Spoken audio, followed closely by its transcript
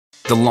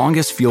The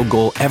longest field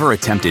goal ever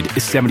attempted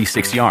is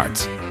 76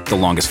 yards. The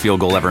longest field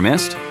goal ever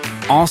missed?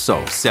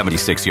 Also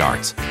 76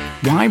 yards.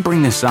 Why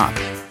bring this up?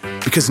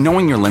 Because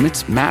knowing your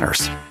limits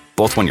matters,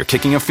 both when you're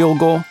kicking a field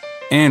goal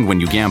and when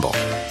you gamble.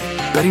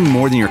 Betting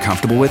more than you're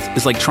comfortable with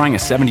is like trying a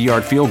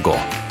 70-yard field goal.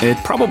 It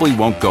probably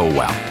won't go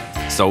well.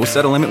 So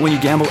set a limit when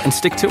you gamble and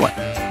stick to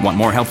it. Want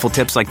more helpful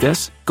tips like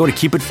this? Go to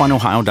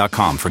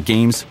keepitfunohio.com for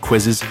games,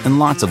 quizzes, and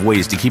lots of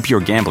ways to keep your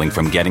gambling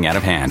from getting out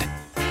of hand.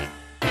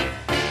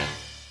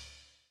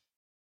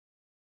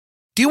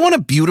 Do you want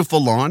a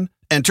beautiful lawn?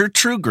 Enter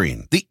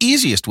TruGreen, the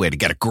easiest way to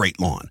get a great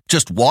lawn.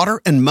 Just water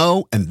and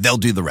mow, and they'll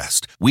do the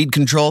rest. Weed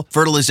control,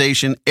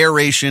 fertilization,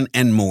 aeration,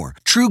 and more.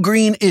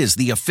 TruGreen is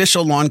the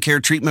official lawn care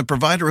treatment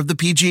provider of the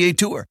PGA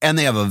Tour, and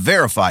they have a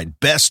verified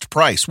best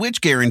price, which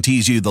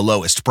guarantees you the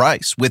lowest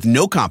price with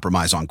no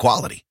compromise on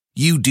quality.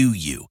 You do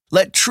you.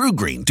 Let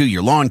TruGreen do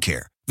your lawn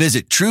care.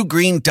 Visit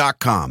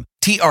TruGreen.com,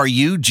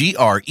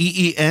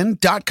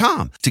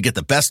 TruGreen.com, to get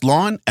the best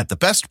lawn at the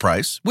best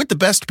price with the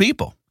best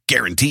people.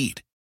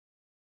 Guaranteed.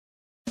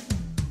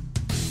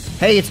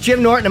 Hey, it's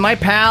Jim Norton and my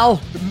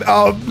pal,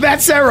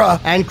 Matt Serra,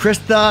 and Chris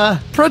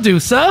the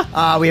producer.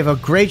 We have a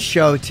great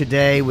show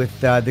today with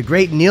the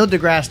great Neil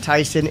deGrasse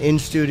Tyson in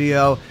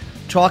studio,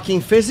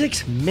 talking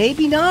physics.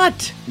 Maybe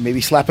not.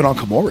 Maybe slapping on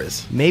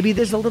Kimuras. Maybe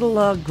there's a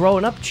little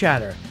growing up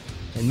chatter,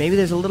 and maybe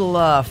there's a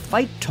little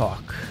fight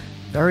talk.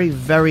 Very,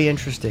 very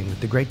interesting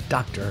with the great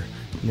Dr.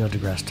 Neil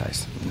deGrasse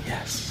Tyson.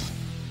 Yes.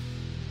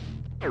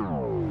 He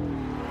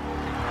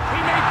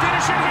may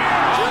finish it here.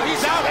 Oh,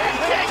 he's out.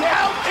 Kick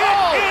out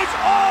cold. It is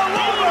all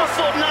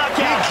Beautiful over.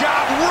 knockout. He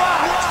got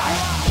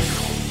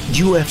rocked.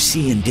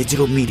 UFC and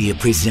Digital Media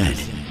present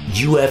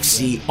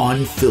UFC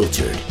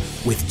Unfiltered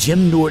with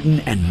Jim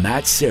Norton and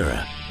Matt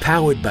Serra,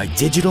 powered by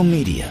Digital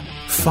Media.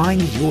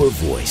 Find your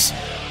voice.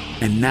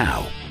 And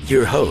now,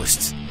 your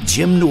hosts,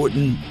 Jim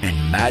Norton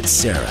and Matt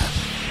Serra.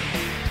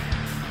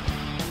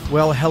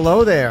 Well,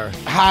 hello there.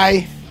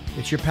 Hi.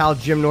 It's your pal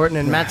Jim Norton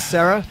and Matt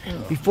Serra.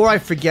 Before I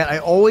forget, I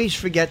always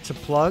forget to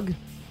plug,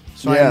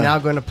 so I'm now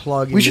going to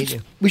plug. We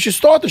should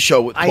start the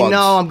show with plugs. I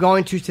know, I'm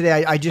going to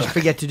today. I just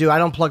forget to do. I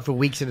don't plug for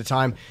weeks at a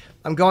time.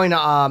 I'm going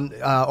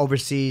to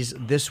overseas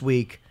this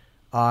week.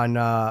 On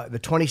the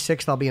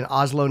 26th, I'll be in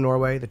Oslo,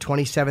 Norway. The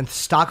 27th,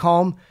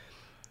 Stockholm.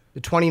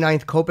 The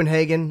 29th,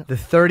 Copenhagen. The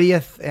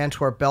 30th,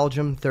 Antwerp,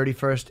 Belgium.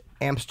 31st,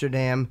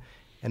 Amsterdam.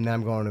 And then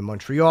I'm going to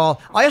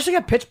Montreal. I also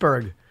got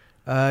Pittsburgh.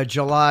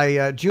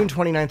 June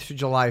 29th to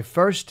July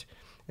 1st,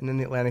 and then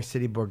the Atlantic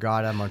City,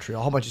 Borgata, Montreal,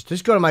 a whole bunch of.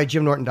 Just go to my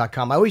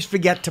JimNorton.com. I always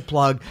forget to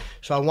plug,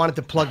 so I wanted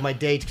to plug my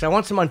dates because I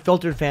want some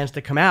Unfiltered fans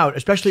to come out,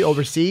 especially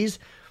overseas,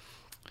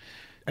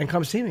 and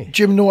come see me.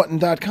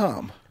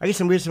 JimNorton.com. I get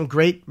some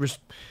great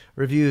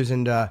reviews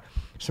and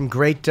some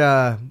great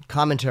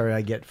commentary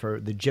I get for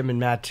the Jim and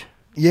Matt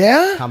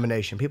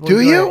combination. People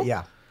do you? It.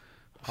 Yeah.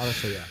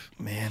 Honestly, yeah.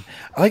 Man,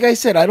 like I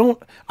said,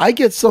 I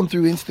get some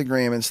through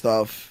Instagram and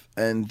stuff,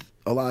 and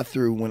a lot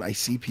through when I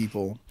see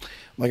people.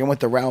 Like I went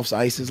to Ralph's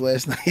Ices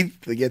last night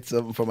to get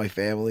something for my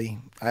family.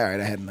 All right,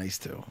 I had nice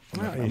too.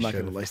 I'm not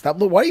going to lie. Stop.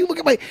 Why do you look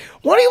at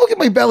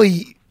my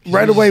belly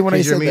right away when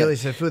I said immediately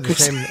that? Said food the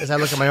same as I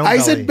look at my own belly.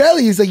 I said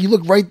belly. He's like, you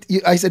look right.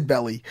 I said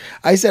belly.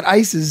 I said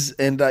Ices,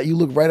 and you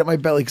look right at my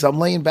belly because I'm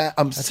laying back.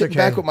 I'm sitting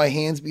back with my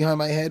hands behind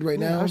my head right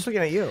now. I'm just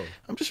looking at you.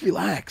 I'm just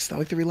relaxed. I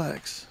like to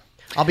relax.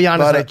 I'll be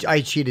honest. I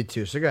cheated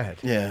too. So go ahead.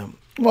 Yeah.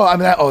 Well, I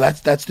mean,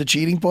 that's the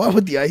cheating part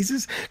with the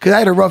Ices. Because I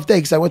had a rough day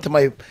because I went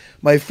to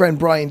my friend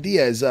Brian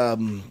Diaz. I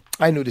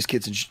knew this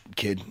kid.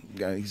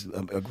 He's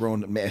a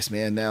grown ass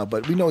man now,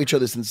 but we know each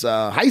other since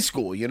high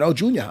school,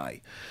 junior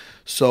high.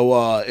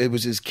 So it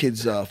was his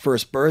kid's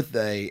first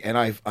birthday, and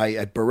I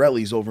at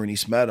Borelli's over in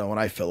East Meadow, and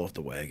I fell off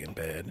the wagon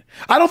bad.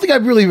 I don't think I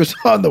really was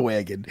on the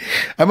wagon.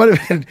 I might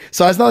have been.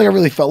 So it's not like I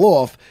really fell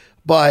off,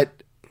 but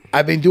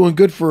I've been doing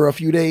good for a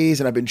few days,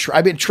 and I've been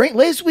trained.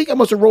 Last week I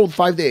must have rolled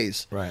 5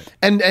 days, right?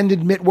 And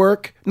did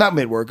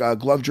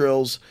glove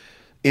drills,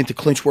 into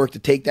clinch work, to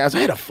takedowns. I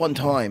had a fun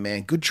time,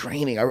 man. Good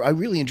training. I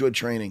really enjoyed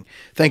training.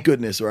 Thank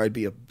goodness, or I'd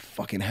be a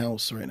fucking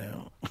house right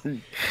now.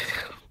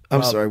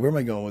 I'm sorry. Where am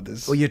I going with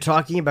this? Well, you're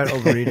talking about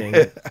overeating,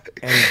 and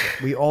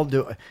we all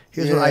do.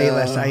 Here's what I ate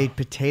last night. I ate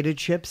potato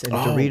chips and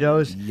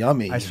Doritos.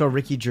 Yummy. I saw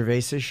Ricky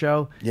Gervais'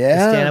 show.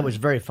 Yeah. The stand-up was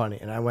very funny,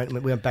 and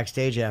we went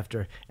backstage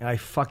after, and I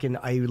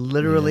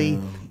literally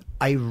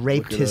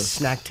raped his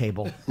snack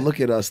table. Look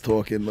at us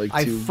talking like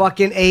I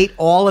fucking ate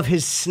all of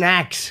his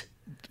snacks.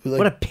 Like,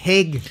 what a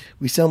pig.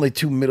 We sound like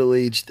two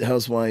middle-aged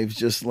housewives,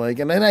 just like,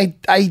 and then I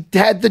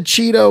had the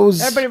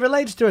Cheetos. Everybody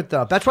relates to it,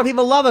 though. That's why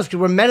people love us, because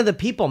we're men of the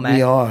people, man.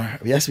 We are.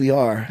 Yes, we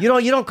are. You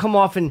don't come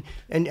off and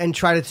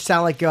try to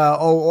sound like,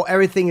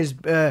 everything is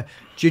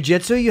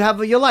jiu-jitsu. You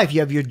have your life. You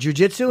have your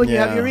jiu-jitsu, and you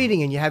have your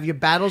eating, and you have your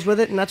battles with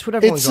it, and that's what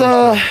everyone's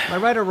going through. Am I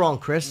right or wrong,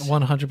 Chris?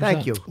 100%.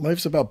 Thank you.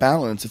 Life's about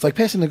balance. It's like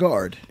passing the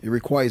guard. It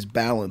requires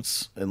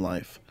balance in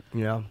life.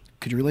 Yeah.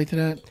 Could you relate to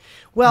that?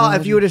 Well,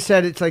 if you would have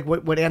said it's like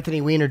what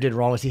Anthony Weiner did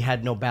wrong was he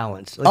had no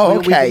balance. Like,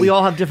 okay. We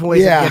all have different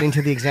ways of getting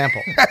to the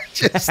example.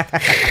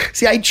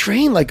 See, I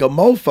train like a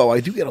mofo. I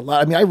do get a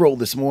lot. I mean, I rolled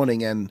this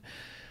morning and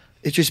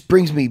it just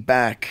brings me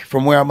back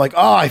from where I'm like,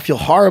 oh, I feel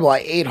horrible. I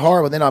ate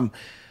horrible. Then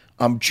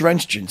I'm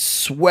drenched in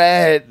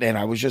sweat, and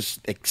I was just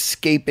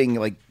escaping,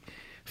 like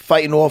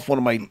fighting off one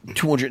of my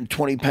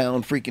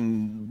 220-pound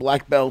freaking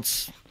black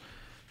belts,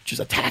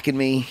 just attacking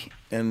me.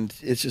 And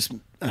it's just,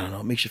 I don't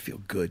know, it makes you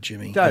feel good,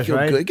 Jimmy. It does, feel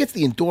right? good. It gets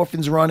the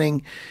endorphins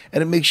running,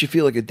 and it makes you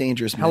feel like a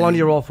dangerous man. How long do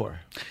you roll for?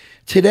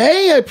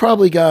 Today, I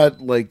probably got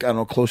like, I don't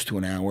know, close to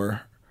an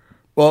hour.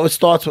 Well, it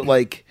starts with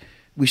like,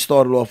 we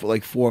started off with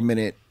like 4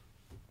 minute.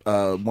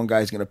 One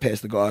guy's going to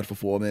pass the guard for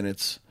 4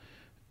 minutes.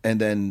 And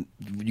then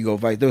you go,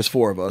 there was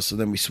 4 of us. So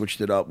then we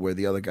switched it up where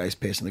the other guy's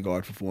passing the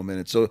guard for 4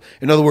 minutes. So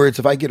in other words,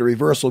 if I get a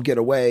reversal, get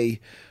away,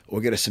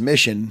 or get a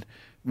submission,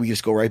 we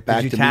just go right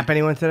back Did to you tap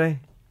anyone today?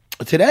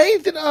 Today,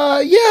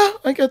 yeah,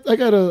 I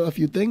got a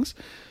few things,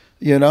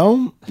 you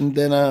know, and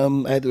then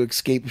I had to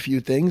escape a few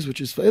things, which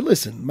is, hey,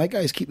 listen, my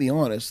guys keep me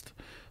honest.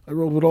 I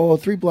rolled with all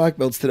 3 black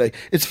belts today.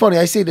 It's funny,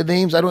 I say the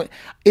names,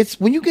 it's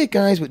when you get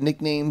guys with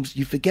nicknames,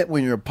 you forget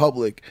when you're in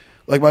public.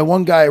 Like my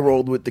one guy I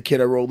rolled with, the kid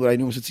I rolled with, I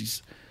knew him since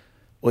he's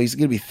going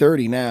to be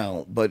 30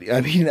 now. But I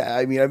mean,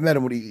 I met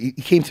him when he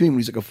came to me when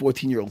he was like a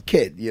 14-year-old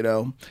kid, you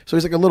know? So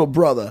he's like a little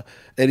brother.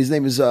 And his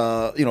name is,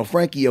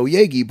 Frankie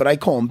Oyegi, but I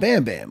call him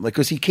Bam Bam. Like,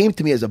 cause he came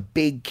to me as a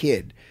big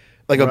kid.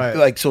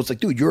 So it's like,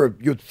 dude, you're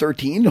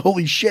 13?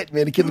 Holy shit,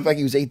 man. The kid looked like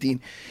he was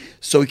 18.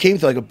 So he came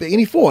to like a big, and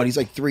he fought. He's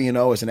like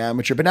 3-0 as an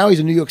amateur, but now he's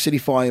a New York City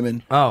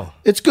fireman. Oh.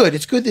 It's good.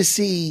 It's good to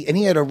see, and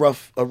he had a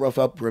rough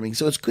upbringing.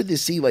 So it's good to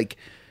see like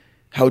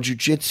how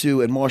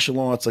jiu-jitsu and martial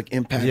arts like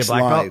impacts Is he a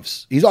black belt?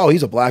 lives.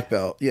 He's a black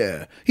belt.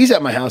 Yeah. He's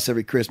at my house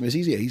every Christmas.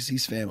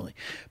 He's family.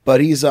 But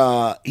he's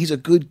a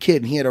good kid,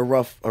 and he had a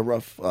rough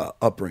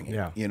upbringing.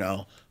 Yeah. You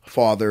know,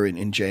 father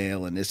in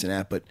jail and this and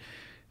that, but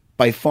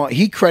by far,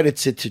 he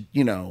credits it to,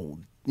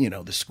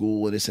 the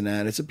school and this and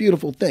that. It's a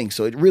beautiful thing.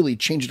 So it really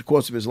changed the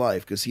course of his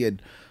life because he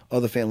had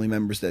other family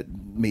members that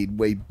made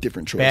way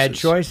different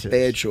choices.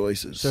 Bad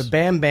choices. So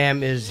Bam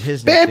Bam is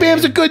his Bam nickname.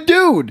 Bam's a good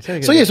dude. a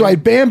good So I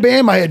had Bam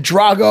Bam, I had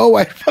Drago,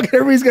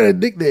 everybody's got a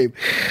nickname.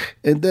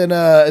 And then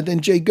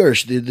Jay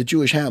Gersh, the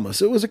Jewish Hammer.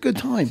 So it was a good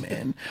time,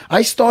 man.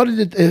 I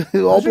started it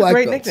all Those are black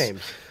great belts.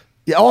 nicknames.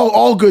 Yeah,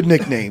 all good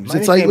nicknames. My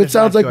It's like nickname it is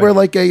sounds not like good.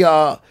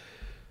 we're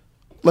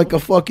like a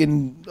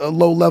fucking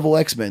low-level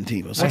X-Men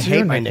team or I something.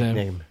 hate my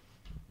nickname.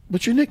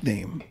 What's your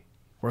nickname?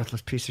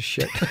 Worthless piece of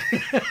shit.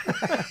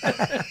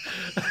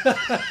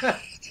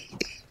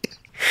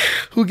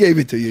 Who gave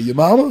it to you? Your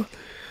mama?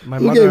 My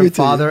Who mother gave it and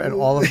to you? father and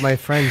all of my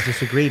friends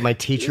disagreed. My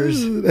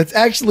teachers. That's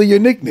actually your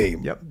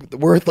nickname. Yep. The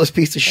worthless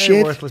piece of Hey,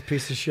 shit. worthless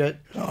piece of shit.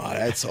 Oh,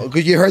 that's all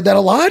good. You heard that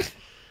a lot?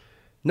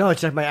 No,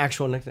 it's like my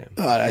actual nickname.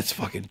 Oh, that's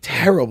fucking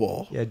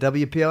terrible. Yeah,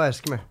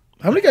 WPOS. Come here.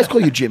 How many guys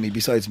call you Jimmy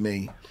besides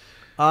me?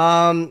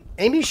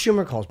 Amy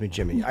Schumer calls me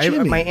Jimmy.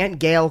 Jimmy. My Aunt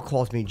Gail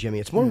calls me Jimmy.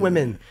 It's more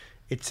women.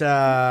 It's Oh,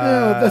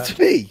 that's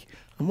me.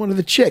 I'm one of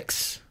the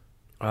chicks.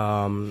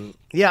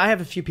 yeah, I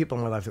have a few people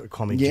in my life that would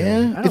call me Yeah?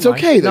 Jimmy. I don't It's mind.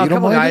 okay, though. No, You a don't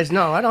couple mind guys. it?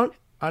 No, I don't.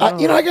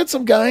 I got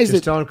some guys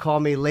Just that don't call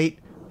me late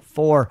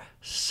for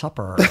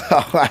supper.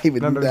 I would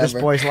Remember never. This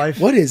Boy's Life?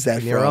 What is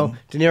that De Niro? from?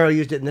 De Niro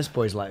used it in This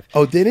Boy's Life.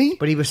 Oh, did he?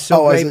 But he was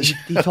so Oh, is great. it-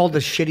 He told the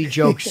shitty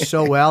jokes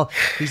so well.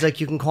 He's like,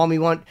 you can call me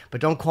one, but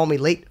don't call me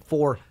late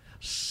for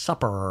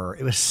supper.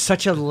 It was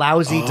such a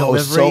lousy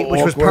delivery, so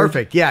which was awkward.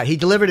 perfect. Yeah, he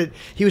delivered it.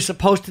 He was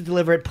supposed to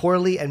deliver it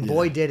poorly, and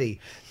boy, did he.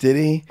 Did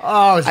he?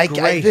 Oh, it was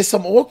great. There's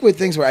some awkward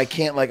things where I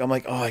can't I'm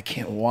like, oh, I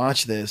can't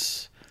watch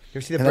this. You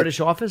ever see The British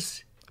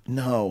Office?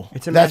 No.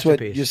 It's a That's what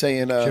masterpiece. you're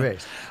saying. Gervais.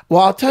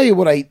 Well, I'll tell you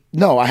what I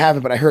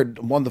haven't, but I heard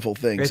wonderful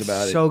things It's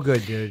about it. so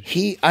good, dude.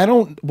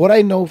 What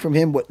I know from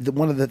him,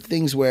 one of the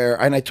things where,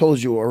 and I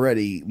told you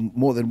already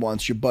more than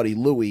once, your buddy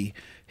Louis,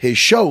 his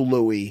show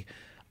Louis,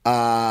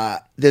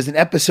 there's an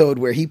episode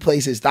where he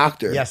plays his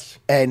doctor. Yes.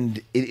 And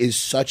it is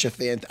such a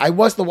fan. I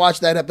must have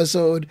watched that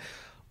episode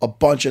a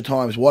bunch of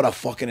times. What a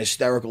fucking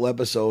hysterical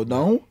episode.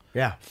 No?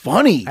 Yeah.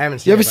 Funny. I haven't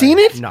seen You ever it, seen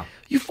but- it? No.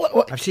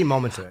 What? I've seen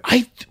moments of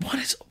it.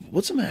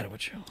 What's the matter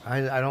with you? I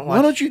don't watch.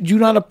 Why don't you do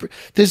not?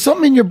 There's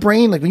something in your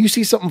brain like when you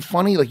see something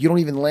funny, like you don't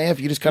even laugh.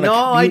 You just kind of. No,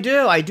 I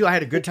do. I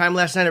had a good time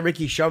last night at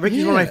Ricky's show.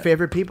 Ricky's one of my Yeah.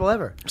 favorite people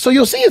ever. So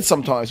you'll see it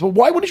sometimes. But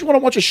why wouldn't you want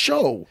to watch a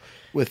show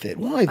with it?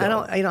 Why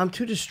though? I'm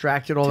too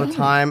distracted all the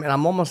time, and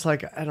I'm almost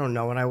like, I don't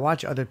know. When I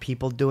watch other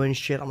people doing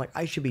shit, I'm like,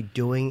 I should be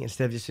doing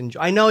instead of just enjoy.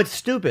 I know it's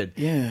stupid.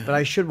 Yeah. But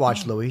I should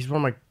watch Louis. He's one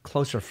of my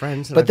closer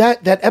friends. and But I-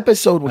 that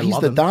episode when I he's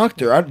love the him.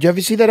 doctor. Do you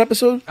ever see that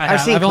episode?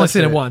 I've seen I've only clips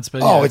seen of it it. once,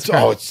 but Oh,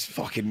 yeah,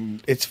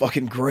 it's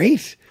fucking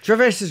great.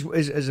 Gervais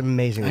is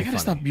amazingly I gotta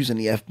funny. stop using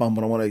the F bomb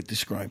when I want to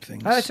describe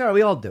things. That's all right.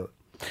 We all do it.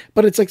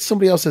 But it's like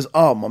somebody else says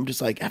I'm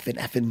just like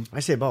effing. I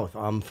say both.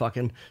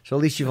 Fucking. So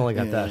at least you've only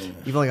got that.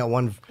 You've only got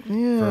one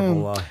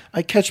verbal.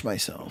 I catch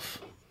myself.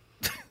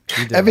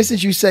 You do. Ever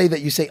since you say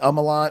a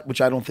lot,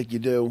 which I don't think you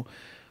do,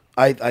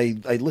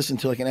 I listened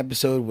to like an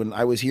episode when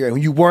I was here and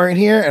when you weren't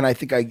here, and I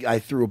think I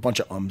threw a bunch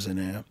of ums in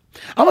there.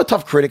 I'm a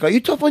tough critic. Are you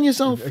tough on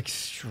yourself?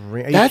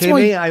 Extreme. Are you That's kidding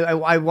why- me?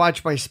 I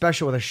watch my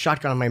special with a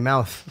shotgun in my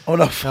mouth. Oh,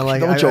 no.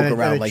 And Don't joke and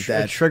around a like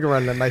that. A trigger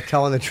on my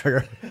telling the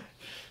trigger.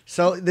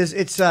 So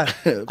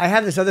I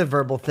have this other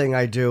verbal thing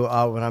I do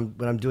when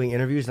I'm doing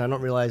interviews, and I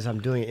don't realize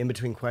I'm doing it in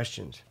between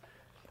questions.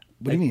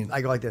 What do you mean?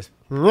 I go like this.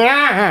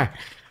 No,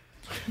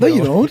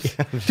 you don't.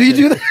 Do you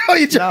do that? Oh,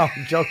 you No,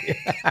 I'm joking.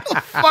 What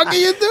the fuck are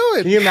you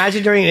doing? Can you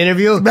imagine during an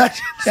interview?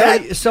 Imagine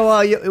that. So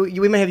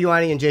we may have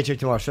Ioanni and JJ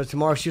tomorrow. So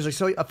tomorrow she was like,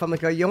 so if I'm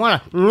like,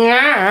 Ioanna,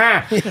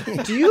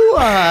 do you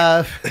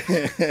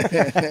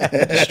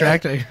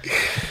Distracting.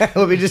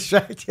 we'll be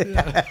distracted.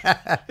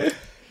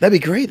 That'd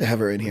be great to have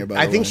her in here. By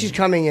the I way, think she's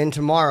coming in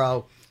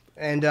tomorrow,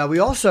 and we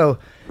also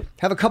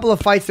have a couple of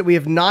fights that we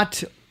have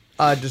not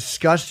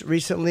discussed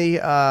recently.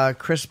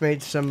 Chris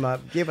made some.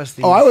 Gave us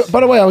these. Oh,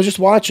 by the way, I was just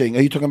watching.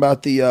 Are you talking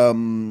about the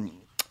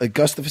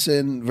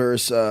Gustafsson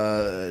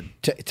versus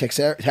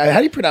Teixeira? How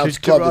do you pronounce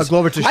Glover?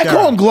 Glover Teixeira. I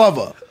call him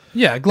Glover.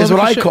 Yeah, That's what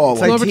I call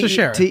him. Glover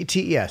Teixeira.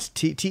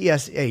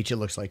 T-E-S-H, it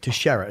looks like.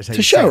 Teixeira is how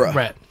you say Teixeira. it.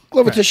 Right.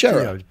 Glover Right.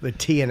 Teixeira. With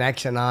T and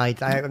X and I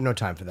have no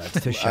time for that.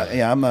 It's Teixeira.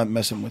 Yeah, I'm not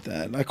messing with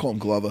that. I call him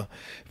Glover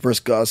versus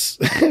Gus.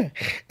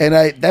 And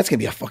that's going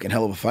to be a fucking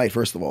hell of a fight,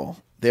 first of all.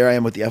 There I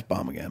am with the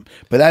F-bomb again.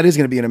 But that is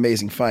going to be an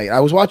amazing fight. I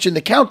was watching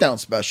the Countdown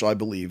special, I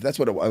believe. That's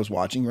what I was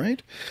watching,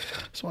 right?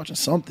 I was watching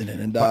something.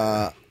 And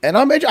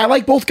I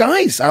like both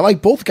guys. I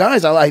like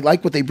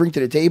what they bring to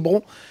the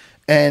table.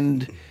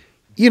 And,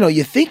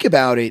 you think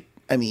about it.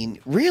 I mean,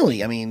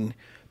 really,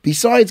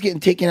 besides getting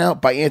taken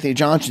out by Anthony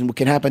Johnson, what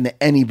can happen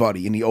to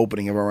anybody in the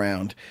opening of a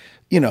round,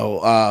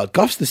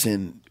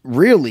 Gustafsson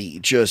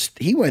really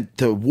he went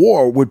to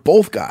war with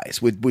both guys,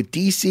 with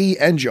DC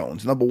and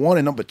Jones, number 1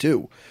 and number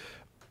 2.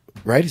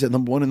 Right? Is that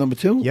number 1 and number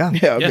 2? Yeah.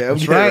 Yeah, okay.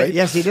 That's Okay, right.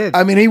 Yes, he did.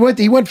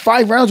 He went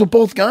 5 rounds with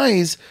both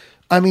guys.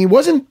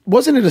 Wasn't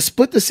it a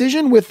split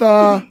decision with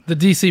The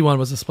DC one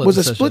was a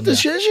split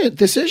decision.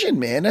 decision,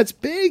 man. That's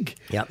big.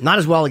 Yeah, not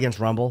as well against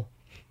Rumble.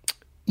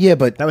 Yeah,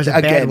 but That was a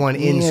bad one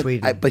in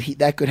Sweden. But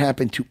that could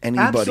happen to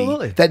anybody.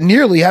 Absolutely. That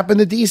nearly happened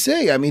to DC.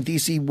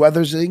 DC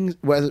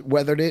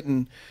weathered it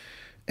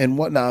and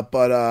whatnot.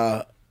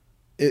 But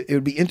it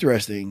would be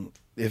interesting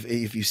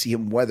if you see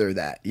him weather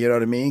that. You know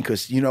what I mean?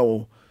 Because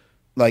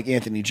like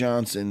Anthony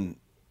Johnson,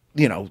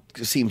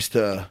 seems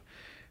to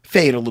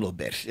fade a little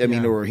bit.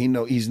 Or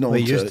he's known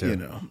He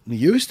to. He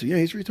used to. Yeah,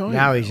 he's retired.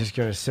 Now he's just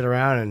going to sit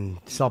around and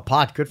sell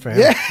pot. Good for him.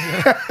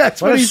 Yeah,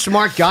 that's What a he's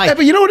smart guy. Yeah,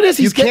 but you know what it is?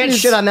 You He's getting can't his-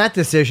 shit on that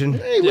decision.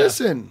 Hey,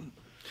 listen.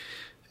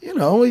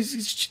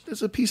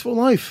 It's a peaceful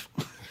life.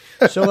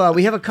 So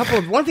we have a couple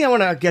of. One thing I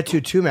want to get to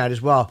too, Matt,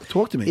 as well.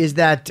 Talk to me. Is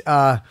that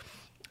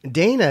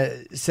Dana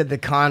said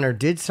that Conor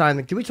did sign.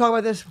 Did we talk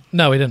about this?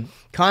 No, we didn't.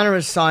 Conor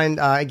has signed,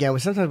 again,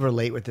 sometimes we're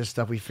late with this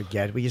stuff. We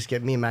forget. We just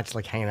get, me and Matt's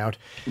like hanging out.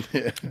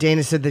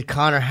 Dana said that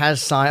Conor has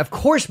signed. Of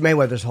course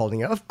Mayweather's holding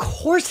it. Of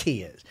course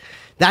he is.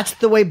 That's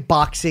the way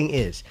boxing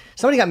is.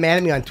 Somebody got mad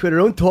at me on Twitter.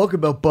 Don't talk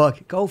about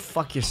Buck. Go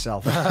fuck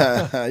yourself. You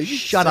can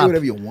Shut say up.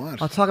 whatever you want.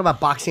 I'll talk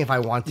about boxing if I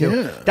want to.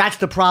 Yeah. That's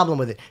the problem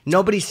with it.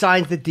 Nobody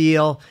signs the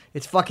deal.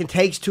 It fucking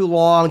takes too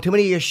long. Too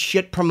many of your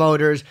shit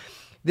promoters.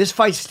 This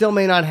fight still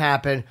may not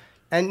happen.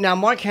 And now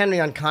Mark Henry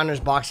on Conor's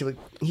boxing,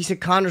 he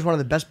said Conor's one of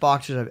the best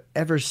boxers I've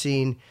ever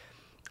seen,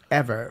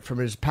 ever, from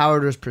his power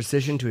to his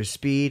precision to his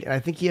speed. And I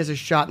think he has a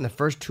shot in the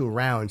first 2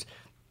 rounds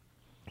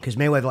because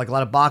Mayweather, like a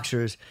lot of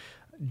boxers,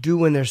 do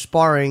when they're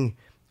sparring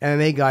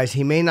MMA guys.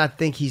 He may not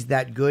think he's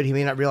that good. He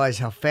may not realize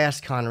how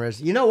fast Conor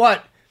is. You know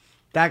what?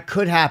 That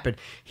could happen.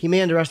 He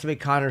may underestimate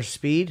Conor's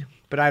speed,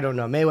 but I don't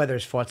know.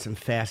 Mayweather's fought some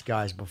fast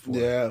guys before.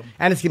 Yeah.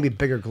 And it's going to be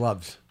bigger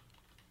gloves.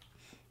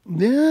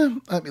 Yeah,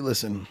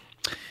 listen.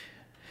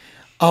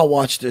 I'll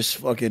watch this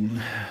fucking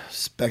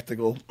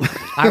spectacle.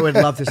 I would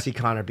love to see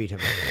Conor beat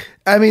him.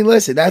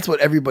 Listen, that's what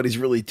everybody's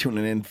really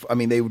tuning in for.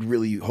 They would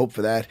really hope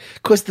for that.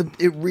 Because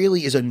it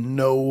really is a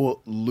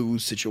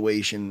no-lose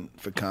situation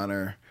for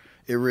Conor.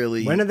 It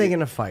really... When are they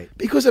going to fight?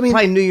 Because,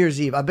 Probably New Year's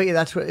Eve. I bet you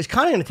that's what... Is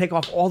Conor going to take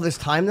off all this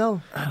time,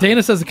 though?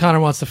 Dana says that Conor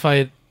wants to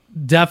fight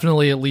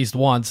definitely at least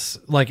once,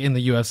 like in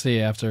the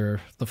UFC after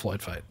the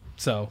Floyd fight.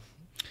 So,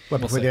 What,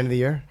 before the end of the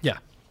year? yeah.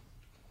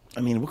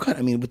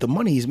 with the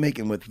money he's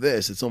making with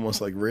this, it's almost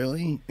like,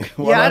 really?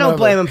 Yeah, I don't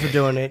blame him for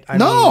doing it.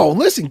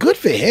 Listen, good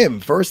for him,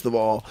 first of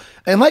all.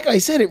 And like I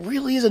said, it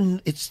really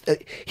isn't.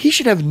 He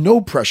should have no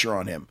pressure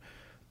on him.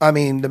 The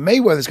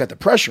Mayweather's got the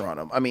pressure on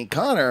him.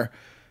 Conor,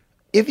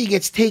 if he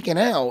gets taken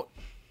out,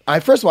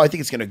 first of all, I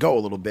think it's going to go a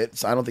little bit.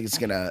 So I don't think it's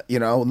going to,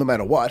 no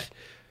matter what.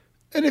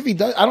 And if he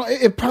does,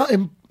 it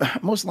probably,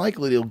 most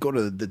likely he'll go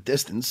to the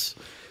distance.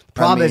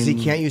 Problem is he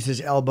can't use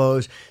his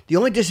elbows. The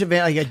only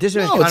disadvantage,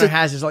 Conor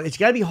has is it's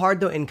got to be hard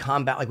though in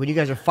combat. Like when you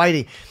guys are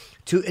fighting,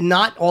 to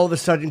not all of a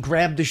sudden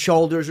grab the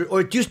shoulders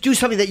or just do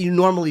something that you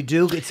normally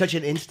do. It's such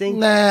an instinct.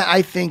 Nah,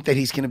 I think that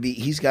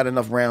he's got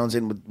enough rounds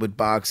in with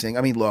boxing.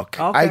 Look,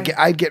 Okay.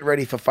 I'd get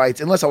ready for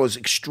fights unless I was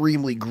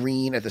extremely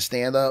green at the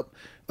stand up.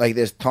 Like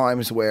there's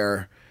times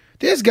where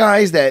there's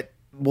guys that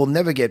will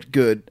never get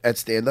good at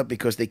stand up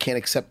because they can't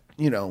accept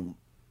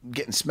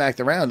getting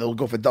smacked around. They'll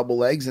go for double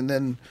legs and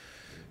then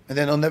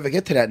they'll never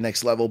get to that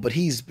next level. But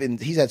he's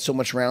had so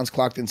much rounds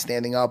clocked in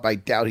standing up. I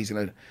doubt he's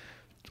going to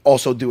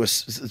also do a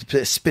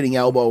spinning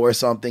elbow or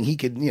something. He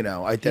could,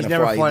 identify. He's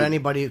never fought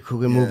anybody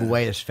who can move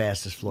away as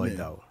fast as Floyd,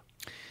 though.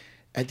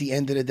 at the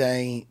end of the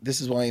day,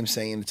 this is why I'm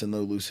saying it's a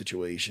no-lose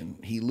situation.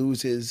 He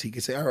loses, he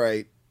could say, all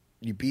right,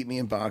 you beat me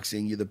in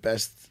boxing. You're the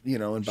best,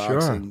 in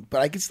boxing.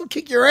 But I can still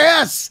kick your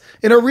ass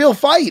in a real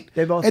fight.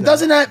 They both and know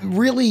isn't that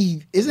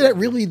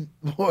really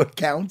what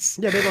counts?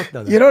 Yeah, they both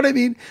know that. You know what I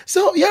mean?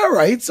 So, yeah,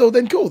 right. So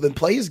then cool. Then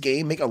play his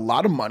game, make a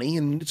lot of money,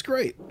 and it's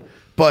great.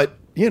 But,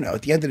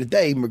 at the end of the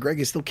day,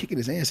 McGregor's still kicking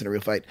his ass in a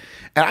real fight.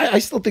 And I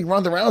still think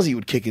Ronda Rousey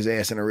would kick his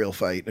ass in a real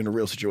fight, in a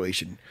real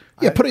situation.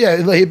 Yeah,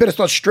 he better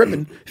start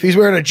stripping. If he's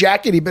wearing a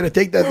jacket, he better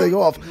take that thing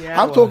off.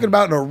 I'm talking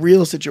about in a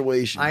real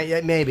situation.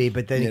 Maybe,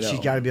 but then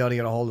she's got to be able to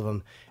get a hold of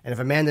him. And if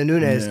Amanda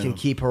Nunes can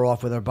keep her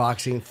off with her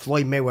boxing,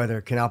 Floyd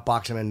Mayweather can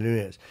outbox Amanda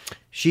Nunes.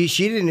 She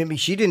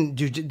didn't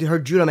do her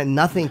judo meant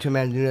nothing to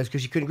Amanda Nunes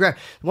because she couldn't grab.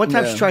 One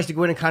time she tries to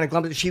go in and kind of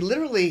glump it. She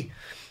literally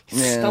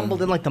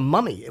stumbled in like the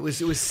mummy. It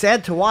was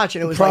sad to watch,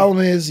 and it was the problem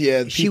is,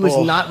 she was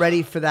not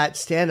ready for that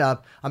stand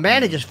up.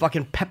 Amanda just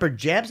fucking peppered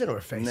jabs into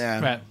her face. Yeah.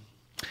 Right.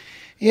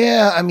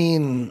 Yeah, I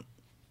mean,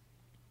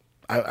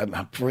 I'm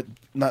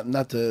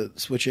not to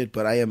switch it,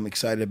 but I am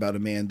excited about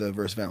Amanda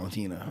versus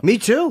Valentina. Me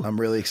too. I'm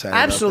really excited.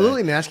 Absolutely, about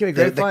that. man. That's gonna be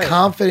a great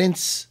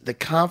fight. The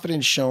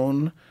confidence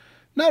shown,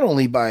 not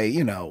only by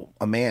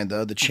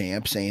Amanda, the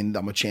champ, saying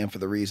I'm a champ for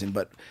the reason,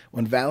 but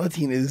when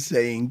Valentina is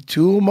saying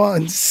 2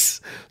 months,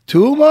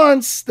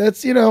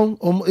 that's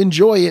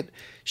enjoy it.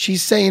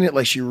 She's saying it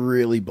like she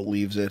really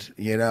believes it,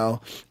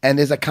 and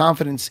there's a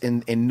confidence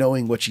in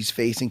knowing what she's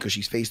facing because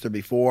she's faced her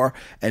before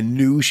and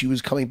knew she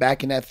was coming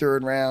back in that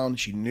third round.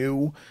 She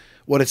knew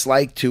what it's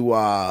like to,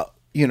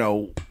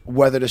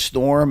 weather the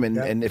storm.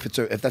 And if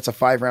that's a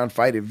 5-round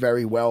fight, it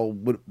very well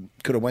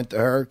could have went to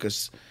her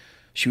because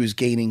she was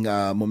gaining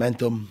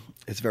momentum.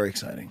 It's very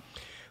exciting.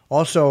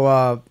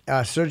 Also,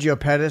 Sergio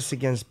Pettis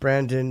against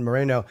Brandon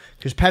Moreno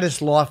because Pettis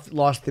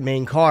lost the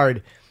main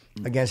card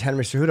against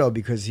Henry Cejudo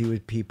because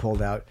he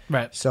pulled out.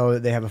 Right. So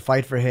they have a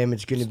fight for him.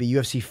 It's going to be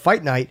UFC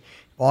Fight Night,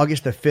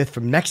 August the 5th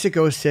from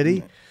Mexico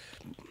City.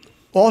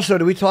 Also,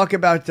 do we talk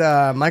about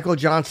Michael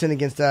Johnson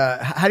against,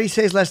 how do you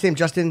say his last name,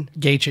 Justin?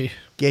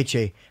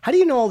 Gaethje. How do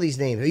you know all these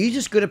names? Are you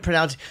just good at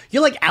pronouncing?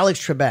 You're like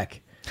Alex Trebek.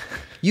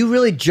 You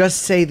really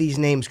just say these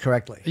names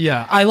correctly.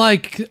 Yeah,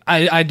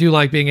 I do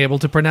like being able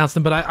to pronounce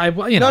them, but I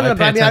pay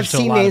I've to a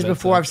seen lot of names it,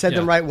 before. so, I've said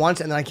them right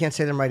once, and then I can't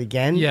say them right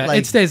again. Yeah,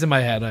 it stays in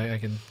my head. I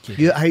can keep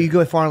it. How you go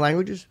with foreign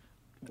languages?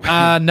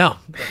 No.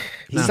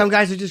 Some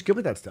guys are just good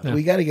with that stuff.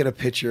 We got to get a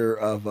picture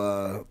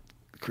of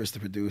Chris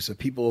the producer.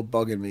 People are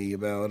bugging me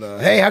about,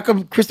 hey, how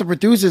come Chris the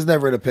producer's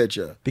never in a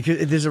picture?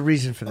 Because there's a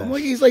reason for that. I'm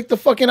like, he's like the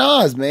fucking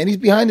Oz, man. He's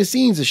behind the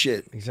scenes of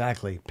shit.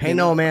 Exactly. Pay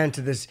no man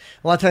to this.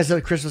 A lot of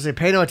times Chris will say,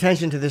 pay no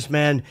attention to this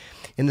man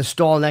in the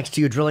stall next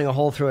to you drilling a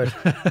hole through it.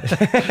 Is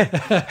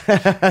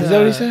that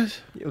what he says?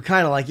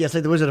 Kind of like, yes,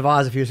 like the Wizard of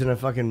Oz if he was in a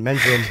fucking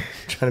men's room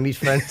trying to meet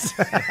friends.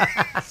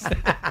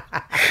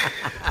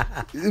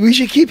 We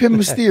should keep him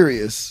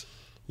mysterious.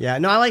 Yeah,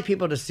 no, I like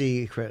people to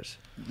see Chris.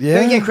 Yeah.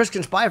 Then again, Chris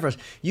can spy for us.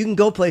 You can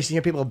go places and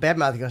hear people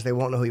bad-mouthing us. They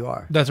won't know who you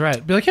are. That's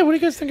right. Be like, hey, what do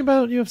you guys think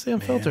about UFC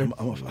Unfiltered?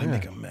 I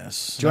make a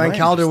mess. Joanne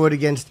Calderwood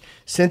against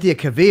Cynthia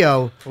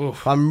Cavillo.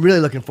 I'm really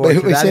looking forward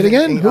to that. Say it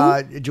again?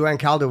 Joanne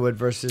Calderwood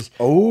versus...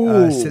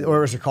 or was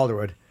it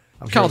Calderwood?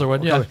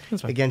 Calderwood, yeah.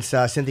 That's fine. Against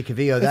Cynthia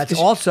Cavillo. That's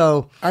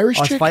also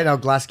Irish chick? Fight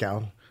Out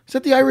Glasgow. Is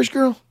that the Irish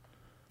girl?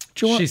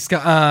 She's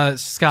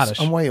Scottish.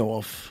 I'm way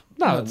off.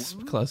 No, it's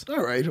close.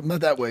 All right, I'm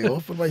not that way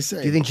off. What am I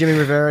saying? Do you think Jimmy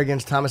Rivera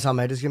against Thomas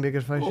Almeida is going to be a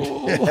good fight?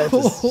 That's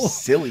a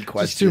silly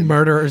question. Just 2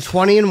 murderers.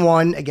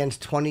 20-1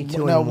 against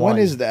 22-1. Now, when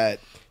is that?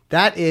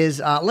 That is,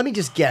 let me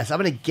just guess. I'm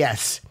going to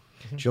guess.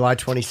 July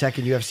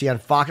 22nd, UFC on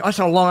Fox. Oh, it's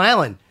on Long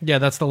Island. Yeah,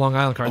 that's the Long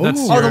Island card. That's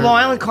the Long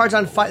Island card's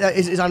on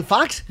is on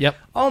Fox? Yep.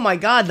 Oh, my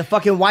God. The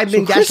fucking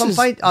Weidman Gastelum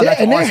fight? Oh,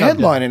 that's and they're awesome.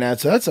 headlining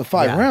that, so that's a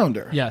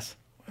 5-rounder. Yes.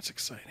 That's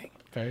exciting.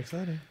 Very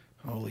exciting.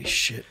 Holy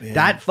shit, man.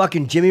 That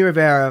fucking Jimmy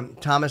Rivera,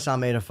 Thomas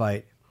Almeida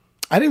fight.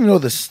 I didn't even know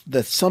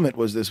the summit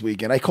was this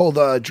weekend. I called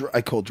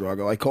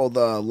Drago. I called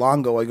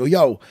Longo.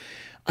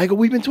 I go,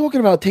 we've been talking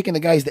about taking the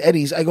guys to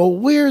Eddie's. I go,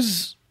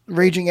 where's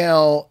Raging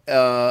Al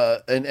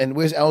and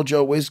where's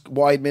Aljo? Where's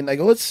Weidman? I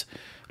go, let's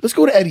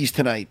go to Eddie's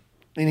tonight.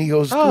 And he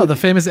goes, oh, the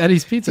famous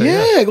Eddie's Pizza.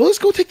 Yeah, I go, let's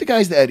go take the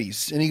guys to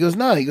Eddie's. And he goes,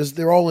 nah. He goes,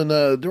 they're all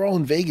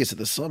in Vegas at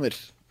the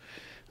summit.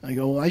 I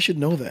go, well, I should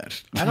know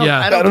that.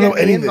 I don't know get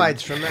any anything.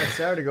 invites from Matt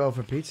Sarah to go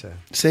for pizza.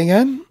 Say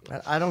again?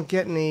 I don't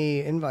get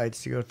any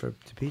invites to go to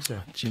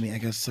pizza. Jimmy, I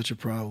got such a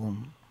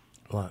problem.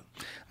 What?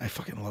 I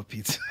fucking love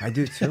pizza. I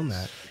do too,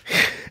 Matt.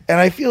 And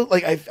I feel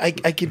like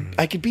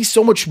I could be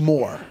so much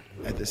more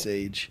at this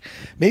age.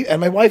 Maybe,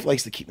 and my wife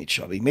likes to keep me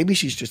chubby. Maybe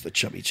she's just a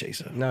chubby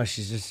chaser. No,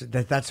 she's just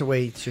that's the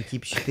way she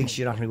thinks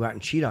you're not going to go out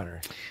and cheat on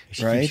her.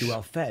 She Right? keeps you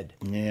well fed.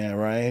 Yeah,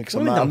 right. 'Cause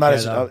Women I'm don't not care,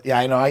 as though. yeah.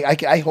 I know.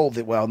 I hold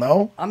it well.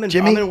 No, I'm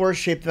Jimmy. in worse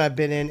shape than I've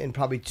been in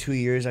probably 2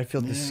 years. I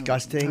feel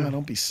disgusting. No,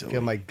 don't be silly. I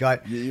feel my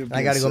gut. You're And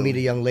I got to go being meet a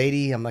silly. young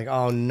lady. I'm like,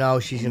 oh no,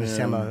 she's going to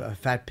say I'm a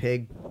fat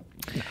pig.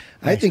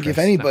 I think if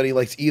Chris. anybody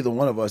likes either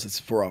one of us, it's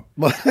for up.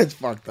 It's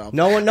fucked up.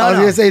 No one- no, I was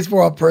no. gonna say it's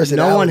for our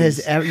personalities. No one has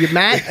ever.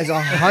 Matt is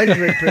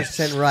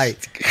 100% right.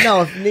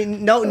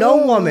 No,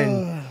 no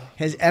woman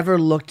has ever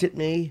looked at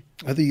me.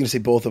 I think you're gonna say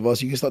both of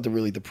us. You can start to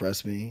really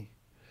depress me.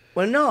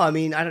 Well, no, I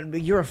mean,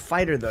 you're a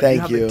fighter though. Thank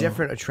you have you. a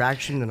different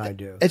attraction than I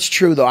do. It's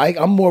true though.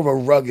 I'm more of a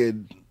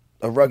rugged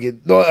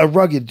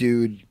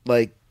dude.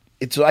 Like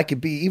it's I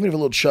could be even if a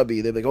little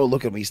chubby. They're like, oh,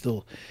 look at me,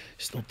 still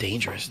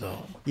dangerous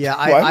though. Yeah,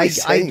 Why are I they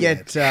saying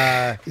get.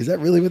 that? Is that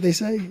really what they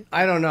say?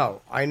 I don't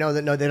know. I know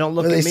that they don't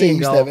look Well, at they say me and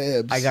you used go, to have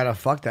abs. I gotta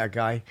fuck that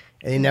guy.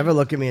 And they never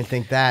look at me and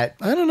think that.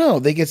 I don't know.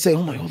 They get say,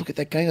 oh my god, look at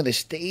that guy on the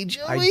stage.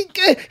 Oh my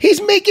god, he's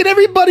making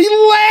everybody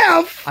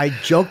laugh. I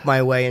joke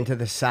my way into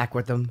the sack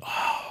with them.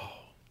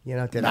 You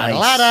know, Nice.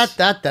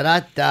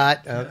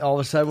 all of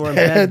a sudden we're in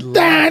bed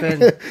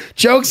laughing.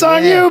 Joke's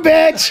on Yeah. you,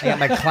 bitch. I got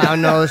my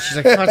clown nose. She's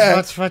like,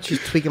 "What's?" She's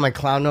tweaking my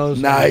clown nose.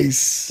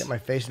 Nice. Get my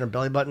face in her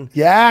belly button.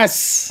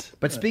 Yes.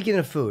 But speaking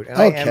of food, and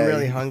I am Okay.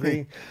 really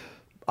hungry.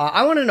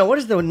 I want to know, what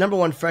is the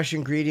 #1 fresh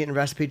ingredient and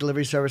recipe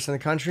delivery service in the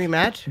country,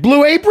 Matt?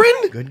 Blue Apron.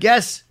 Good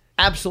guess.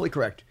 Absolutely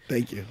correct.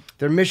 Thank you.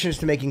 Their mission is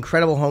to make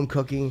incredible home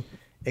cooking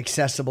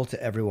accessible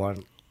to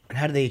everyone. And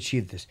how do they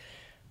achieve this?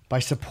 By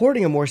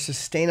supporting a more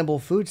sustainable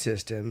food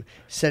system,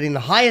 setting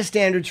the highest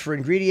standards for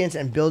ingredients,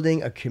 and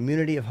building a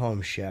community of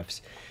home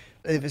chefs.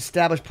 They've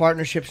established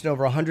partnerships in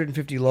over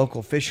 150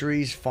 local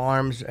fisheries,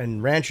 farms,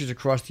 and ranchers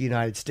across the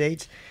United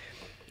States.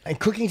 And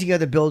cooking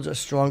together builds a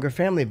stronger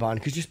family bond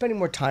because you're spending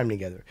more time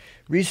together.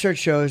 Research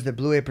shows that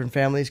Blue Apron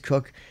families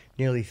cook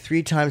nearly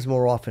 3 times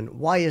more often.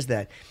 Why is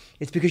that?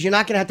 It's because you're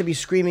not going to have to be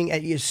screaming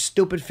at your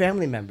stupid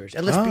family members.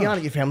 And let's be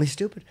honest, your family's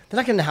stupid. They're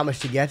not going to know how much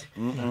to get.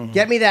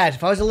 Get me that.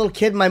 If I was a little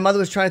kid and my mother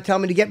was trying to tell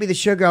me to get me the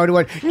sugar, I would have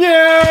went, yay!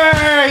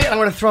 I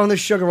would have thrown the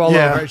sugar all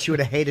Yeah. over and she would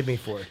have hated me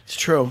for it. It's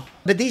true.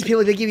 But these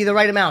people, they give you the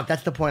right amount.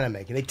 That's the point I'm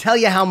making. They tell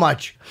you how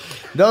much.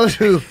 Those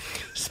who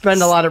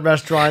spend a lot at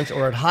restaurants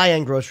or at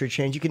high-end grocery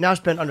chains, you can now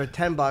spend under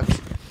 $10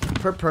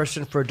 per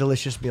person for a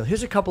delicious meal.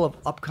 Here's a couple of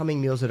upcoming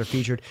meals that are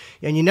featured.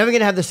 And you're never going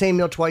to have the same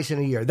meal twice in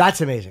a year.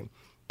 That's amazing.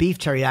 Beef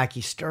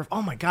teriyaki stir.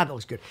 Oh, my God, that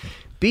looks good.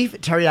 Beef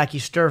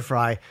teriyaki stir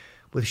fry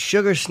with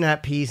sugar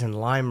snap peas and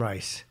lime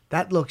rice.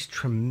 That looks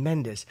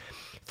tremendous.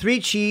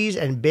 3 cheese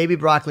and baby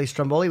broccoli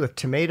stromboli with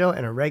tomato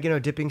and oregano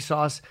dipping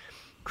sauce,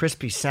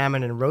 crispy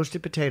salmon and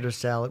roasted potato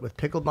salad with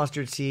pickled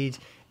mustard seeds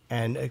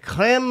and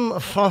creme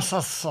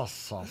française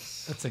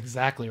sauce. That's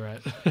exactly right.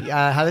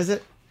 How is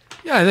it?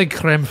 Yeah, I think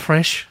creme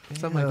fraiche,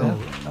 something like that.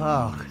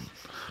 Oh,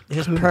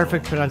 his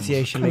perfect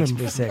pronunciation makes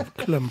me sick.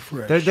 Clum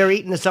fresh. They're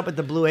eating this up at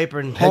the Blue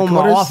Apron home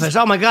Headquarters? office.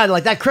 Oh my God,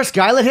 like that Chris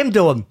guy, let him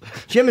do them.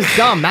 Jim is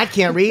dumb. Matt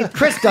can't read.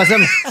 Chris does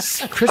them.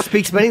 Chris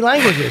speaks many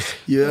languages.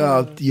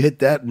 Yeah, you hit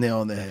that nail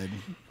on the head.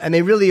 And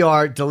they really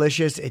are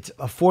delicious. It's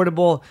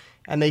affordable.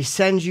 And they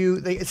send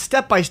you, it's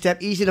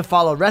step-by-step, easy to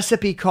follow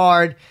recipe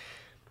card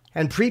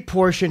and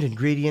pre-portioned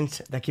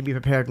ingredients that can be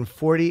prepared in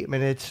 40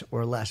 minutes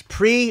or less.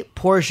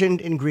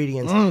 Pre-portioned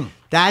ingredients.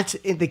 That's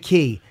the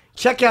key.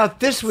 Check out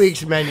this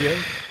week's menu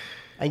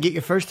and get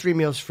your first 3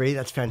 meals free.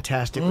 That's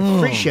fantastic. With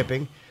free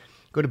shipping,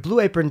 go to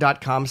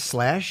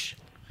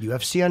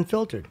blueapron.com/UFC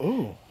Unfiltered.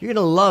 You're going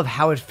to love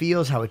how it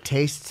feels, how it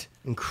tastes.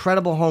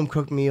 Incredible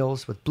home-cooked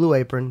meals with Blue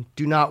Apron.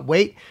 Do not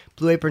wait.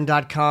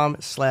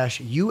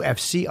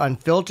 blueapron.com/UFC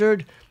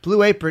Unfiltered.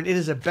 Blue Apron, it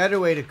is a better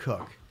way to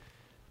cook.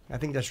 I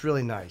think that's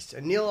really nice.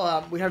 And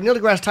Neil, we have Neil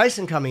deGrasse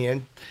Tyson coming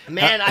in. A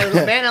man I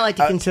like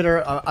to consider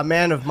a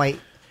man of my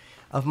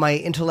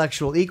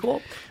intellectual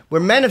equal. We're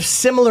men of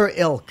similar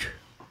ilk,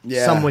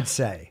 Yeah. some would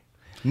say.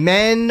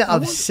 Men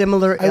of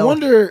similar ilk. I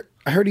wonder.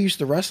 I heard he used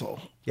to wrestle.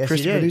 Yes,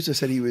 Chris, he the did. producer,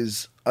 said he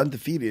was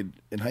undefeated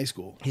in high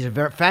school. He's a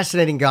very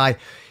fascinating guy.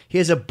 He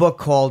has a book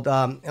called,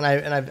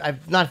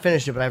 I've not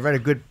finished it, but I've read a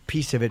good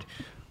piece of it,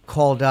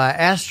 called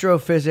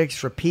Astrophysics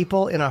for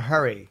People in a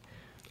Hurry.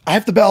 I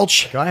have to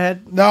belch. Go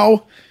ahead.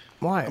 No.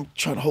 Why? I'm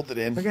trying to hold it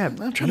in. Go ahead.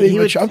 I'm trying to. He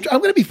would- I'm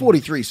going to be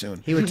 43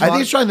 soon. He would I talk-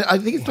 think it's trying to. I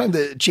think it's time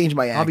to change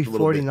my act I'll be a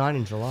little 49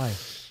 in July.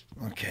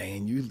 bit. Okay,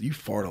 and you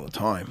fart all the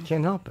time.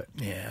 Can't help it.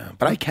 Yeah,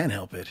 but I can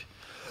help it.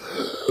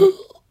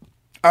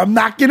 I'm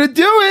not gonna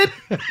do it.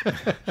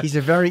 He's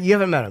a very, you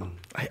haven't met him.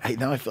 I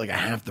now I feel like I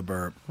have to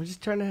burp. Well,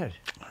 just turn ahead.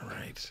 All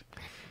right.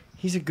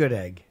 He's a good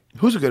egg.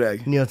 Who's a good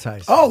egg? Neil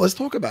Tyson. Oh, let's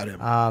talk about him.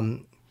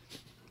 And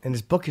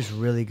his book is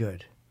really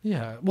good.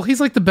 Yeah, well,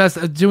 he's like the best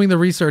at doing the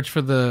research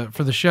for the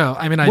show.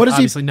 I mean, I What is he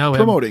obviously know him.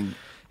 promoting?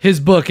 His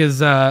book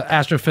is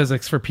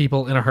Astrophysics for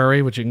People in a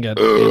Hurry, which you can get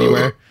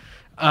anywhere.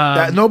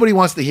 Nobody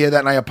wants to hear that,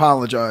 and I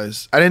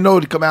apologize. I didn't know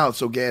it'd come out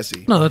so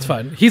gassy. No, that's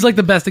fine. He's like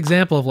the best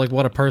example of like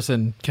what a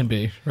person can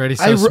be. Right? He's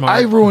so I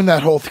smart. ruined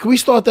that whole thing. Can we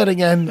start that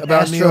again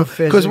about Neil?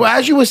 Astrophysics. Because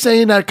as you were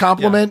saying that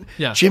compliment,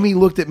 Yeah. Jimmy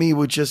looked at me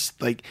with just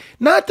like,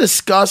 not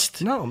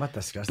disgust, No, I'm not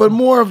disgusting. but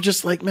more of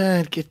just like,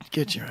 man,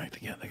 get your act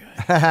together,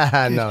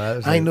 guy. no, that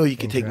was I know you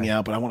can take me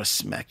out, but I want to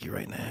smack you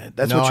right in the head.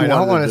 That's No, what you I don't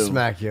want wanna to do.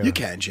 smack you. You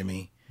can,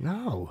 Jimmy.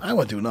 No. I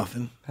won't do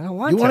nothing. I don't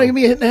want You want to. to give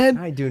me a hit in the head?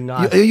 I do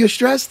not. Are you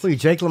stressed? Who are you,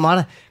 Jake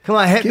LaMotta? Come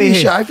on, hit Give me. me a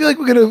shot. I feel like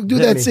we're gonna do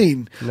Hit that me.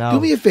 scene. No. Do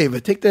me a favor.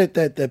 Take that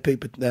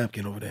paper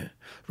napkin over there.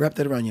 Wrap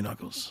that around your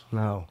knuckles.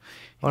 No.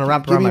 I want to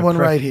wrap Give around me my one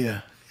prick. right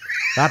here.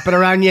 Wrap it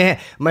around your hand.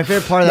 My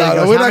favorite part of that,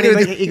 No, he, we're goes, not how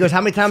gonna many, he goes, how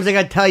many times I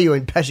got to tell you?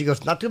 And Pesci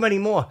goes, not too many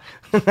more.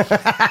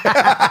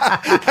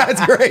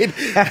 That's great.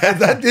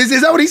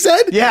 Is that what he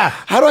said? Yeah.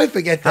 How do I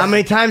forget that? How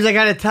many times I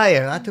got to tell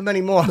you? Not too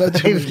many more. Not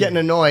too He was many. getting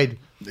annoyed.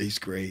 He's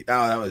great.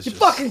 Oh, that was Your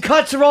just... fucking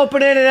cuts are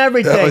opening and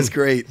everything. That was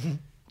great.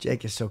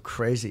 Jake is so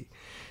crazy.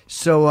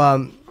 So,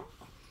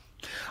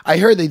 I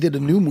heard they did a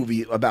new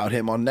movie about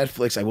him on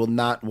Netflix. I will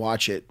not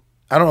watch it.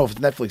 I don't know if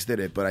Netflix did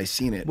it, but I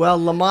seen it. well,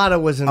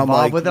 LaMotta was involved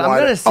like, with it. I'm why-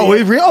 going to see Oh,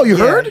 it. you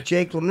heard?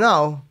 Jake,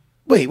 no.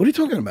 Wait, what are you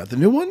talking about? The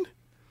new one?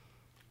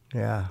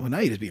 Yeah. Well, now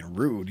you're just being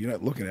rude. You're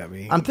not looking at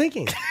me. I'm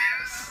thinking.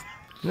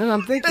 No,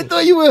 I'm I thinking.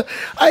 thought you were.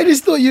 I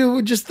just thought you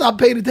would just stop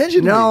paying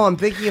attention. No, to me. I'm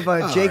thinking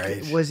about Jake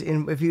right. was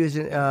in, if he was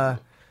in, You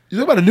talking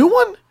about a new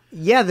one?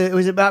 yeah, it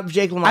was about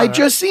Jake LaMotta. I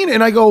just seen it,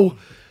 and I go,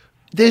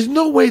 "There's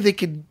no way they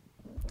could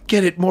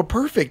get it more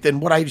perfect than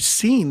what I've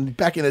seen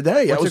back in the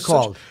day." What's it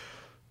called?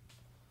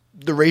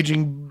 The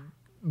Raging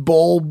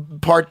Bull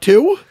Part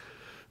 2.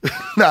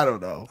 I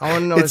don't know. I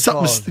wanna know what it's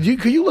called.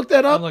 Could you look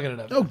that up? I'm looking it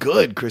up. Oh,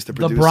 good,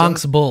 Christopher. The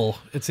Bronx Bull,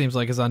 it seems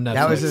like, is on Netflix.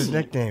 That was his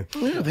nickname.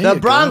 Yeah, there The you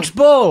Bronx go.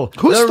 Bull.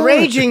 Who's the starring?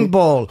 Raging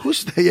Bull.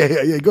 Who's?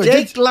 Yeah. Go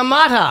ahead. Jake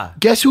LaMotta.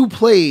 Guess who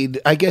played?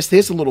 I guess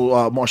there's a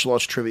little martial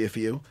arts trivia for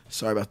you.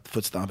 Sorry about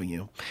foot stomping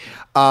you.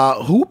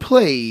 Who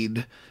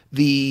played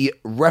the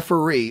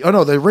referee? Oh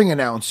no, the ring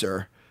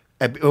announcer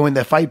when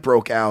the fight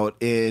broke out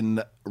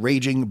in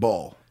Raging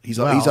Bull. He's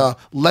a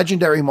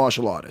legendary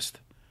martial artist.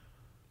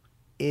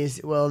 There's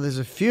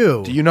a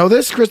few. Do you know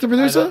this, Christopher?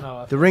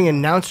 The ring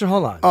announcer?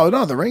 Hold on. Oh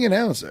no, the ring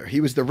announcer. He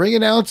was the ring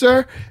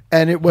announcer,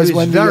 and it was, He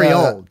was when very the,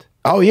 old.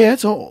 Oh yeah,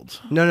 it's old.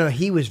 No,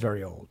 he was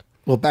very old.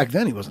 Well, back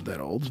then he wasn't that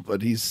old,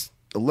 but he's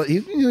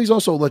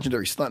also a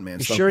legendary stuntman.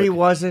 You stuff, sure he but-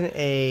 wasn't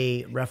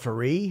a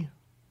referee?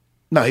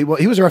 No, he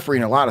was a referee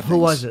in a lot of things. Who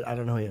was it? I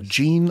don't know who he is.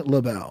 Gene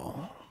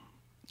LaBelle,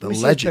 the Let me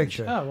see legend. a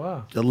picture. Oh,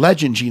 wow. The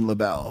legend Gene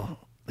LaBelle.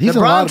 He's The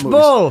in a lot Bronx of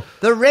movies. Bull.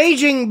 The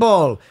Raging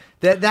Bull.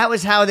 That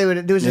was how they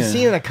would. There was a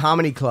scene in a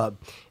comedy club,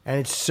 and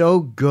it's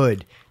so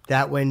good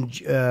that when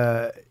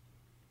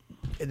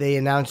they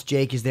announced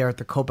Jake is there at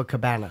the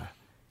Copacabana.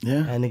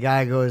 Yeah. And the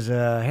guy goes,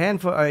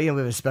 handful, we have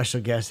a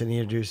special guest, and he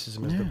introduces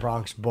him as the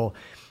Bronx Bull.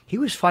 He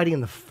was fighting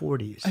in the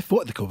 40s. I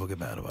fought the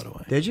Copacabana, by the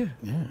way. Did you?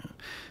 Yeah.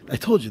 I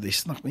told you they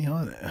snuck me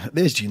on it.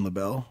 There's Gene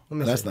LaBelle.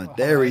 me That's see. not.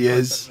 There he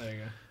is. There you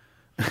go.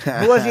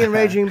 Who was he in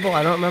Raging Bull?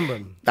 I don't remember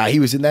him. Nah,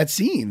 he was in that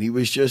scene. He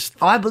was just.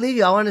 Oh, I believe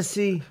you. I want to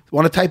see.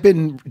 Want to type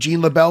in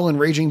Gene LaBelle and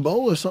Raging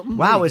Bull or something?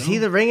 Wow, There was you he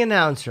go. the ring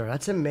announcer?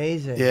 That's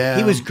amazing. Yeah.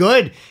 He was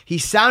good. He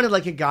sounded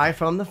like a guy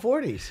from the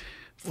 40s.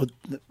 Well,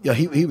 yeah,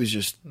 he was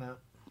just. No.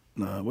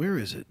 Nah, where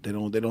is it? They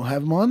don't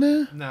have him on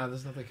there. No,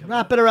 there's nothing coming.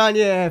 Wrap it around,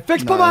 yeah.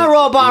 Fix Nah, my he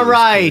robot was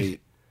right.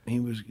 great. He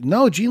was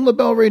Gene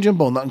LaBelle, Raging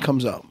Bull. Nothing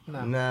comes up.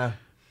 Nah.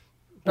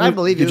 But I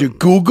believe Did you you.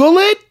 Google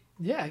it?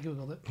 Yeah, I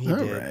googled it. All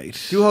did. right.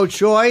 Duho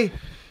Choi,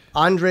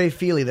 Andre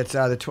Feely. That's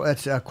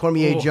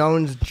Cormier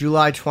Jones,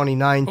 July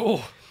 29th.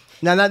 Oh.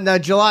 Now,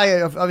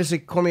 July, obviously,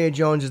 Cormier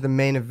Jones is the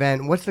main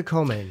event. What's the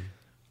co-main?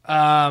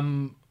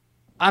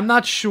 I'm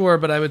not sure,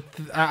 but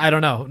I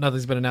don't know.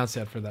 Nothing's been announced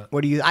yet for that.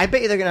 I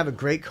bet you they're going to have a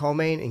great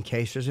co-main in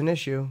case there's an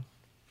issue.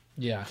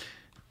 Yeah.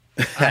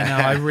 I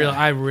know.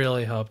 I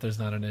really hope there's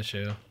not an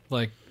issue.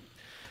 Like,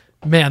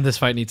 man, this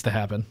fight needs to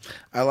happen.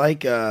 I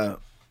like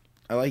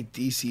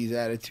DC's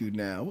attitude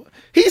now.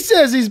 He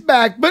says he's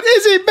back, but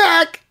is he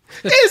back?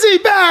 Is he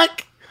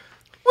back?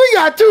 We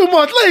got 2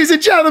 months, ladies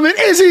and gentlemen.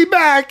 Is he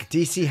back?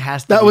 DC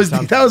has to That do was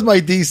something.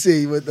 my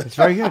DC. With the, It's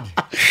very good.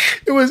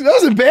 It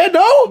wasn't bad,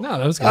 no. No,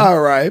 that was good.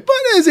 All right, but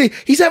is he?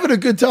 He's having a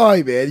good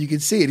time, man. You can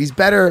see it. He's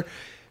better.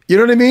 You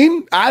know what I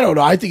mean? I don't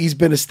know. I think he's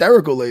been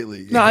hysterical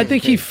lately. No, I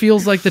think he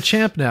feels like the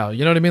champ now.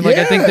 You know what I mean? Like,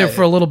 I think Yeah. there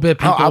for a little bit,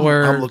 people I'm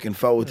were. looking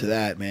forward to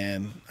that,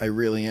 man. I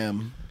really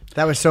am.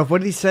 That was so.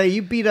 What did he say?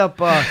 You beat up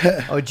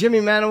Jimmy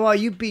Manuel.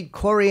 You beat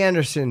Corey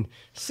Anderson.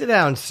 Sit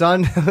down,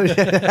 son.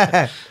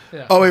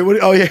 Oh wait,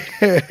 oh yeah,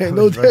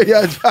 no,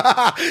 yeah.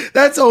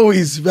 That's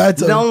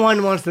No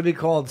one wants to be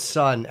called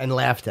son and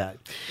laughed at.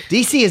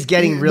 DC is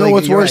getting really. You know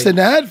what's good. You're worse right. than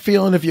that?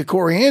 Feeling if you're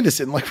Corey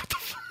Anderson, like what the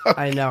fuck?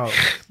 I know.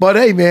 But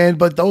hey, man,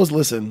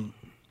 listen,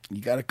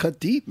 you got to cut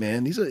deep,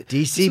 man. DC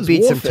this is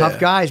beat some warfare. tough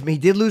guys. I mean, he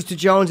did lose to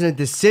Jones in a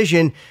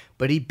decision,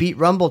 but he beat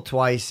Rumble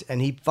twice,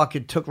 and he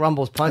fucking took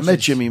Rumble's I punches. met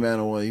Jimmy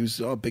Manuel. He was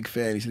a big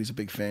fan. He said he's a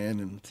big fan,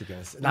 and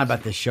Not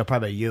about this show,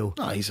 probably about you.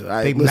 no, he's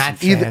Big Matt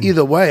fan.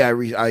 Either way,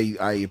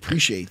 I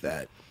appreciate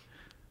that.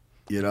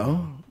 You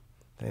know,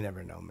 They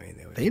never know me.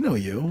 they know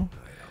you.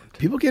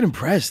 People get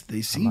impressed.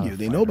 They see you.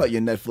 They know about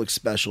your Netflix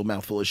special,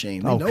 Mouthful of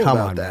Shame. They Oh, know come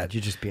about on, that. Matt. You're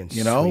just being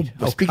you know. sweet.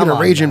 But Oh, speaking come of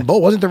on, Raging Matt.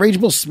 Bull, wasn't the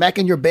Raging Bull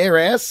smacking your bare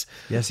ass?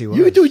 Yes, he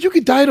was. Dude, you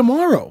could die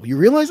tomorrow. You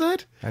realize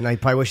that? I know he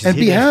probably wishes And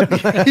he be did.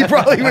 happy. He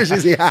probably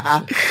wishes he.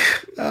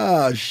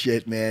 Oh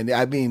shit, man.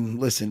 I mean,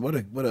 listen, what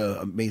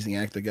a amazing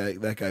actor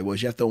that guy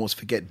was. You have to almost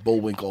forget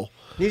Bullwinkle.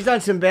 He's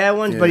done some bad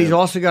ones, but Yeah. he's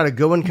also got a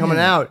good one coming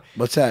out.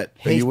 What's that?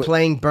 He's You-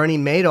 playing Bernie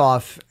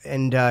Madoff,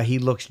 and he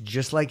looks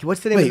just like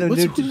what's the name Wait, of the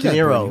what's- new who's De that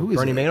Niro? Bernie? Who is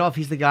Bernie that? Madoff.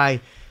 He's the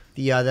guy,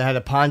 They had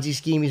a Ponzi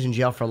scheme. He's in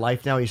jail for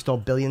life now. He stole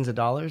billions of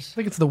dollars. I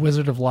think it's the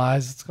Wizard of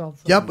Lies. It's called.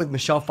 Yep, with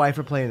Michelle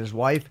Pfeiffer playing his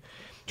wife.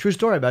 True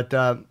story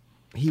about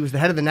he was the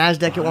head of the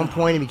NASDAQ at one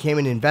point. He became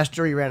an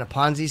investor. He ran a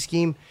Ponzi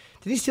scheme.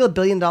 Did he steal $1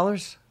 billion?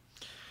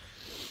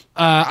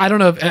 I don't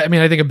know. I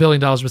think $1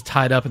 billion was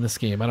tied up in the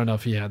scheme. I don't know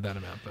if he had that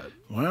amount, but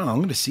Well, I'm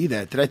going to see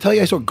that. Did I tell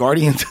you I saw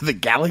Guardians of the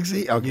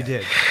Galaxy? Okay. You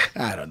did.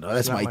 I don't know.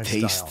 That's Not my my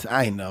taste. style.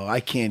 I know. I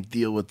can't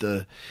deal with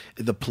the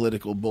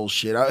political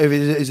bullshit.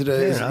 Is it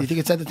you think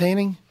it's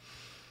entertaining?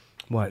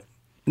 What?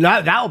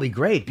 No, that will be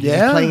great. Because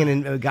Yeah? He's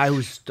playing a guy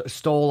who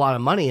stole a lot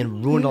of money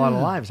and ruined a lot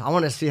of lives. I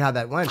want to see how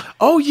that went.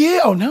 Oh,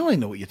 yeah. Oh, now I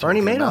know what you're Bernie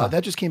talking about. Madoff.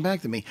 That just came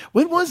back to me.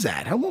 When was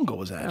that? How long ago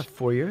was that?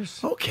 4 years.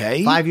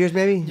 Okay. 5 years,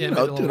 maybe? Yeah. You know, maybe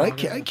a little dude, I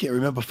longer. can't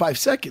remember 5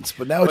 seconds,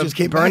 but now it just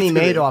came Bernie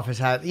back to me. Madoff has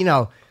had,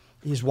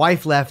 his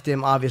wife left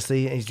him,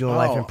 obviously, and he's doing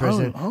life in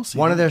prison. I'll see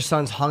One of that. their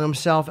sons hung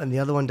himself, and the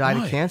other one died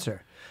Why? of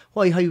cancer.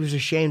 Well, he was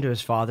ashamed of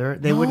his father.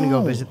 They wouldn't go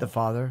No. visit the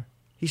father.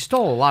 He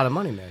stole a lot of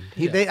money, man.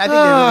 I think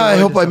I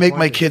hope I make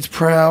my kids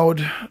proud.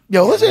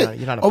 Yo, listen.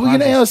 you're not a Are we going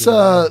to Ponzi ask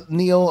scheme,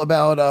 Neil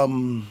about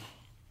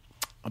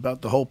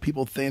the whole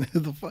people thing?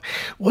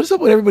 What is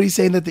up with everybody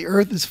saying that the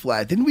Earth is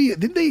flat?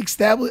 Didn't they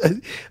establish?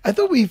 I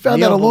thought we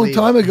found out a long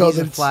time ago He's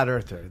that a it's- flat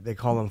earther. They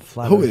call him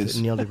flat Who earther. is?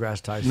 Neil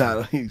deGrasse Tyson.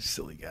 No, he's a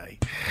silly guy.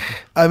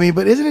 I mean,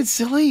 but isn't it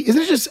silly? Isn't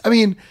it just? I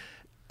mean,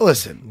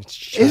 listen.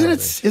 Isn't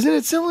it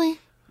silly?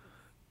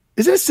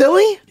 Isn't it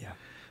silly? Yeah.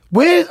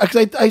 Where?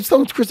 Because I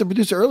told Chris, the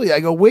producer, earlier. I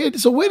go, where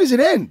does it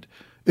end?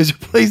 Is there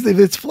a place that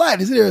it's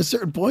flat? Isn't there a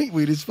certain point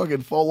where you just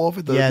fucking fall off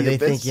at the Yeah, the they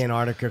abyss? think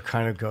Antarctica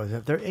kind of goes.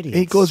 They're idiots.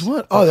 It goes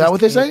what? Oh, is that what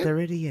they're saying? They're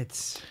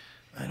idiots.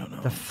 I don't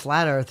know. The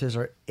flat earthers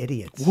are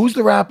idiots. Who's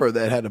the rapper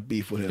that had a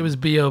beef with him? it was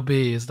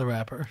B.O.B. is the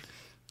rapper.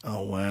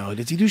 Oh wow!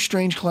 Did he do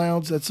 "Strange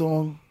Clouds"? That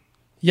song?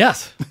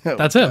 Yes,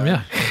 that's him.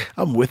 Yeah.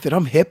 I'm with it.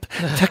 I'm hip.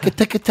 Tekka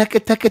tekka tekka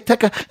tekka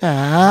tekka.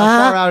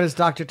 How far out is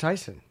Dr.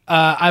 Tyson?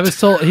 I was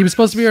told he was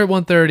supposed to be here at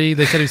 1:30.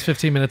 They said he was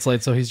 15 minutes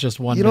late, so he's just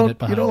 1 You minute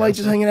don't behind. like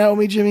just hanging out with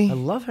me, Jimmy? I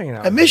love hanging out.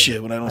 I with miss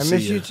you when I don't I see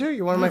miss you too.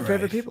 You're one of my All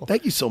favorite right. people.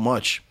 Thank you so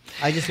much.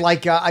 I just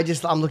like.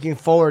 I'm looking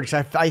forward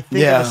because I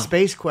think Yeah. of the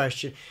space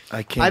question.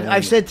 I can't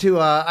I've wait. said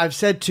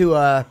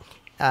to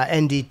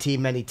NDT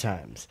many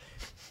times.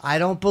 I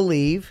don't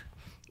believe.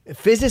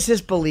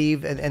 Physicists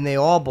believe, and they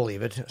all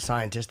believe it.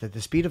 Scientists, that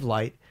the speed of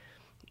light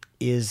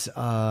is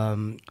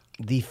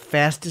the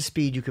fastest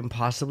speed you can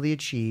possibly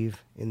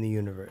achieve in the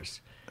universe.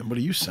 And what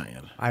are you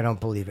saying? I don't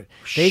believe it.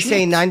 They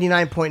say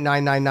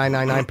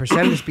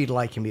 99.99999% of the speed of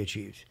light can be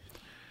achieved.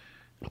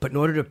 But in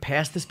order to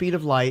pass the speed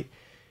of light,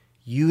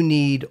 you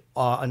need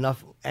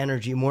enough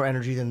energy, more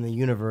energy than the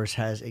universe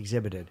has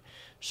exhibited.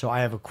 So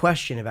I have a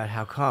question about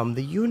how come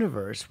the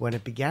universe, when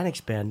it began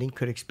expanding,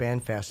 could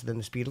expand faster than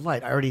the speed of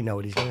light. I already know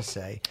what he's going to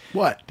say.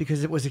 What?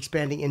 Because it was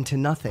expanding into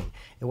nothing.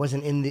 It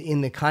wasn't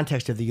in the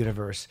context of the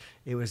universe.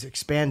 It was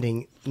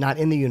expanding not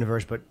in the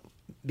universe, but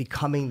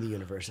becoming the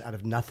universe out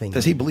of nothing.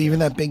 Does he believe in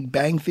that Big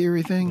Bang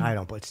Theory thing? I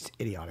don't, but it's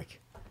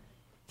idiotic.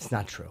 It's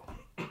not true.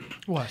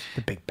 What?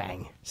 The Big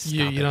Bang.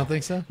 You Stop it. don't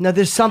think so? No,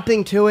 there's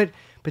something to it,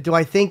 but do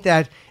I think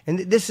that, and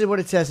this is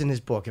what it says in his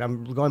book, and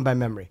I'm going by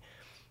memory.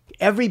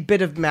 Every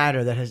bit of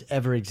matter that has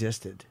ever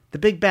existed. The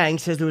Big Bang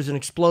says there was an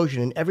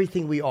explosion, and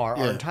everything we are,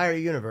 our Yeah. entire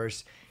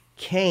universe,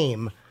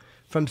 came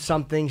from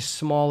something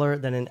smaller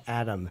than an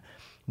atom.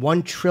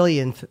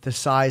 1/trillionth the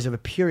size of a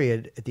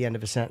period at the end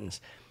of a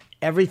sentence.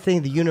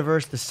 Everything, the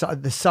universe, the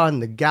sun,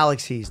 the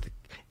galaxies,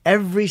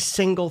 every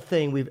single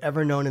thing we've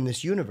ever known in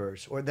this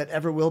universe, or that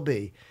ever will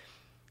be,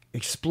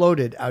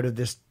 exploded out of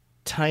this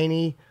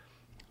tiny,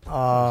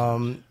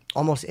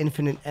 almost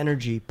infinite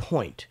energy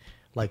point.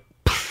 Like,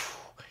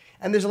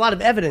 and there's a lot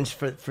of evidence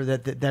for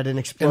that an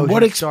explosion And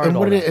what started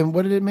all that.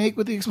 what did it make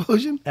with the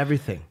explosion?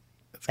 Everything.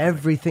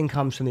 Everything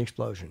comes from the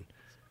explosion.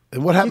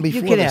 And what happened You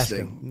before can this ask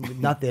thing?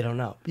 him. Not they don't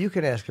know. You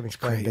can ask him.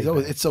 Explain. Big It's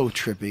Bang. so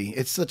trippy.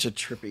 It's such a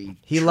trippy.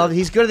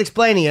 He's good at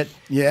explaining it.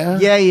 Yeah?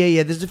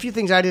 Yeah. There's a few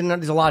things I didn't.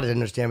 There's a lot I didn't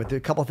understand, but there are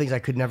a couple of things I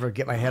could never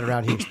get my head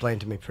around. He explained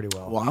to me pretty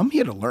well. Well, I'm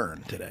here to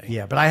learn today.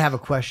 Yeah, but I have a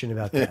question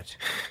about that.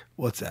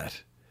 What's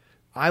that?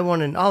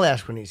 I'll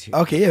ask when he's here.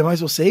 Okay, yeah, might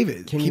as well save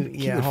it. Can keep, you?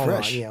 keep Yeah, it hold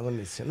fresh. on. Yeah, let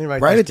me see. Let me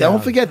write Write this it down. down.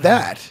 Don't forget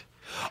that.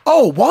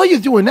 Oh, while you're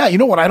doing that, you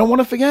know what I don't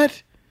want to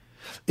forget?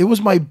 It was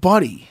my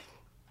buddy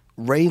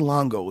Ray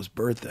Longo's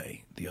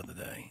birthday the other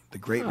day. The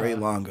great Ray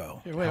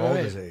Longo. Wait, How old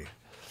is he?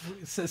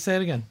 Say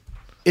it again.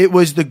 It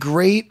was the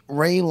great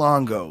Ray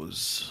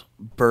Longo's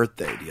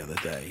birthday the other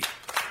day.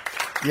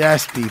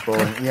 Yes, people.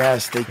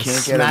 Yes, they can't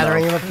get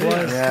Smattering enough. of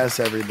applause. Yes,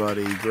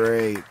 everybody.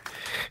 Great.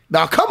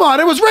 Now, come on.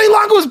 It was Ray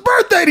Longo's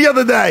birthday the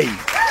other day.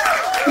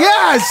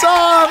 Yes,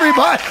 oh,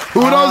 everybody.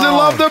 Who doesn't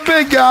love the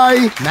big guy?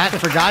 Matt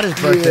forgot his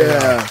birthday.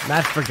 Yeah.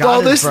 Matt forgot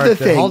Well, his this is birthday. the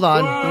thing. Hold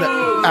on.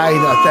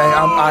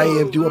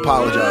 I do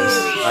apologize.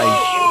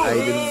 I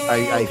didn't.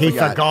 I Piece of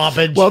forgot.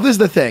 garbage. Well, this is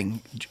the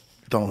thing.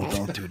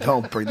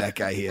 Don't bring that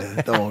guy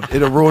here. Don't.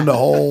 It'll ruin the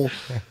whole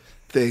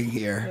thing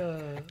here.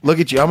 Look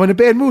at you. I'm in a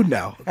bad mood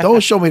now.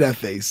 Don't show me that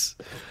face.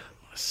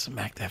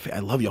 Smack that face. I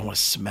love you. I want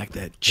to smack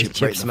that chip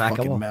Chip right in the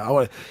fucking smackable?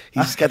 mouth.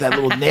 He's got that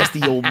little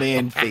nasty old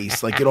man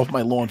face. Like, get off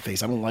my lawn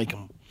face. I don't like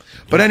him.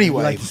 But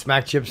anyway. You like to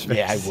smack Chip's face?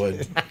 Yeah, I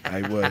would.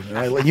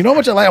 I would. And you know how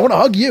much I like? I want to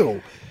hug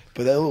you.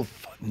 But that little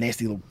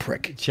nasty little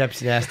prick.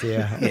 Chip's nasty,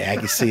 yeah. Yeah, I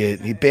can see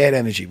it. He bad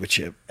energy with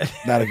Chip.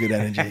 Not a good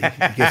energy.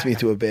 He gets me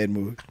into a bad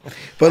mood.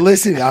 But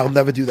listen, I'll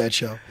never do that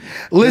show.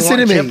 Listen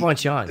to me. Chip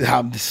wants you on.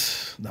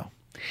 No.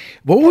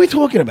 What were we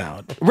talking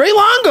about? Ray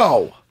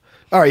Longo.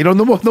 All right, no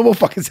more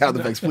fucking sound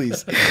effects,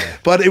 please.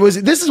 But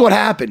this is what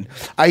happened.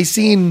 I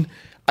seen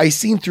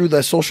through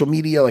the social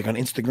media, like on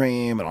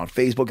Instagram and on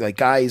Facebook, like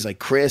guys like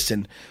Chris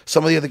and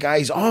some of the other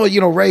guys,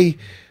 Ray,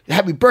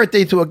 happy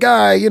birthday to a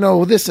guy,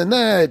 this and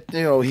that.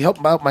 He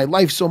helped out my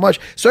life so much.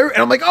 And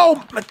I'm like,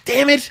 oh,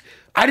 damn it.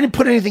 I didn't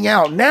put anything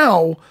out.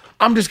 Now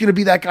I'm just going to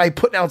be that guy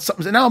putting out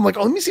something. And now I'm like,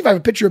 oh, let me see if I have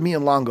a picture of me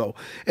and Longo.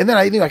 And then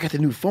I got the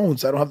new phone,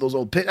 so I don't have those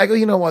old pictures. I go,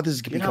 you know what? This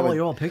is You know all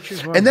your old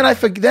pictures? And then I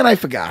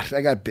forgot.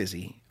 I got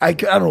busy. I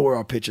don't know where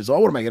our pictures are.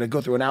 What am I going to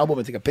go through an album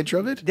and take a picture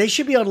of it? They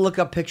should be able to look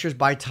up pictures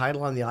by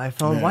title on the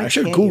iPhone. Yeah, Why I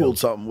should have can't you? Googled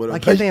something. Why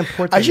can't they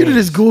import I should have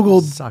names? just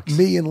Googled Sucks.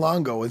 me and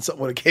Longo and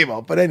something would have came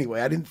up. But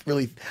anyway, I didn't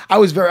really. I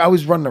was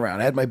running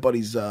around. I had my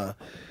buddy's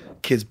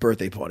kid's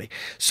birthday party.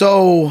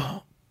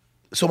 So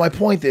my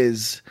point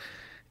is,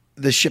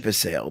 the ship has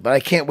sailed, but I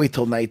can't wait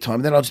till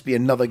nighttime. Then I'll just be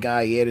another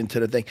guy adding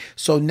to the thing.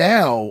 So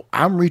now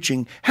I'm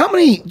reaching. How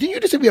many? Did you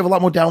just say we have a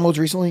lot more downloads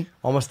recently?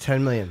 Almost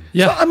 10 million.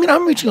 Yeah. So,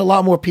 I'm reaching a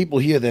lot more people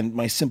here than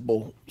my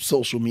simple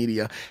social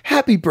media.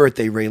 Happy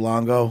birthday, Ray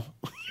Longo.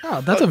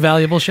 Oh, that's a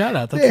valuable shout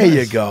out. That's There you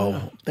nice.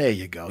 go. There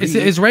you go.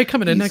 Is Ray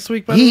coming in next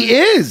week? By the He way?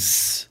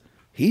 is.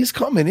 He's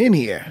coming in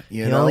here.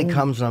 You He know? only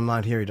comes when I'm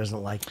not here. He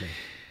doesn't like me.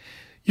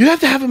 You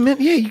have to have him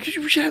in. Yeah, you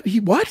should have.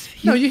 What?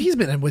 No, he's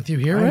been in with you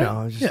here, I right?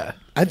 know. Yeah,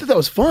 I thought that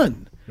was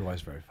fun. It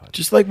was very fun.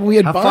 Just like when we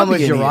had Have Bobby fun with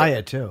in here.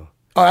 Uriah, too.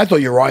 Oh, I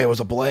thought Uriah was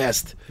a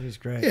blast. He was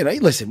great. Yeah,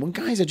 listen, when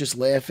guys are just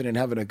laughing and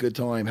having a good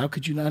time, how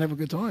could you not have a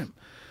good time?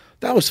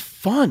 That was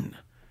fun.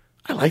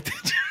 I liked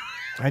it.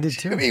 I did,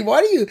 too. I mean,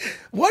 why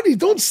do you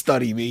don't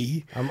study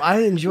me? I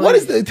enjoy What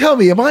is the, tell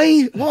me,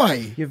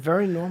 why? You're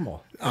very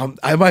normal. Am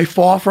I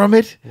far from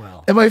it?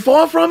 Well. Am I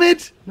far from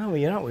it? No,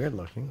 you're not weird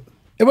looking.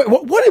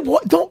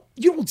 What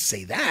you don't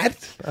say that.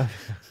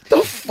 The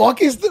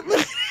fuck is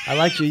the I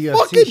like your UFC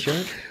Fucking-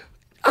 shirt.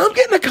 I'm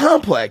getting a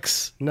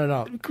complex.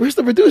 No. Chris,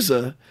 the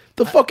producer,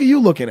 the fuck are you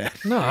looking at?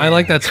 No, I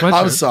like that sweatshirt.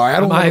 I'm sorry,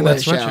 I don't I'm want to eyeing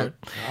that lash out.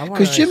 I want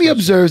Because a Jimmy nice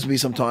observes me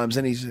sometimes,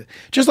 and he's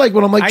just like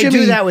when I'm like, I Jimmy.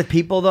 do that with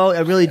people, though. I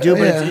really do,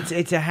 but Yeah.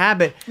 it's a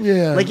habit.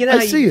 Yeah, like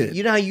I see it.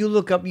 You know how you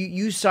look up,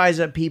 you size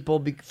up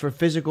people for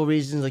physical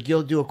reasons. Like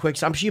you'll do a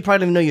quick. I'm sure you probably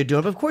don't even know you're doing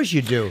it, but of course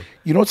you do.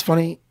 You know what's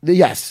funny?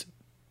 Yes.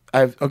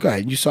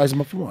 Okay, you size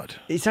them up for what?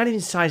 It's not even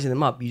sizing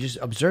them up. You just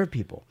observe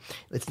people.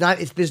 It's not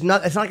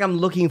like I'm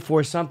looking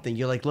for something.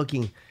 You're like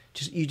looking.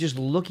 You're just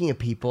looking at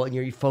people and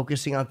you're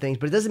focusing on things,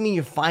 but it doesn't mean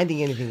you're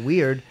finding anything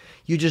weird.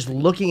 You're just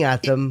looking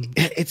at them.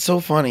 It's so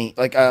funny.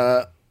 Like,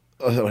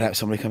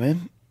 somebody come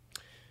in?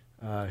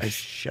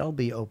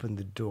 Shelby opened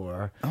the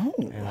door. Oh.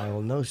 And I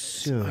will know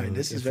soon. All right,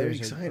 this is if very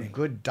there's exciting. A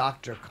good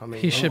doctor coming.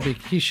 He should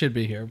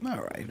be here.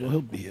 All right, well,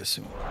 he'll be here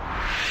soon.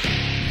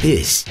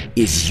 This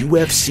is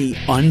UFC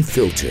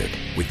Unfiltered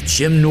with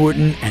Jim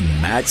Norton and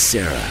Matt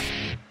Serra.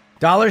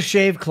 Dollar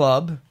Shave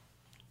Club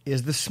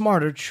is the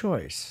smarter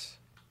choice.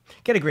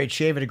 Get a great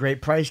shave at a great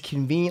price,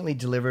 conveniently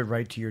delivered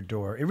right to your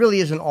door. It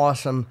really is an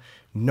awesome,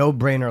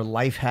 no-brainer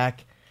life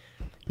hack.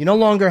 You no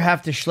longer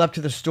have to schlep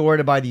to the store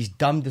to buy these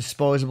dumb,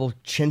 disposable,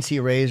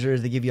 chintzy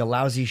razors that give you a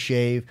lousy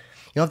shave.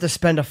 You don't have to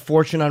spend a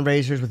fortune on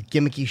razors with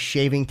gimmicky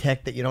shaving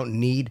tech that you don't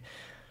need.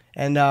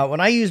 And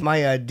when I use my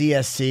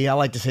DSC, I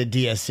like to say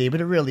DSC,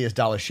 but it really is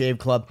Dollar Shave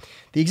Club,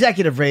 the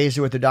executive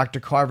razor with the Dr.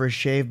 Carver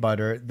shave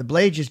butter, the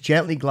blade just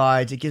gently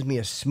glides. It gives me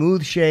a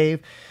smooth shave.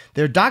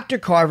 Their Dr.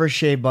 Carver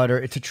shave butter,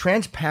 it's a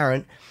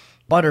transparent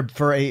butter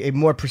for a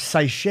more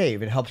precise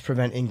shave. It helps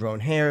prevent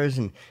ingrown hairs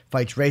and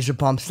fights razor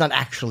bumps. It's not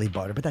actually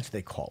butter, but that's what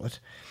they call it.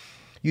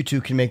 You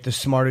too can make the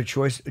smarter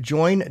choice.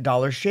 Join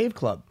Dollar Shave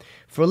Club.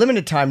 For a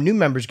limited time, new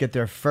members get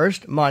their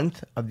first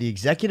month of the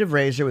executive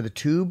razor with a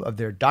tube of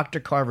their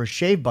Dr. Carver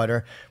shave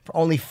butter for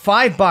only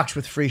 $5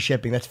 with free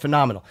shipping. That's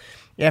phenomenal.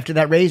 After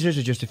that, razors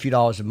are just a few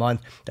dollars a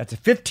month. That's a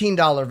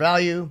 $15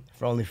 value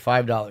for only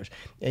 $5.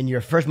 In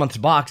your first month's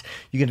box,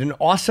 you get an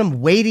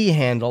awesome weighty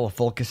handle, a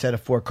full cassette of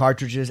 4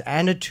 cartridges,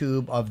 and a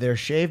tube of their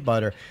shave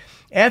butter.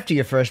 After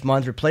your first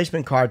month,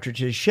 replacement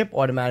cartridges ship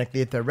automatically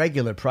at their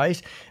regular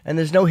price, and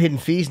there's no hidden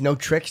fees, no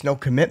tricks, no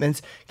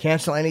commitments.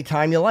 Cancel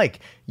anytime you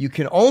like. You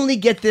can only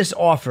get this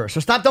offer.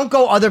 So don't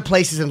go other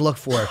places and look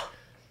for it.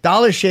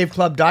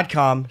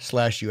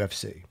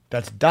 DollarShaveClub.com/UFC.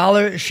 That's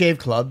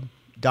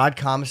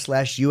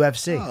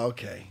DollarShaveClub.com/UFC. Oh,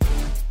 okay.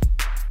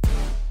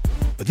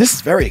 But this is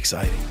very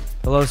exciting.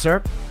 Hello,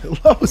 sir.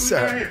 Hello,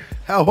 sir.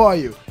 How are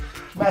you?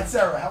 Matt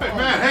Serra, how are you?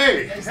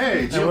 Man,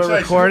 hey. And we're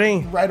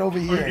recording. Right over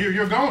here.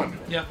 You're going.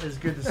 It's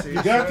good to see you.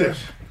 You got this.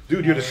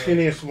 Dude, you're the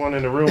skinniest one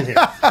in the room here.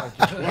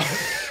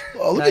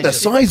 Oh, look at the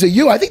size of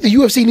you. I think the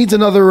UFC needs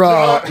another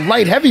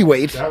light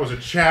heavyweight. That was a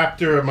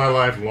chapter of my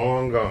life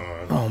long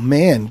gone. Oh,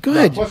 man.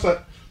 Good. Plus,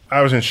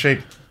 I was in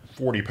shape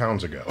 40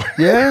 pounds ago.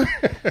 Yeah.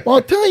 Well,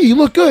 I'll tell you, you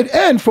look good.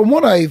 And from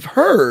what I've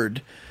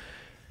heard,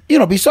 you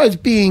know, besides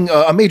being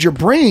a major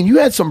brain, you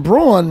had some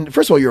brawn.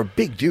 First of all, you're a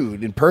big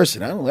dude in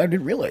person. I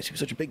didn't realize he was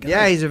such a big guy.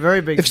 Yeah, he's a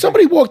very big. If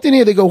somebody walked in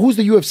here, they go, "Who's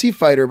the UFC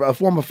fighter?" A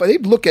former fighter,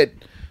 they'd look at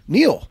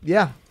Neil.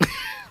 Yeah.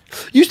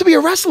 Used to be a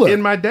wrestler.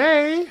 In my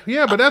day,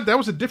 yeah, but that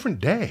was a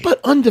different day.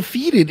 But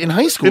undefeated in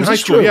high school. In high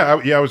school, true?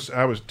 yeah, I was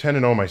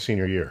 10-0 my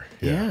senior year.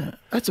 Yeah,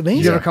 that's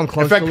amazing. You ever come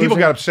close? In fact, to people losing?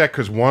 got upset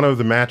because one of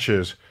the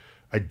matches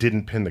I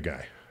didn't pin the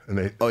guy, and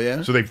they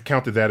so they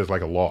counted that as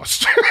like a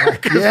loss.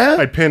 Yeah?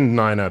 I pinned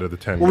 9 out of the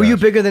 10. Well, were you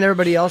guys. bigger than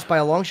everybody else by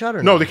a long shot,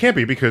 or No, they can't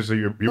be because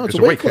it's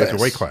a weight class. It's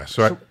a weight class.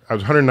 So I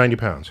was 190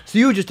 pounds. So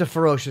you were just a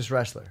ferocious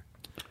wrestler.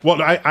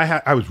 Well,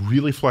 I was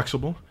really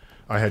flexible.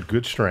 I had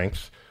good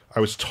strength. I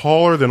was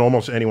taller than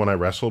almost anyone I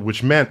wrestled,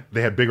 which meant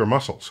they had bigger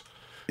muscles.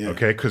 Yeah.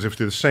 Okay, because if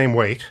they're the same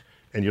weight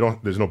and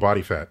there's no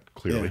body fat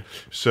clearly,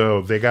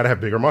 so they got to have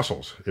bigger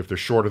muscles if they're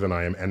shorter than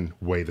I am and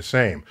weigh the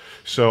same.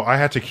 So I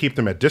had to keep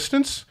them at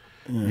distance.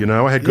 You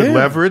know, I had good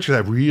leverage. I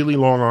have really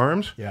long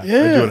arms. I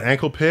do an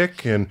ankle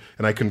pick, and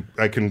I can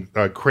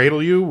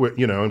cradle you,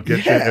 and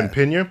get you and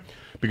pin you.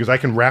 Because I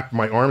can wrap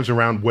my arms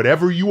around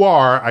whatever you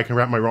are, I can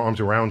wrap my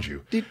arms around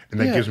you, and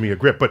that gives me a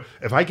grip. But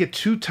if I get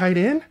too tight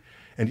in,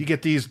 and you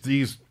get these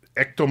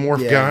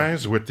ectomorph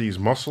guys with these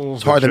muscles,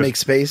 it's hard to make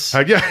space.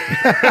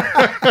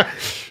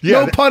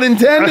 No pun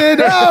intended.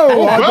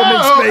 Oh, hard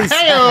to make space.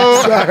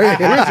 Sorry.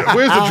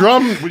 Where's the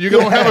drum?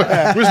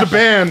 Where's the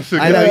band?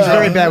 I know he's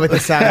very bad with the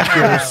sound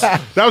cues.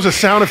 That was a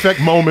sound effect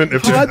moment.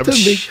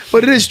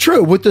 But it is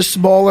true with the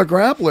smaller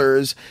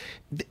grapplers.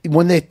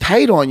 When they're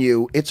tight on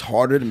you, it's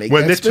harder to make.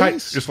 When they're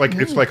space. tight,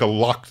 it's like a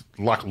lock.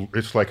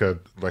 It's like a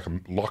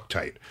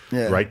Loctite,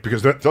 right?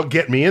 Because they'll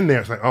get me in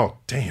there. It's like, oh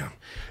damn.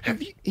 Have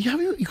you?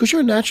 Because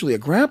you're naturally a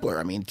grappler.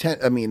 I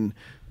mean,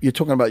 you're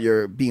talking about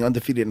your being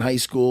undefeated in high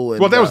school. And,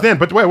 well, that was then.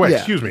 But wait,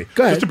 excuse me.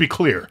 Go ahead. Just to be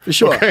clear, for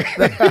sure. Okay?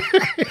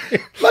 I'm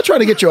not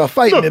trying to get you a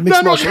fight in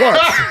mixed martial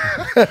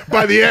arts.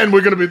 By the end,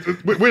 we're going to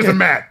be. Where's the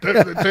mat?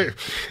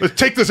 Let's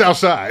take this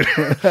outside.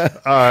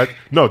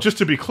 No, just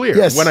to be clear.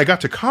 Yes. When I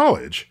got to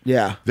college,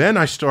 then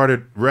I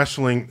started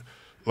wrestling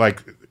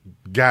like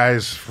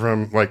guys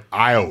from like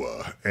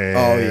Iowa,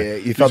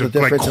 and you felt the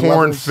difference, like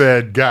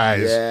corn-fed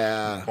guys,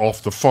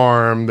 off the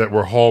farm that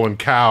were hauling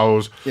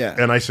cows,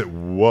 and I said,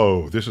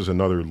 "Whoa, this is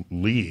another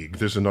league.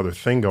 There's another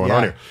thing going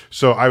on here."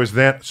 So I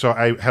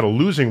had a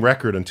losing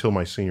record until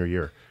my senior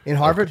year in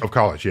Harvard of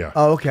college. Yeah.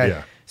 Oh, okay.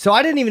 Yeah. So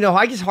I didn't even know.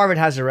 I guess Harvard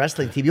has a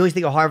wrestling team. You always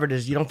think of Harvard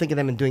as you don't think of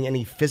them in doing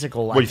any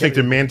physical. What, you think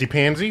they're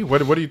mandy-pansy?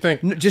 What do you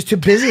think? No, just too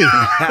busy.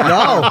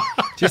 No,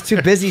 just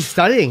too busy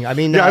studying. I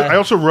mean, I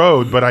also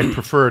rode, but I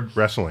preferred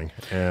wrestling.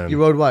 And you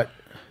rode what?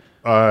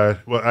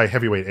 I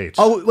heavyweight eights.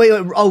 Oh wait,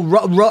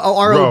 R-O-W.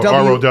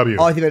 R-O-W.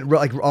 Oh, I think it meant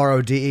like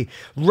R-O-D-E.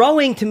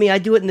 Rowing, to me, I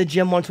do it in the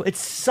gym once. It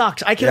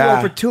sucks. I can row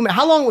for 2 minutes.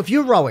 How long, if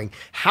you're rowing,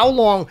 how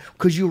long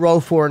could you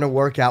row for in a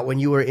workout when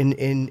you were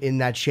in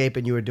that shape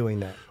and you were doing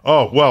that?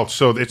 Oh well,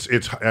 so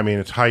it's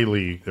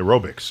highly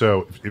aerobic.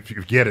 So if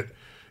you get it,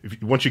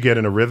 once you get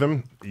in a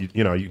rhythm,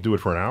 you do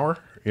it for an hour.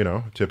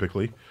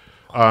 Typically,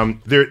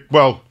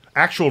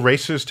 actual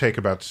races take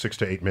about 6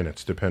 to 8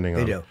 minutes, depending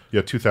on. They do.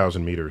 Yeah,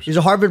 2,000 meters. Is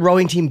a Harvard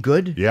rowing team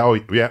good? Yeah,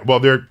 yeah. Well,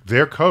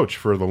 their coach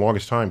for the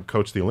longest time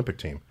coached the Olympic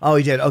team. Oh,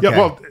 he did. Okay. Yeah.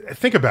 Well,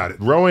 think about it.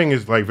 Rowing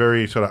is like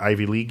very sort of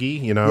Ivy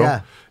League-y,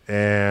 Yeah.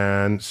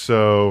 And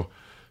so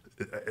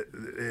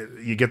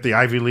you get the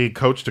Ivy League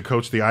coach to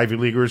coach the Ivy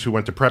Leaguers who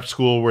went to prep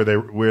school where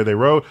they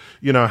row.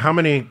 How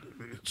many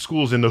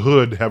schools in the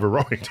hood have a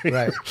rowing team?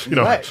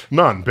 Right.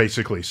 None,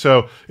 basically.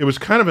 So it was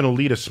kind of an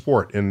elitist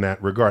sport in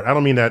that regard. I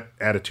don't mean that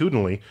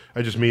attitudinally.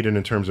 I just mean it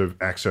in terms of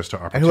access to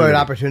opportunity. And who had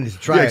opportunities to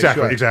try it.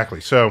 Exactly.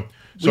 So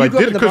I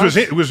did it because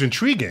it was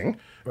intriguing.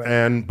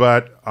 Right.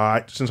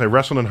 But since I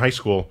wrestled in high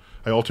school,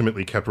 I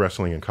ultimately kept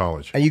wrestling in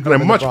college. And I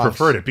much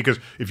preferred it because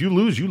if you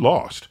lose, you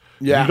lost.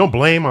 Yeah. You don't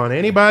blame on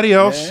anybody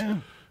else. Yeah.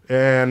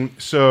 And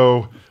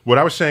so what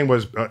I was saying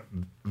was,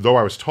 though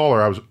I was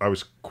taller, I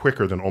was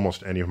quicker than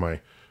almost any of my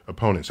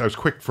opponents. I was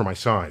quick for my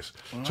size,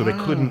 so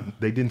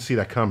they didn't see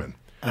that coming.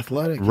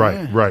 Athletic,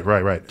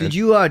 right. Did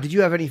you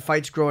have any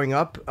fights growing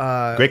up?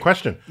 Great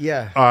question.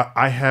 Yeah,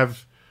 I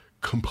have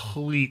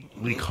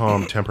completely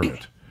calm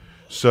temperament,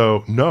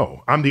 so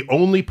no, I'm the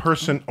only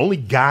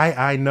guy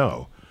I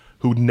know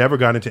who never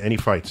got into any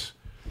fights,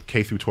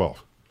 K through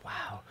 12.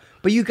 Wow,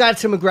 but you got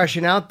some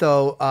aggression out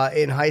though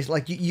in high school.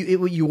 Like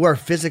you were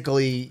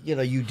physically,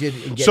 you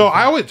did. So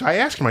I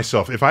asked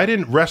myself, if I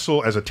didn't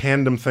wrestle as a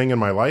tandem thing in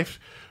my life,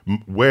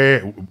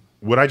 where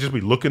would I just be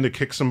looking to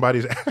kick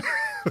somebody's ass?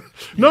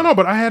 No,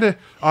 but I had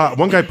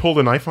one guy pulled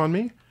a knife on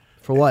me.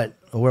 For what?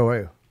 Where were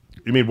you?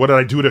 You mean, what did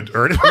I do to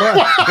earn it? Well,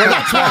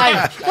 that's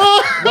why.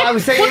 I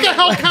was saying, what the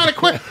hell kind of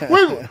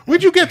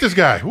where'd you get this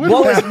guy? What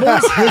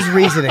was his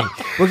reasoning?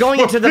 We're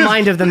going into the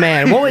mind of the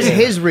man. What was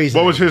his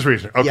reasoning? What was his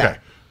reasoning? Okay. Yeah.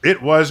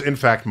 It was, in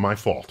fact, my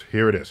fault.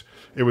 Here it is.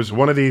 It was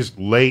one of these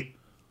late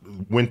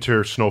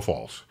winter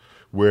snowfalls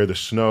where the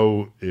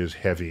snow is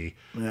heavy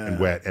and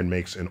wet and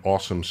makes an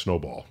awesome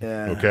snowball.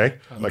 Yeah. Okay?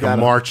 Like a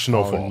March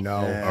snowfall. Oh,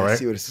 no. Yeah, All I right?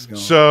 see where this is going.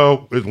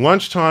 So at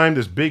lunchtime,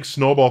 this big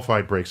snowball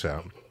fight breaks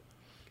out.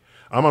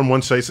 I'm on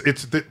one side.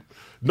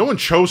 No one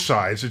chose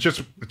sides. It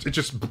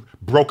just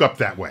broke up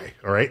that way.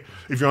 All right.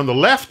 If you're on the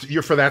left,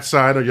 you're for that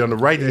side, or you're on the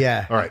right.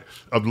 Yeah. All right.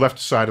 Of the left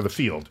side of the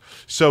field.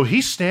 So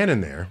he's standing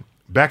there.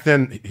 Back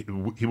then,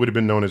 he would have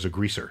been known as a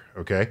greaser.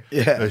 Okay.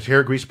 Yeah. His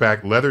hair greased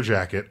back, leather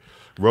jacket,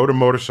 rode a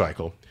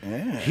motorcycle.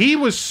 Yeah. He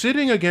was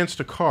sitting against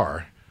a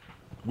car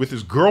with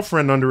his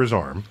girlfriend under his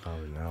arm. Oh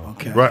no.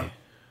 Okay. Right.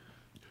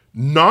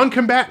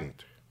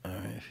 Non-combatant. All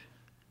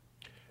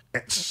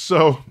right.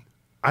 So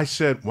I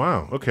said,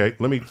 wow, okay,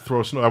 let me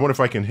throw a snow. I wonder if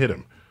I can hit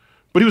him.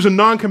 But he was a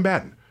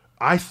non-combatant.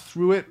 I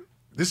threw it.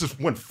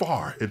 Went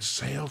far. It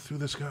sailed through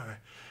the sky.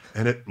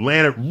 And it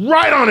landed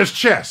right on his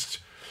chest.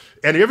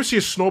 And you ever see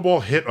a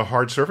snowball hit a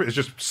hard surface? It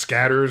just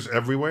scatters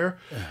everywhere.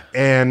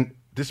 And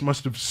this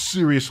must have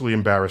seriously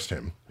embarrassed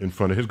him in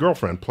front of his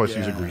girlfriend. Plus,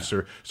 he's a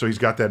greaser. So he's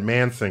got that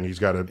man thing he's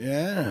got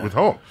to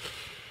withhold.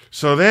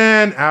 So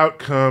then out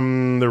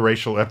come the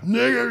racial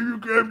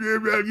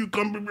nigga, you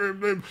come,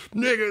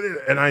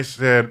 nigga. And I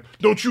said,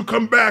 don't you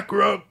come back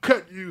or I'll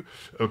cut you.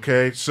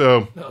 Okay,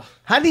 so.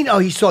 How did he know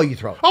he saw you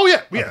throw it? Oh,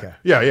 yeah. Okay.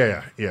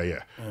 Yeah.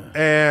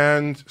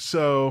 And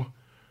so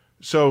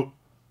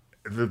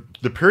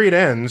the period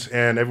ends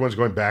and everyone's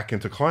going back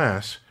into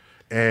class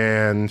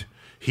and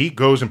he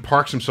goes and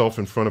parks himself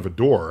in front of a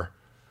door.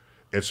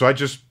 And so I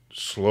just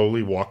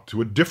slowly walked to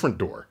a different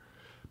door.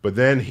 But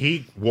then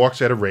he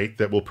walks at a rate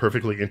that will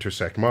perfectly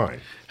intersect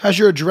mine. How's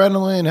your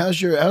adrenaline?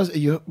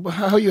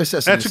 How are you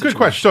assessing? That's a good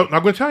question. So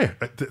I'm going to tell you.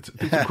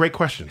 These are great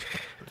questions.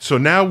 So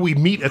now we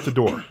meet at the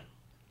door.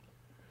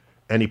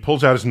 And he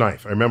pulls out his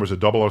knife. I remember it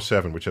was a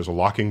 007, which has a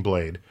locking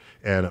blade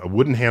and a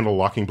wooden handle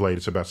locking blade.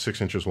 It's about 6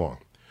 inches long.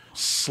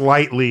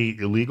 Slightly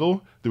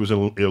illegal. There was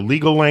an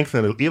illegal length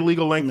and an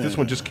illegal length. This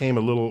one just came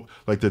a little,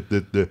 like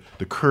the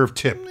curved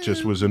tip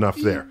just was enough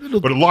there.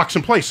 But it locks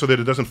in place so that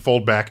it doesn't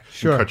fold back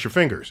and cut your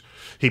fingers.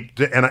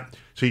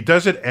 So he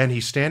does it and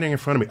he's standing in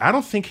front of me. I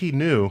don't think he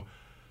knew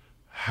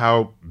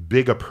how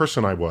big a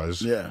person I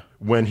was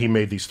when he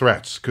made these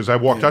threats. Because I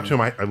walked up to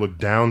him, I looked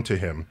down to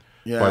him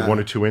by 1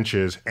 or 2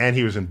 inches, and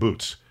he was in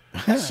boots.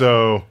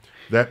 So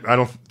that might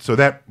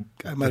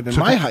have been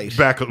my height.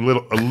 Back a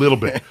little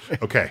bit.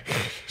 Okay.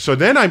 So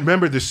then I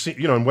remember this scene,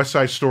 in West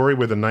Side Story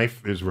where the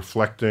knife is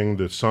reflecting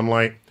the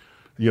sunlight,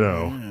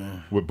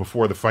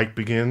 before the fight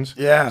begins.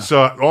 Yeah.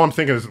 So all I'm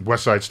thinking is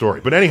West Side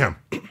Story. But anyhow,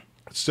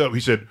 so he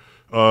said,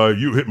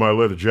 you hit my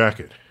leather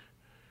jacket.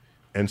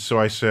 And so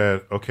I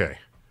said, okay,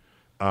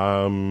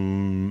 how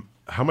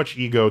much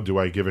ego do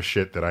I give a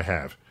shit that I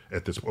have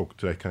at this? Oh,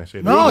 can I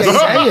say that? No,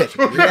 say it.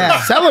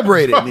 Yeah.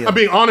 Celebrate it, Neil. I'm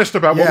being honest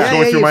about what was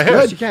going through my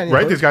head.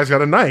 Right? This guy's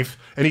got a knife,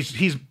 and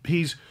he's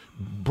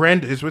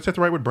what's that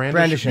the right word?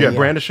 Brandishing. Yeah,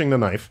 brandishing the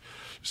knife.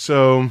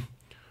 So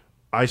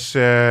I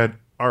said,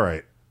 all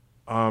right,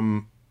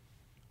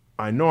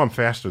 I know I'm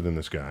faster than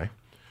this guy.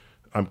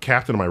 I'm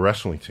captain of my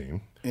wrestling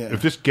team. Yeah.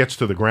 If this gets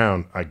to the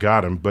ground, I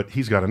got him, but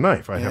he's got a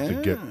knife. I have to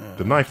get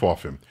the knife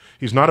off him.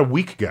 He's not a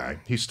weak guy.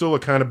 He's still a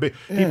kind of big.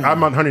 I'm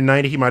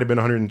 190. He might have been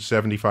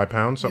 175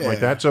 pounds, something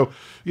like that. So,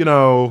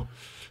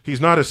 he's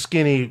not a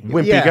skinny,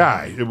 wimpy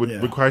guy. It would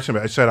require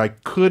somebody. I said I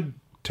could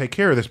take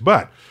care of this,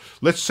 but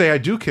let's say I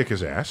do kick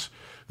his ass.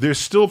 There's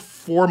still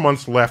 4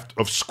 months left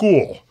of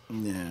school.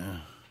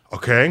 Yeah.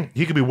 Okay?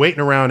 He could be waiting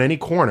around any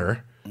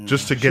corner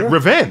just to get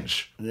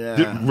revenge.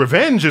 Yeah.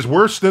 Revenge is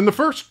worse than the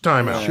first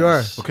time out.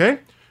 Sure. Okay?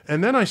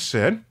 And then I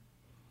said,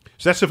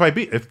 so that's if I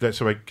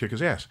kick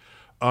his ass.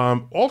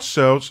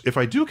 Also, if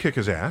I do kick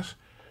his ass,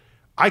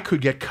 I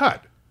could get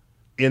cut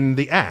in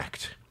the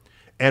act.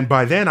 And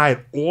by then, I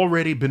had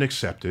already been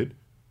accepted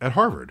at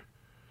Harvard,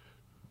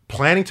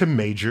 planning to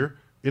major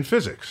in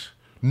physics,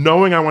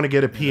 knowing I want to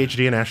get a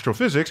PhD in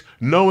astrophysics,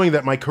 knowing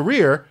that my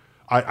career,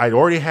 I'd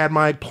already had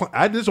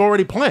this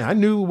already planned. I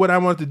knew what I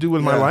wanted to do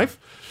with my life.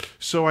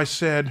 So I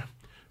said,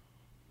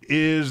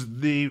 is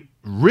the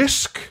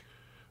risk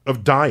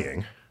of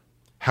dying,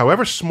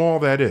 however small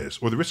that is,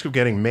 or the risk of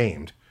getting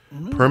maimed,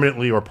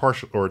 permanently or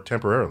partial or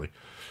temporarily,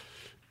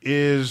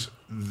 is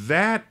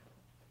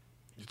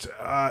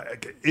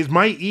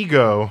my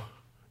ego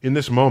in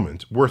this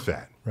moment worth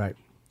that? Right.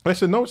 And I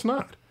said, no, it's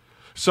not.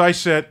 So I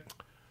said,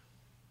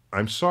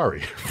 I'm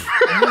sorry.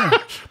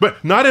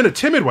 But not in a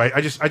timid way. I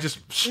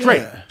just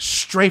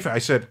straight. I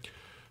said,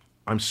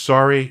 I'm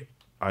sorry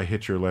I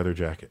hit your leather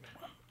jacket.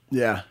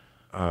 Yeah.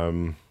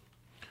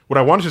 What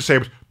I wanted to say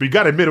was, but you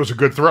got to admit it was a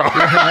good throw.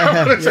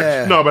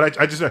 No, but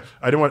I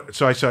didn't want.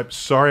 So I said,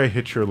 sorry, I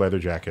hit your leather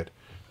jacket.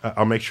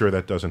 I'll make sure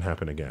that doesn't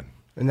happen again.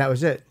 And that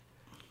was it.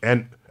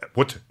 And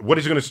what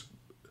is going to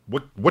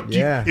what do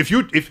you,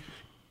 if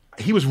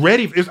he was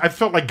ready? I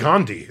felt like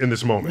Gandhi in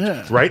this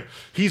moment, right?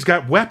 He's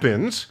got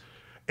weapons,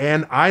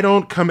 and I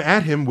don't come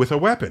at him with a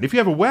weapon. If you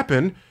have a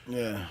weapon,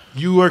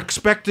 you are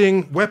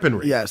expecting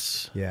weaponry.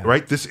 Yes. Yeah.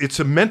 Right. It's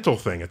a mental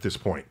thing at this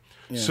point.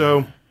 Yeah.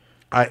 So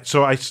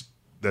I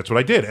that's what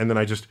I did, and then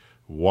I just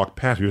walked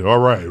past me. All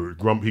right,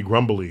 he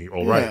grumbly,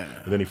 all right.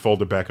 Yeah. And then he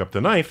folded back up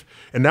the knife.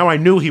 And now I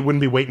knew he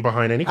wouldn't be waiting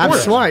behind any corner. I'm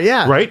smart,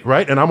 yeah.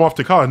 Right. And I'm off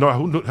to college. No,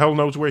 who the hell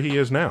knows where he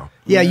is now?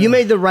 Yeah, you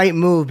made the right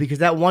move because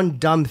that one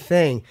dumb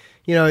thing,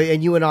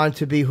 and you went on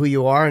to be who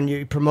you are, and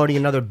you're promoting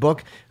another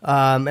book.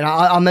 And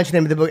I'll mention the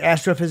name of the book,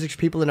 Astrophysics,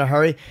 People in a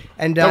Hurry.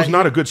 And That was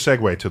not a good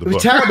segue to the it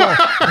was book. terrible.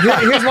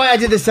 Here's why I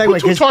did this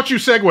segue. Who taught you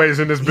segues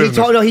in this business?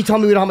 He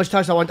told me we don't have much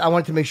time, so I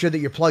wanted to make sure that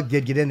your plug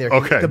did get in there.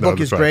 Okay, the book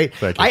is that's great.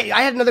 fine. Thank you.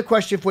 I had another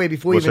question for you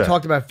before What's we even that?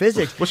 talked about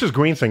physics. What's this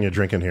green thing you're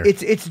drinking here?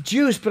 It's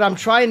juice, but I'm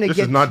trying to This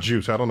get. is not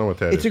juice. I don't know what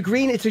that is.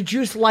 It's a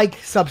juice-like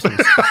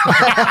substance.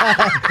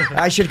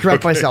 I should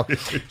correct myself.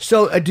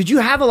 So, did you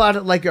have a lot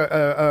of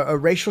a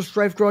racial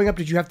strife growing up?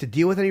 Did you have to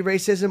deal with any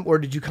racism, or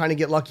did you kind of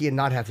get lucky and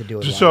not have to deal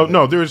with it? So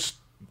no, there's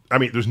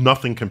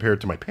nothing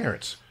compared to my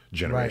parents'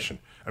 generation.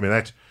 Right. I mean,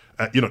 that's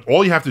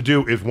all you have to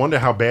do is wonder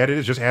how bad it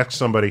is. Just ask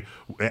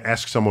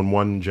someone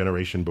one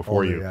generation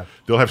before you. Yeah.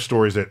 They'll have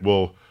stories that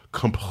will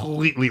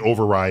completely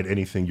override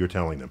anything you're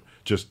telling them.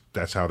 Just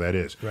that's how that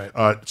is. Right.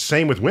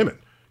 Same with women.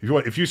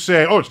 If you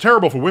say, "Oh, it's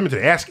terrible for women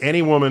to," ask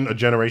any woman a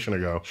generation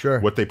ago Sure.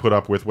 what they put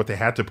up with, what they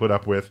had to put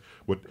up with,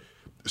 what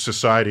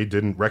society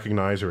didn't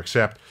recognize or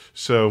accept.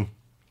 So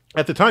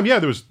at the time, yeah,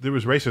 there was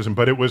racism,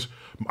 but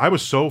I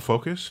was so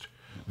focused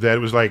that it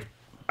was like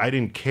I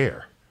didn't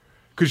care.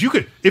 Because you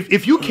could,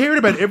 if you cared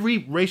about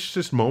every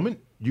racist moment,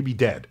 you'd be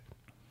dead.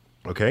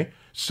 Okay?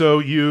 So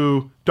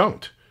you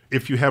don't.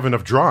 If you have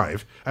enough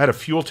drive. I had a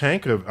fuel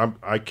tank of,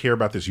 I care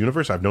about this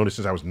universe. I've known it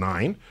since I was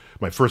 9.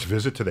 My first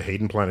visit to the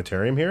Hayden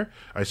Planetarium here,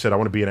 I said, I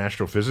want to be an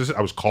astrophysicist.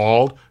 I was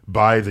called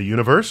by the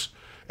universe.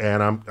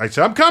 And I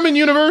said, I'm coming,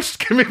 universe.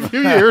 Give me a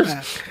few years.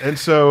 And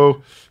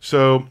so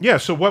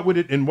what would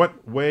it, in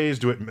what ways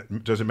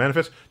does it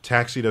manifest?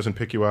 Taxi doesn't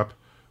pick you up.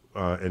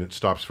 And it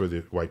stops for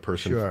the white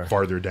person Sure.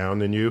 farther down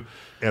than you,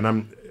 and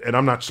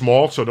I'm not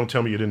small, so don't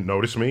tell me you didn't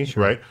notice me,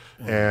 right?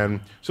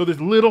 And so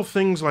there's little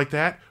things like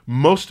that.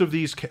 Most of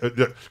these,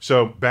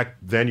 so back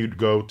then you'd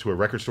go to a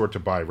record store to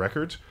buy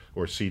records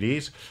or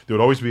CDs. There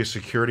would always be a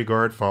security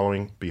guard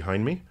following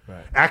behind me,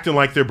 acting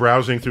like they're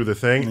browsing through the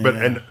thing. But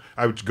and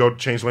I would go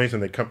change lanes,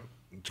 and they come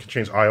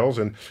change aisles,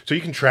 and so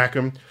you can track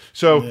them.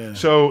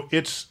 So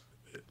it's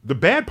the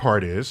bad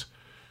part is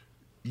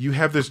you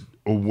have this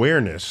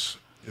awareness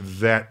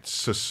that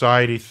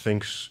society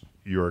thinks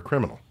you're a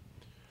criminal.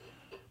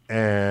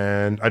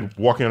 And I'd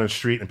walk on the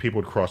street and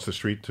people would cross the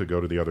street to go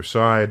to the other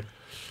side,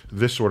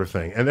 this sort of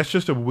thing. And that's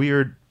just a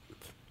weird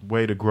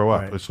way to grow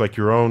up. Right. It's like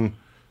your own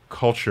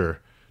culture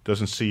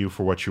doesn't see you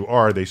for what you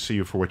are. They see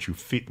you for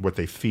what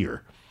they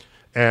fear.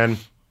 And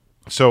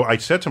so I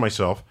said to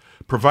myself,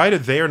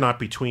 provided they are not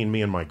between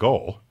me and my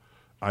goal,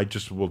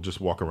 will just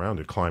walk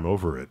around it, climb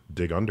over it,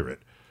 dig under it.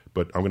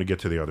 But I'm going to get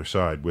to the other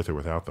side with or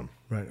without them.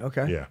 Right,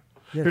 okay. Yeah.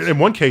 Yes. In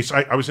one case,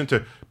 I was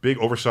into big,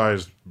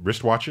 oversized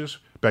wristwatches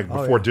back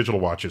before digital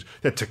watches.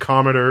 They had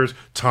tachometers,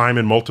 time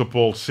in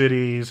multiple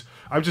cities.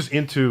 I was just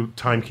into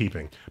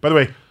timekeeping. By the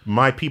way,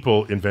 my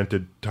people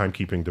invented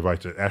timekeeping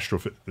devices,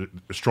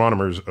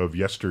 astronomers of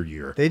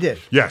yesteryear. They did?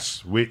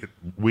 Yes.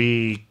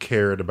 We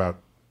cared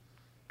about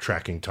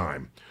tracking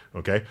time.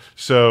 Okay?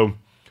 So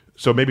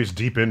maybe it's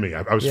deep in me.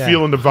 I was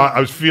feeling I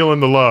was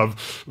feeling the love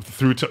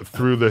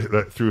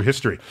through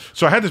history.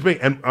 So I had this big,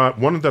 and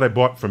one that I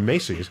bought from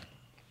Macy's.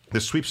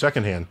 This sweep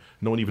secondhand,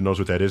 no one even knows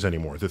what that is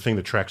anymore. The thing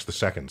that tracks the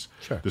seconds.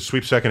 Sure. The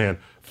sweep secondhand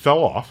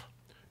fell off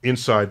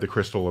inside the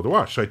crystal of the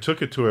watch. So I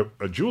took it to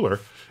a jeweler,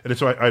 and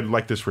so I'd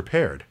like this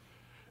repaired.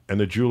 And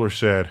the jeweler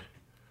said,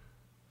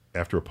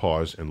 after a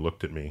pause, and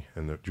looked at me,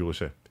 and the jeweler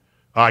said,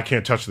 I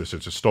can't touch this.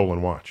 It's a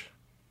stolen watch.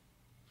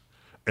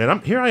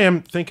 And here I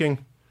am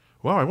thinking,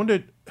 wow, I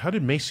wondered, how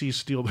did Macy's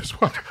steal this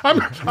watch?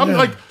 I'm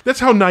like, that's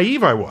how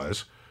naive I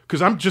was.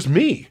 Because I'm just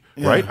me,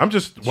 right? I'm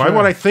just, why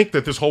would I think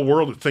that this whole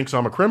world thinks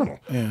I'm a criminal?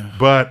 Yeah.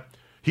 But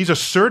he's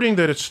asserting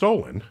that it's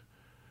stolen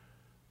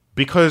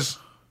because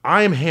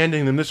I am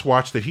handing them this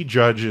watch that he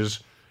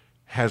judges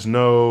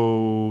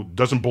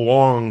doesn't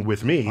belong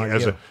with me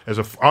as a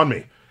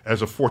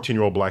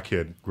 14-year-old black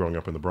kid growing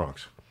up in the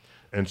Bronx.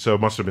 And so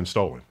it must have been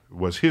stolen,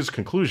 was his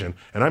conclusion.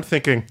 And I'm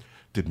thinking,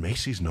 did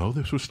Macy's know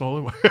this was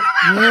stolen?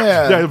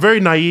 Yeah, a very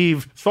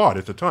naive thought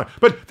at the time.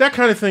 But that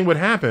kind of thing would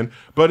happen,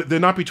 but they're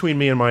not between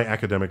me and my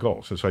academic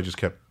goals. And so I just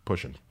kept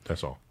pushing.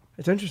 That's all.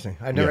 It's interesting.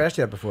 I've never asked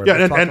you that before.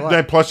 Yeah,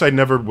 and plus I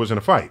never was in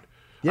a fight.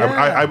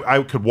 Yeah.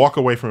 I could walk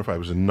away from a fight. It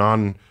was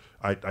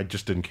I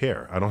just didn't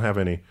care. I don't have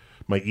any,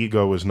 my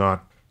ego was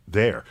not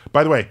there.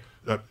 By the way,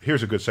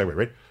 here's a good segue,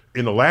 right?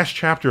 In the last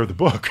chapter of the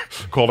book,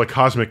 called A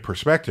Cosmic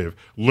Perspective,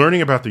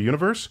 learning about the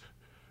universe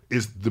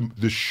is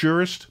the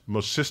surest,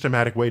 most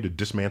systematic way to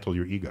dismantle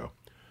your ego.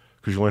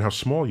 Because you learn how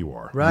small you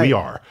are. Right. We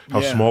are. How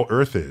small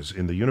Earth is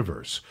in the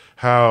universe.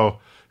 How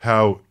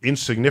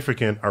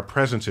insignificant our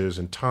presence is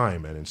in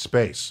time and in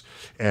space.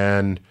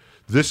 And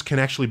this can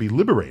actually be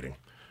liberating.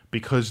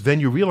 Because then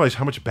you realize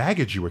how much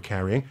baggage you were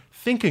carrying,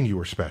 thinking you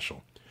were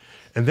special.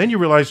 And then you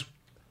realize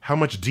how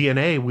much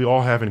DNA we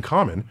all have in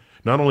common,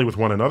 not only with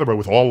one another, but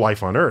with all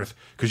life on Earth,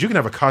 because you can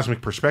have a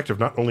cosmic perspective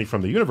not only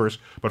from the universe,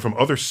 but from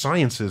other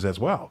sciences as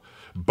well.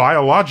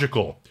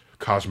 Biological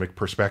cosmic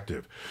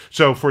perspective.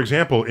 So, for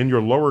example, in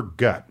your lower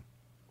gut,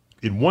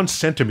 in 1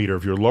 centimeter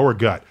of your lower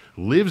gut,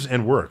 lives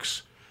and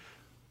works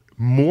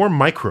more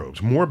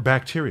microbes, more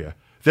bacteria,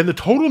 than the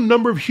total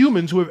number of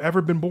humans who have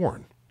ever been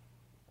born.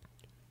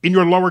 In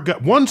your lower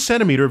gut, 1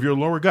 centimeter of your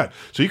lower gut.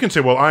 So you can say,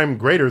 well, I'm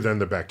greater than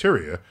the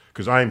bacteria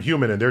because I'm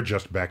human and they're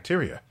just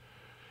bacteria.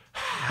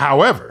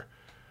 However,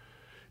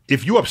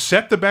 if you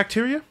upset the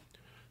bacteria,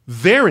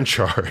 they're in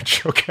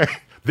charge, okay?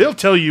 They'll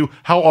tell you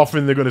how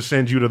often they're going to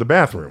send you to the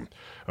bathroom,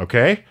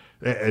 okay?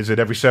 Is it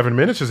every 7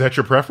 minutes? Is that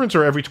your preference,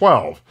 or every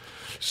 12?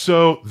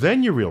 So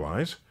then you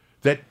realize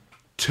that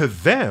to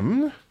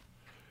them,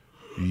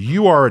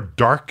 you are a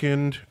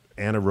darkened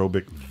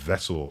anaerobic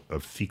vessel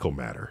of fecal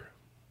matter.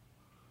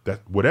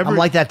 That whatever. I'm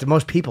like that to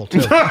most people too.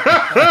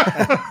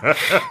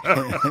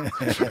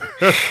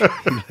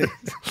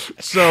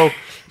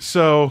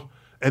 So,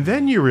 and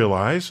then you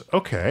realize,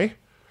 okay,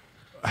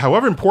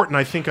 however important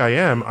I think I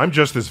am, I'm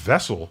just this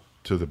vessel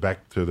to the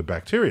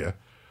bacteria.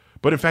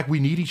 But in fact, we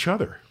need each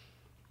other.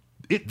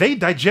 They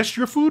digest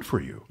your food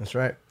for you. That's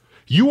right.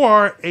 You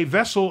are a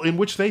vessel in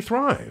which they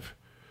thrive.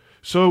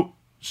 So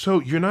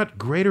you're not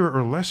greater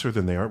or lesser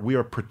than they are. We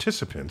are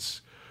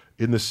participants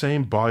in the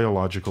same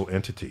biological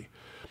entity.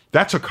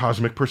 That's a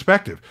cosmic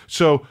perspective.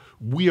 So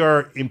we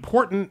are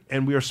important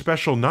and we are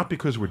special not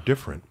because we're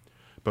different,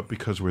 but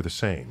because we're the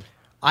same.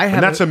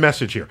 And that's a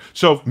message here.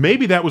 So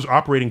maybe that was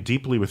operating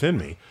deeply within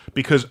me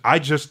because I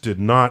just did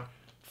not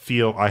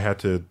feel I had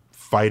to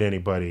fight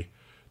anybody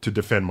to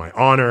defend my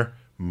honor,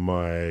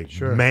 my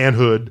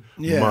manhood,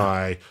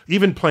 my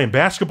even playing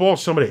basketball.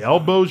 Somebody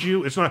elbows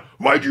you. It's not,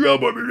 why'd you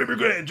elbow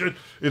me?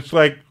 It's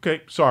like,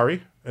 okay,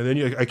 sorry. And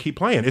then I keep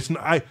playing. It's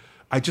not,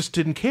 I just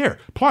didn't care.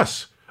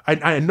 Plus,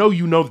 I know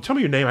you know. Tell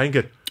me your name. I didn't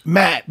get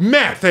Matt.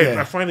 Hey,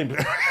 I finally.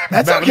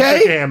 That's Matt,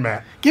 okay.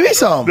 Matt. Give me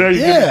some. There you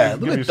go.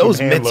 Look at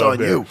those mitts on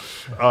you.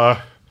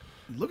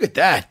 Look at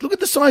that. Look at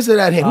the size of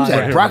that hand. Who's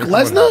that? Brock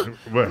Lesnar?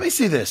 Let me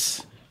see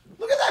this.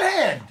 Look at that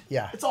hand.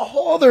 Yeah. It's a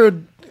whole other.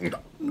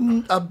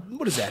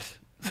 What is that?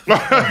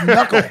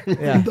 Knuckle.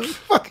 Yeah.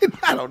 Fucking,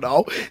 I don't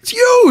know. It's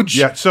huge.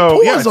 Yeah. So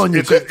Paws on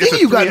you. Good thing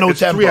you got no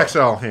temper.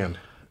 3XL hand.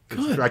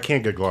 I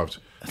can't get gloves.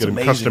 Get them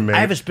amazing. custom made. I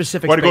have a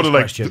specific Why to go to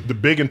like question. the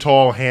big and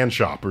tall hand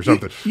shop or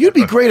something? You'd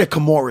be great at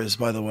Kimuras,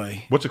 by the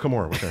way. What's a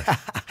Kimura? What's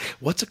that?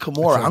 What's a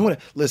Kimura? I'm gonna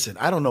listen.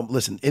 I don't know.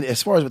 Listen,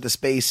 as far as with the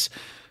space,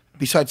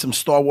 besides some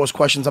Star Wars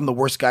questions, I'm the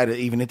worst guy to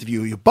even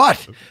interview you.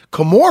 But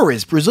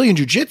Kimuras, Brazilian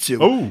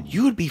Jiu-Jitsu,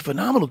 you would be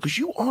phenomenal because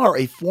you are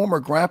a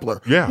former grappler.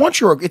 Yeah. Once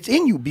it's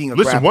in you being a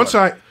Listen,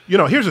 grappler.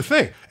 here's the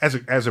thing.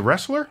 As a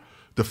wrestler,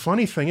 the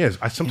funny thing is,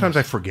 sometimes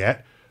I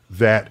forget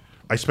that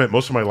I spent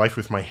most of my life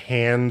with my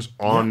hands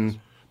on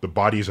the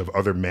bodies of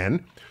other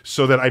men,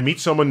 so that I meet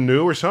someone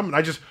new or something.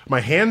 My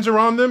hands are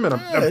on them and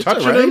I'm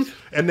touching them,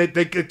 and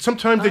they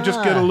sometimes they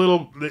just get a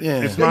little.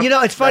 It's not,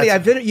 it's funny.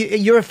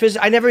 You're a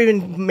physician. I never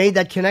even made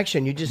that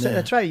connection. You just said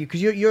that's right.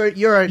 Because you're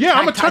a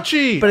I'm a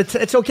touchy, but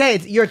it's okay.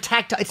 You're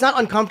tactile. It's not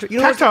uncomfortable.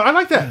 You know tactile. I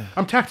like that.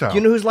 I'm tactile.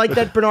 You know who's like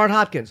that? Bernard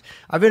Hopkins.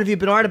 I've interviewed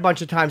Bernard a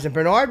bunch of times, and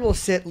Bernard will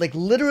sit like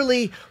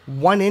literally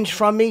 1 inch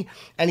from me,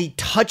 and he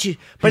touches.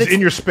 But He's in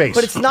your space.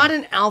 But it's not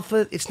an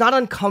alpha. It's not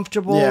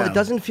uncomfortable. Yeah. It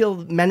doesn't feel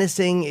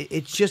menacing.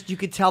 It's just you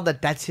could tell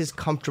that's his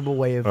comfortable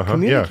way of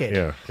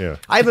communicating. Yeah.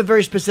 I have a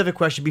very specific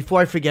question before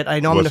I forget.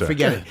 I know I'm going to What's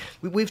that? forget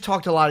it. We've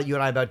talked a lot, you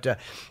and I, about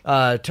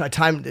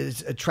time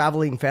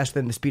traveling faster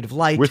than the speed of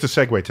light. Where's the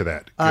segue to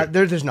that?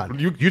 There's none.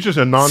 You're just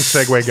a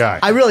non-segue guy.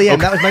 I really am.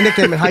 That was my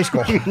nickname in high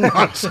school.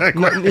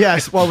 Non-segue.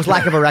 Yes, well, it was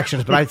lack of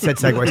erections, but I said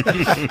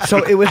segues.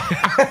 So it was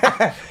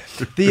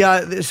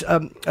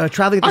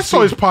traveling. At the I saw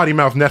speed- his potty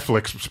mouth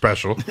Netflix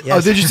special. Yes.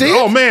 Oh, did you see it?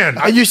 Oh man,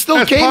 You still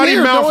as came potty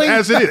here mouth knowing-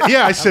 as it is.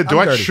 Yeah, I said,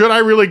 dirty. should I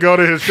really go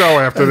to his show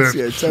after this?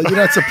 Yeah, so you're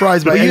not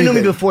surprised by But you knew me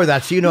anything. before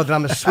that, so you know that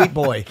I'm a sweet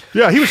boy.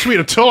 Yeah, he was sweet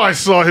until I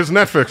saw his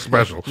Netflix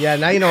special. Yeah,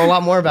 now you know a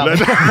lot more about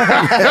me.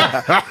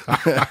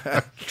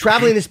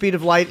 Traveling the speed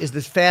of light is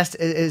the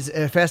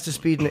fastest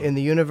speed in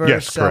the universe.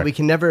 Yes, correct. We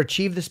can never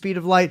achieve the speed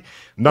of light.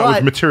 Not but,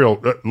 with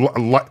material.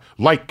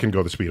 Light can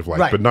go the speed of light,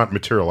 Right. but not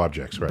material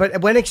objects. Right.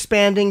 But when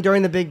expanding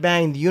during the Big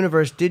Bang, the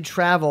universe did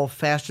travel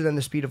faster than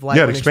the speed of light.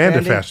 Yeah, it when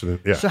expanded expanding. faster than-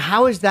 yeah. So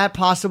how is that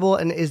possible?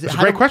 And is It's a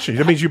great question.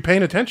 That means you're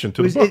paying attention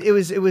to the book.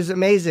 It was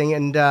amazing,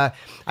 and I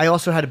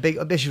also had a big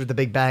issue with the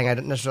Big Bang. I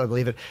don't necessarily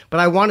believe it, but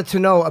I wanted to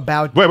know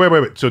about.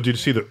 Wait. So did you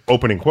see the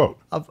opening quote?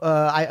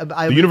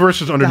 The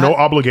universe is under no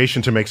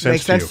obligation to make sense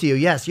Makes sense to you.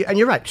 Yes, and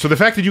you're right. So the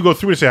fact that you go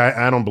through and say,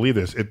 I don't believe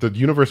this, the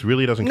universe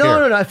really doesn't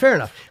care. No, fair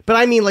enough. But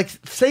I mean, like,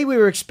 say we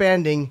were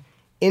expanding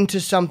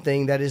into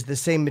something that is the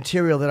same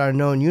material that our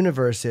known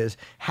universe is.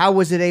 How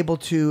was it able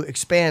to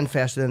expand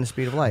faster than the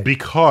speed of light?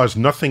 Because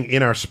nothing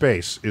in our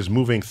space is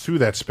moving through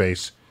that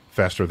space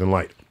faster than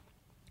light.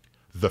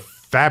 The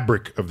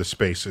fabric of the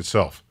space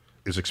itself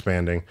is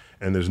expanding,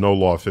 and there's no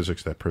law of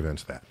physics that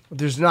prevents that.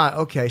 There's not.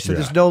 Okay, so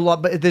there's no law,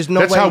 but there's no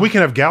That's way. how we can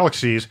have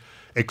galaxies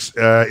in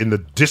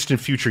the distant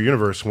future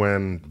universe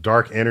when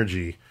dark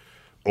energy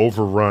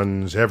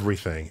overruns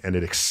everything, and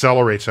it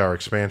accelerates our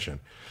expansion.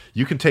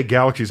 You can take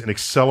galaxies and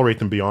accelerate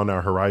them beyond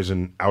our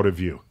horizon out of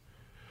view.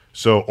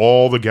 So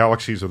all the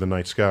galaxies of the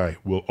night sky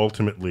will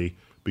ultimately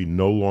be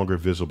no longer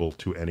visible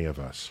to any of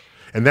us.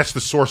 And that's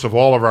the source of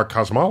all of our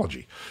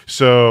cosmology.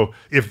 So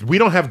if we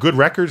don't have good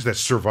records that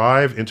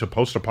survive into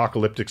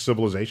post-apocalyptic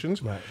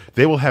civilizations,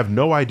 they will have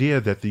no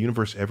idea that the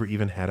universe ever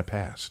even had a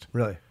past.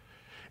 Really?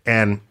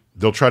 And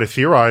they'll try to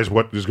theorize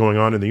what is going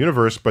on in the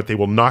universe, but they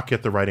will not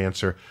get the right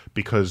answer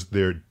because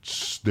their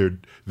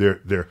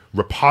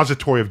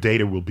repository of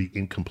data will be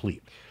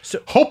incomplete.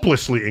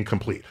 Hopelessly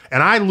incomplete.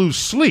 And I lose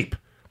sleep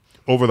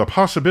over the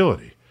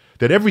possibility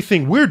that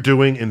everything we're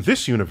doing in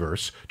this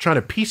universe, trying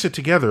to piece it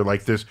together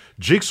like this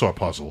jigsaw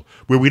puzzle,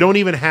 where we don't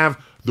even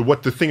have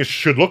what the thing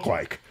should look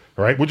like,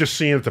 right? We're just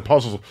seeing that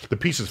the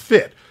pieces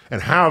fit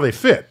and how they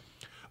fit.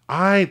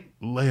 I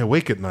lay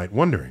awake at night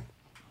wondering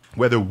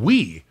whether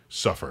we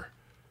suffer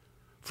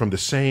from the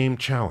same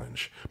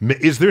challenge.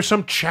 Is there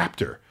some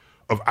chapter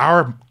of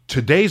our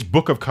today's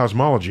book of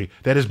cosmology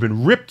that has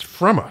been ripped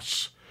from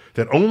us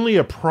that only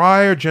a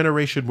prior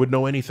generation would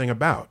know anything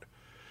about?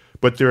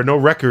 But there are no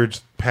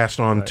records passed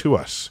on to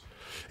us.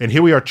 And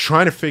here we are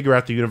trying to figure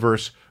out the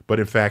universe, but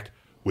in fact,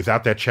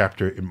 without that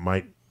chapter, it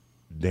might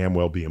damn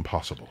well be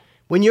impossible.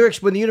 When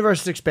the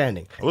universe is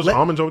expanding. Are those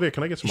almonds over there?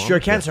 Can I get some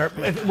Sure almonds? can, sir.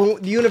 When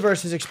the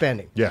universe is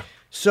expanding. Yeah.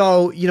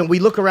 So, we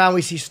look around,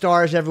 we see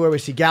stars everywhere, we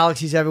see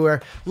galaxies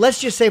everywhere. Let's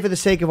just say, for the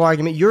sake of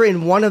argument, you're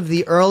in one of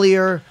the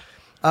earlier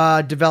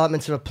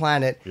developments of a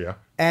planet. Yeah.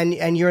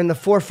 And you're in the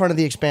forefront of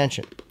the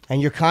expansion.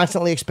 And you're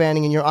constantly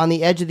expanding, and you're on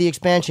the edge of the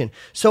expansion.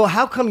 So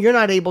how come you're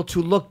not able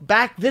to look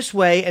back this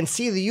way and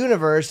see the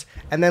universe,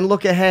 and then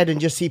look ahead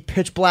and just see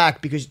pitch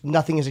black because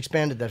nothing has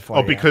expanded that far?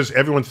 Oh, because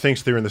everyone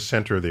thinks they're in the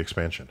center of the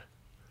expansion.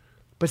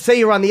 But say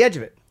you're on the edge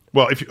of it.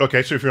 Well, if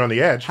you're on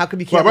the edge, how come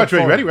you can't? Watch,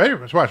 ready?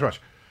 Watch.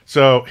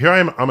 So here I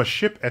am. I'm a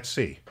ship at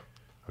sea.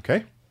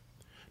 Okay.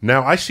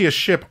 Now I see a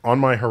ship on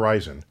my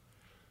horizon,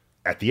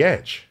 at the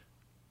edge.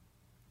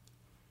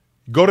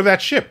 Go to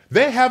that ship.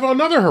 They have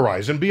another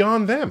horizon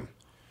beyond them.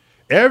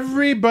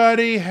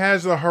 Everybody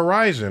has a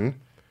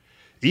horizon,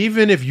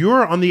 even if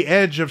you're on the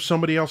edge of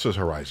somebody else's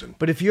horizon.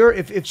 But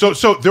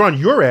so they're on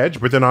your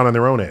edge, but they're not on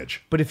their own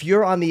edge. But if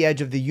you're on the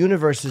edge of the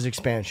universe's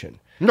expansion,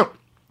 no,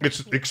 it's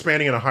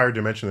expanding in a higher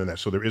dimension than that.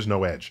 So there is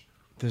no edge.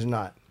 There's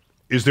not.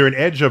 Is there an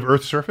edge of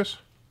Earth's surface?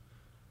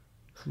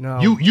 No.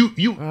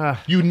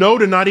 You know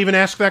to not even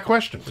ask that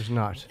question. There's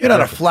not. You're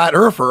not a flat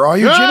earther, are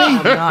you,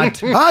 Jimmy?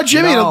 I'm not.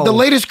 Jimmy, No. the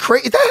latest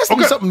craze. That has to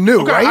be something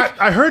new, right?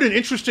 I heard an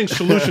interesting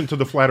solution to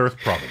the flat Earth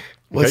problem.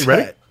 What's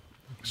ready? that?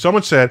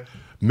 Someone said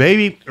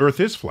maybe Earth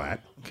is flat,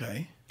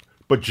 Okay.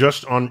 but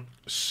just on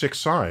 6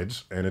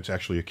 sides, and it's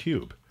actually a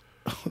cube.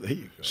 Oh, there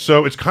you go.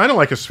 So it's kind of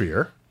like a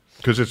sphere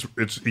because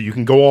it's you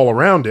can go all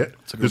around it.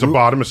 There's a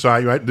bottom, a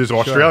side, right? There's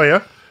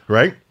Australia,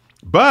 right?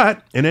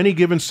 But in any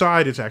given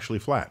side, it's actually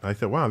flat. I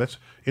thought, wow, that's an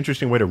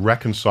interesting way to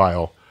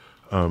reconcile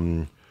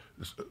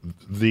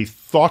the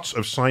thoughts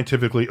of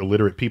scientifically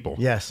illiterate people.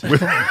 Yes.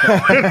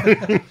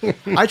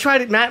 I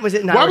tried it, Matt. Was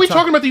it? Why are we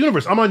talking about the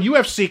universe? I'm on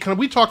UFC. Can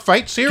we talk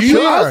fights here?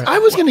 I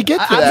was going to get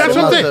to that. That's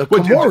about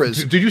something. the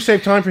Comoras. Did you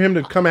save time for him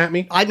to come at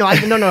me? No. I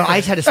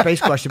just had a space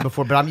question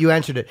before, but you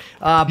answered it.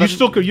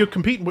 But You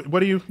compete?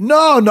 What do you?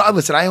 No.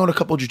 Listen, I own a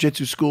couple of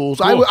jiu-jitsu schools.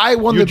 Cool. I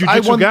won You're the a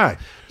jiu-jitsu guy.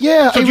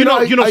 Yeah. So you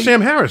know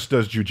Sam Harris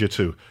does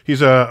jiu-jitsu.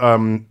 He's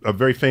a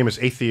very famous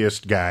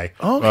atheist guy,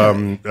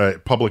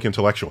 public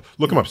intellectual.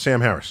 Look him up,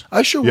 Sam Harris.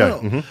 I sure will.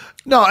 Mm-hmm.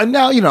 No, and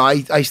now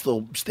I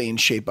still stay in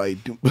shape. I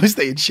do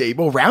stay in shape.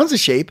 Well, rounds of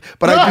shape,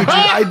 but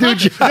I do.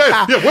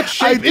 Yeah. What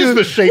shape is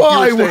the shape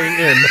you're staying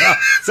in?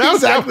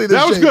 That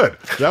was good.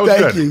 That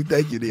was good.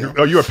 Thank you, Neil.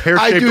 Are you a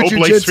pear-shaped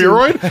oblate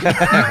spheroid?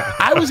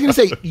 I was going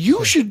to say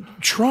you should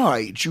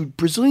try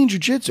Brazilian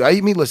jiu-jitsu. I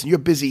mean, listen, you're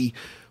busy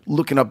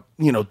looking up,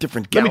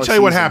 different galaxies. Let me tell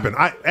you what happened.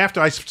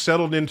 After I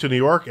settled into New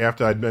York,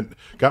 after I'd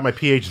got my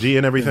PhD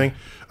and everything,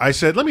 I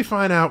said, let me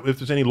find out if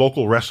there's any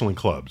local wrestling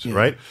clubs,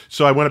 right?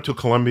 So I went up to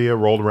Columbia,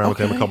 rolled around with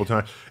them a couple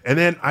times, and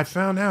then I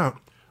found out,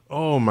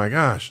 oh my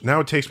gosh,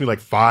 now it takes me like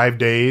 5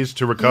 days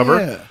to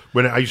recover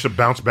when I used to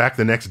bounce back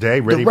the next day.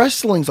 Ready? The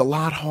wrestling's a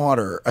lot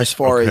harder as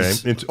far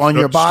as on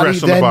your stress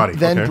body on the body.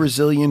 than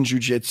Brazilian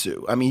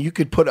jiu-jitsu. I mean, you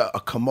could put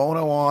a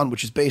kimono on,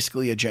 which is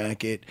basically a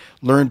jacket,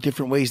 learn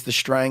different ways to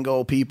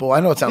strangle people.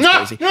 I know it sounds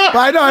crazy, but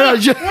I know.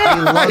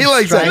 he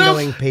likes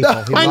strangling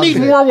people. I need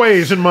more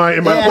ways in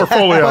my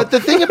portfolio. But the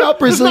thing about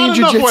Brazilian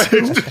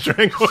jiu-jitsu, to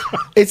strangle.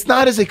 it's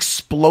not as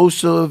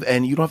explosive,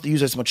 and you don't have to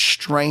use as much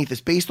strength.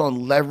 It's based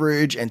on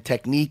leverage and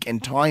technique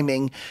and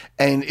timing,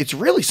 and it's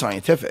really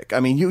scientific.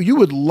 I mean, you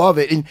would love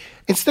it. And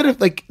instead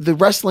of like the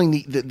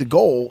wrestling, the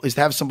goal is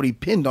to have somebody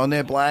pinned on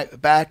their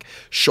back,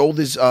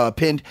 shoulders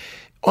pinned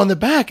on the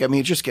back. I mean,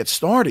 it just gets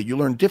started. You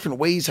learn different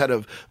ways how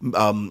to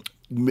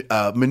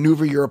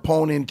maneuver your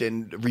opponent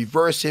and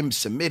reverse him,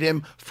 submit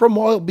him from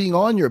while being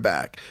on your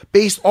back,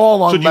 based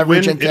all on So do you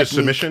leverage win and in a technique.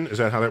 submission? Is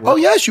that how that works? Oh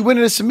yes, you win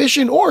in a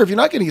submission, or if you're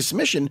not getting a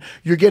submission,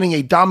 you're getting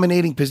a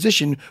dominating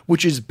position,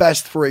 which is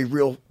best for a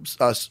real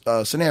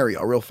scenario,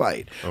 a real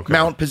fight. Okay.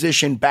 Mount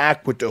position,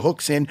 back with the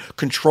hooks in,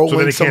 controlling So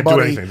then they can't do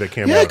somebody. anything. They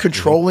can't yeah, move.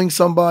 controlling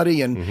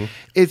somebody, and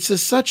it's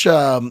just such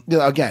a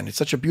again, it's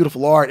such a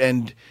beautiful art.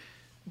 And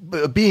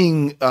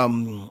being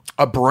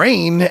a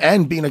brain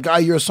and being a guy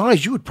your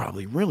size, you would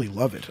probably really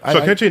love it. So I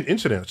can tell you an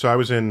incident. So I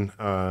was in,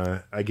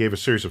 I gave a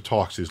series of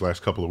talks these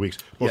last couple of weeks,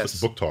 Yes.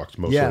 book talks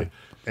mostly. Yeah.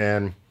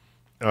 And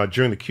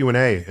during the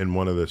Q&A in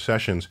one of the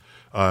sessions,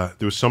 there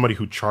was somebody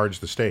who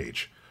charged the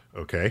stage,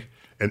 okay?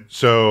 And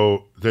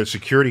so the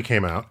security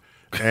came out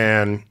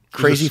and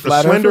Crazy a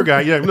flat slender earther?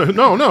 guy. Yeah,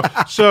 no.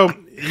 So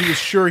he was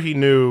sure he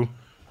knew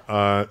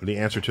the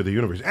answer to the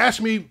universe.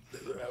 Ask me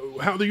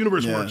how the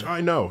universe works.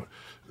 I know.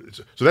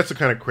 So that's the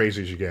kind of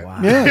crazies you get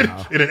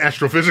in an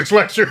astrophysics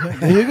lecture.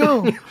 There you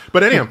go.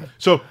 But anyhow,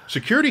 so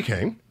security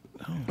came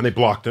and they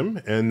blocked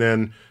him, and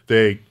then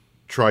they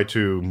tried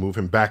to move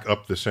him back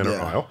up the center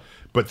aisle.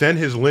 But then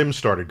his limbs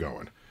started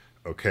going.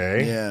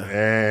 Okay. Yeah.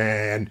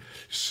 And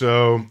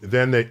so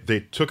then they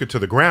took it to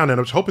the ground, and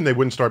I was hoping they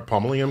wouldn't start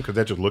pummeling him because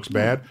that just looks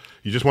bad.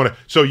 You just want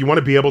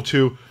to be able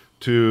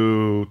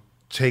to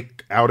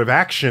take out of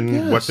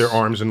action what their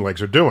arms and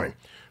legs are doing,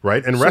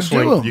 right? And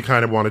wrestling, Subdue 'em. you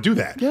kind of want to do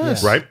that,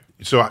 Yes. right?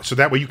 So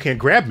that way you can't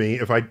grab me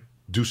if I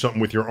do something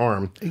with your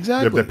arm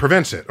Exactly. that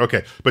prevents it.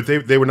 Okay, but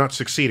they were not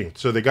succeeding,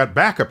 so they got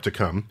backup to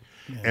come,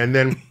 and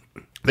then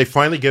they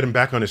finally get him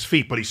back on his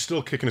feet, but he's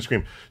still kicking and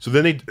screaming.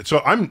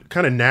 So I'm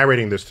kind of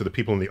narrating this to the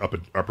people in the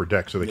upper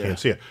deck so they can't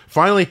see it.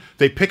 Finally,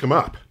 they pick him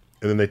up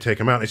and then they take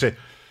him out. And they say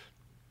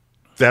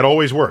that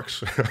always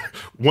works.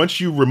 Once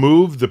you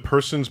remove the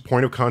person's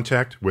point of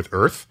contact with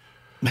Earth,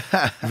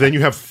 then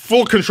you have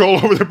full control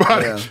over their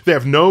body. Yeah. They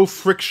have no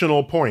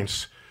frictional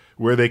points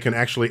where they can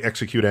actually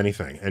execute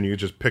anything, and you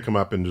just pick them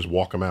up and just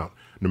walk them out,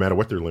 no matter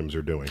what their limbs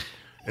are doing.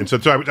 And so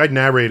I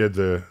narrated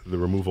the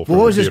removal. From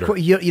What was the his? theater.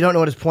 You don't know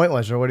what his point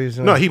was, or what he was?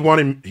 No, he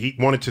wanted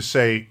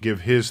to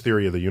give his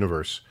theory of the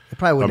universe. It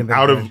probably wouldn't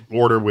have been out good. of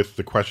order with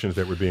the questions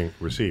that were being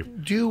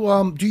received. Do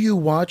you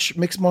watch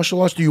mixed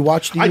martial arts? Do you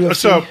watch the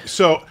UFC?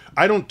 So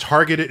I don't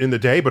target it in the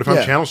day, but if I'm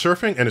Yeah. channel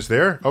surfing and it's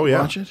there, oh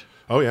yeah, Watch it?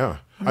 Oh yeah,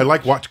 I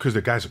like watch because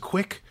the guys are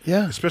quick.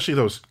 Yeah. especially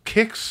those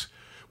kicks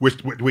where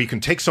you can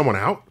take someone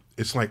out.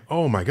 It's like,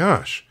 oh my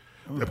gosh,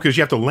 because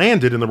you have to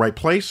land it in the right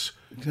place,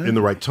 in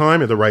the right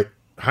time, at the right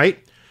height.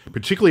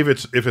 Particularly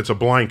if it's a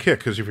blind kick,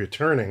 because if you're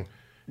turning,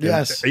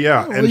 Yes.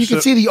 yeah, Well, you can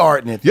see the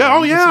art in it. Yeah,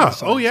 oh You can see yeah, the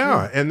signs. oh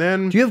yeah, and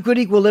then Do you have good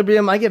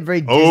equilibrium? I get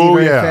very dizzy Oh,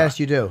 very yeah. fast.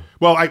 You do.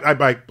 Well,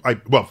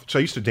 so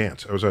I used to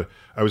dance.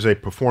 I was a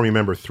performing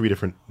member of 3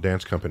 different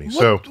dance companies.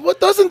 So What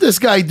doesn't this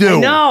guy do?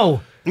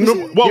 No.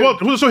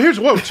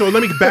 so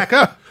let me back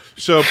up.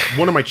 So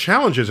one of my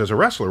challenges as a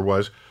wrestler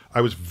was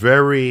I was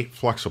very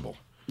flexible.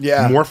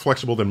 Yeah. More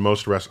flexible than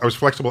most wrestlers. I was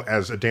flexible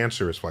as a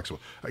dancer is flexible.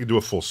 I could do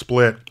a full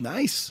split.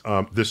 Nice.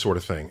 This sort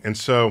of thing. And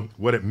so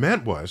what it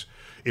meant was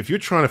if you're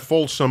trying to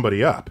fold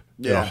somebody up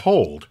in Yeah. a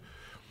hold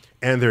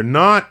and they're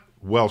not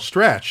well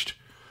stretched,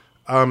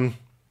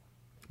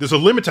 there's a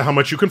limit to how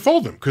much you can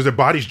fold them because their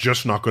body's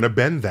just not going to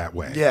bend that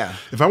way. Yeah.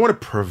 If I want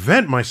to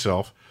prevent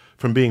myself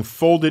from being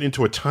folded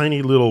into a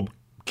tiny little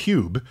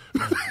cube,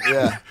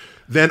 Yeah.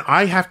 then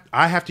I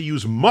have to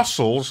use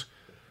muscles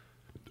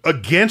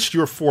against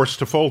your force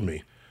to fold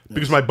me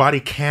because my body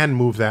can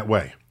move that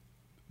way,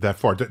 that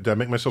far. Did I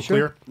make myself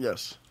clear?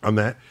 Yes. On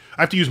that,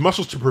 I have to use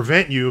muscles to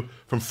prevent you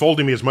from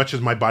folding me as much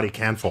as my body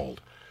can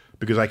fold,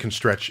 because I can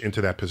stretch into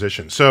that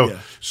position.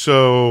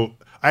 So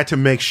I had to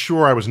make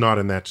sure I was not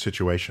in that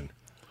situation.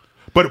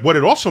 But what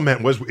it also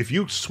meant was if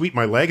you sweep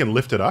my leg and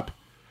lift it up,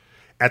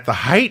 at the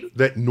height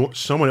that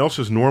someone else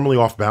is normally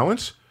off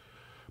balance,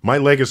 my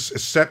leg is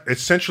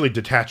essentially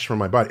detached from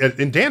my body.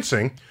 In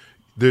dancing,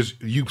 there's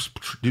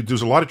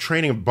a lot of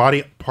training of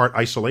body part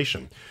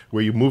isolation,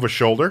 where you move a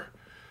shoulder,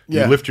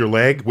 you lift your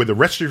leg, where the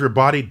rest of your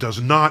body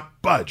does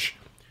not budge.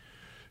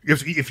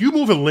 If you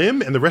move a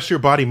limb and the rest of your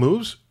body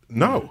moves,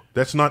 no,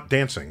 that's not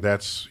dancing.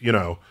 That's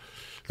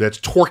that's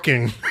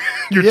torquing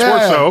your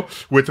torso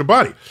with the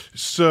body.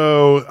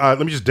 So let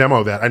me just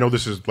demo that. I know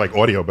this is like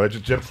audio, but I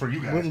just demo for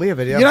you guys. We have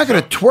video. You're not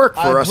going to twerk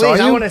for us, please, are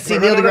you? I want to see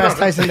Neil deGrasse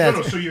Tyson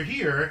dance. So you're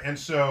here, and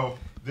so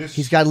this.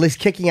 He's got Liz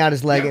kicking out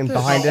his leg and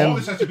behind so all him.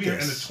 this has to be here,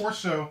 and the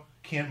torso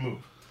can't move.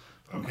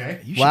 Okay.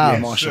 You should Wow. be a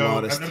And martial so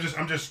artist.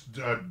 I'm just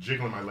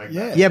jiggling my leg.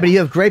 Yeah. back. Yeah, but you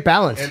have great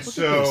balance. And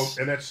so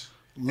and that's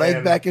Leg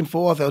and- back and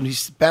forth, and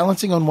he's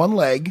balancing on one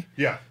leg.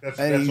 Yeah, that's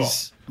And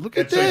that's all. look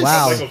at And so this.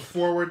 Wow. Leg goes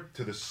forward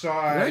to the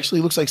side. It actually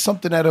looks like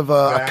something out of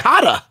a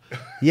kata.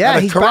 Yeah, Like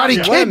a he's Karate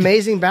what Kid.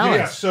 amazing Yeah,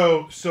 balance.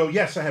 so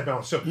yes, I had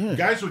balance. So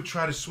guys would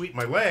try to sweep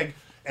my leg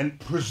and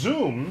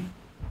presume,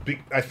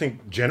 I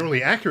think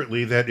generally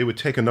accurately, that it would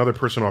take another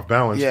person off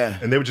balance. Yeah.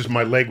 And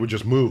my leg would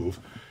just move.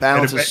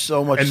 Balance And is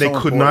so much. And they so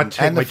could important. not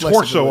take And the my torso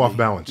flexibility. off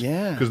balance.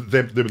 Yeah. Because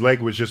the leg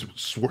was just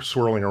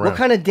swirling around. What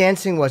kind of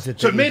dancing was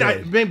it? So that it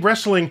you did? made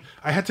wrestling.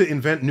 I had to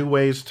invent new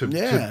ways to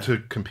Yeah. to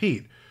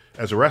compete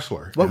as a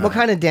wrestler. What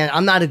kind of dance?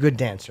 I'm not a good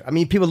dancer. I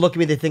mean, people look at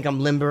me, they think I'm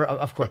limber.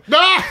 Of course.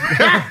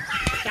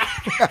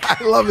 I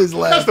love his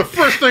laugh. That's the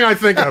first thing I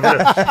think of.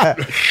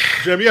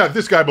 Jim,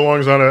 this guy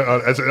belongs on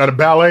a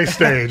ballet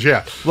stage.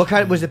 Yeah. What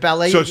kind was it?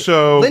 Ballet?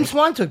 So Lynn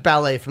Swan took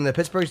ballet from the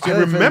Pittsburgh Steelers. I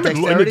remember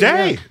in the Dexterity,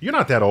 day. yeah. You're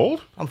not that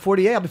old. I'm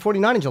 48. I'll be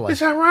 49 in July. Is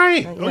that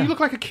right? Yeah. Oh, you look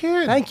like a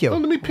kid. Thank you. Oh,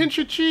 let me pinch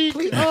your cheek.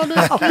 Please. Oh,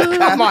 that's good.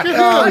 Come on. Oh,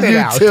 Cut it you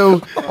out.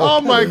 too.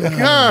 Oh my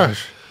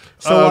gosh.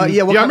 So, I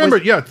remember.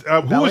 was- Who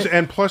was? ballet?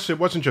 And plus, it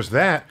wasn't just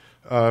that.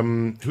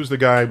 Who's the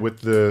guy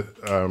with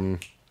the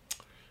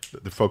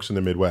folks in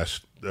the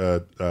Midwest?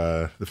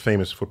 The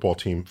famous football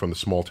team from the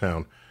small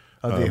town.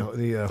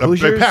 The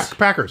Hoosiers?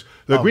 Packers.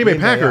 The Green Bay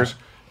Packers.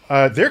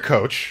 Their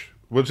coach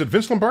was it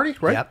Vince Lombardi,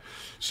 right? Yep.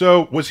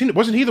 So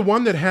wasn't he the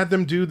one that had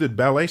them do the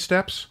ballet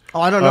steps? Oh,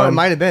 I don't know. It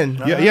might have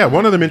been. Yeah.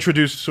 One of them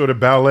introduced sort of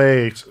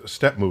ballet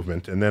step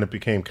movement, and then it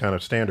became kind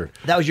of standard.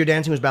 That was your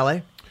dancing was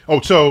ballet?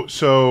 Oh,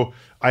 so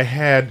I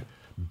had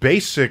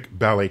basic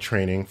ballet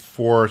training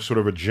for sort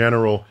of a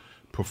general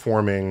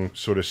performing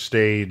sort of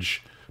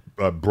stage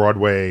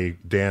Broadway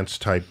dance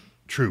type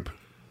troupe.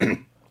 There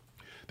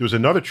was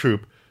another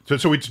troupe.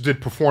 So we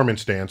did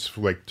performance dance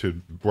like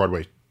to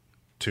Broadway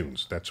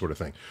tunes, that sort of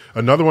thing.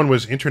 Another one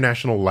was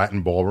International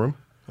Latin Ballroom.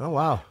 Oh,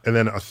 wow. And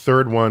then a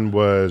third one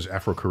was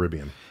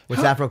Afro-Caribbean.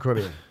 What's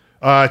Afro-Caribbean?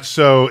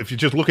 So if you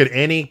just look at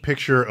any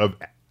picture of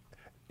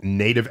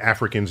native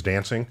Africans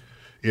dancing,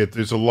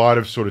 there's a lot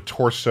of sort of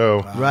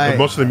torso. Right.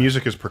 Most of the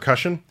music is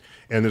percussion,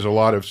 and there's a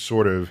lot of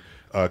sort of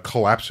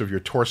collapse of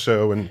your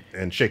torso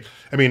and shake.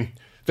 I mean,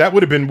 that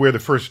would have been where the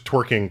first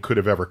twerking could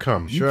have ever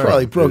come. You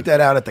probably broke that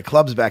out at the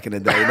clubs back in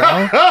the day,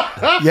 no?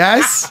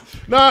 Yes?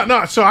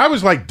 No. So I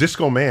was like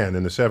disco man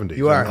in the 70s.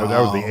 You are? That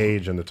was the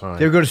age and the time.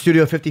 Did you ever go to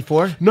Studio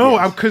 54? No,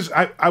 because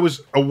I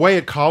was away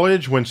at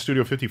college when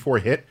Studio 54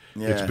 hit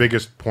its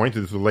biggest point.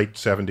 It was the late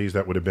 70s,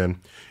 that would have been.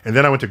 And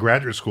then I went to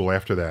graduate school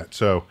after that.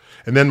 So,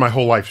 and then my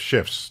whole life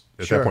shifts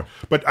at that point.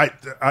 But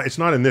it's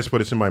not in this,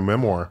 but it's in my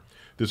memoir.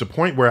 There's a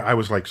point where I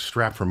was like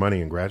strapped for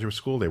money in graduate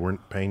school. They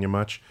weren't paying you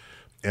much,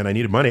 and I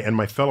needed money. And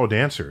my fellow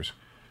dancers,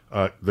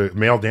 the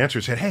male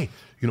dancers, said, "Hey,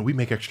 we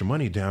make extra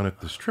money down at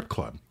the strip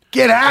club.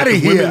 Get out of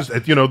here."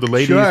 The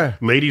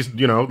ladies,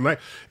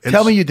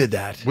 Tell me you did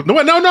that.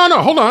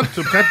 No. Hold on.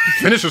 So, can I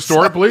finish the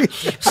story, please?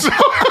 So,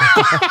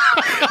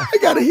 I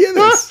got to hear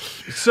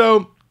this.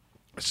 So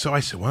I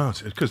said, "Wow,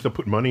 it's because they'll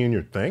put money in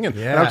your thing." And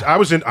I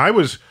was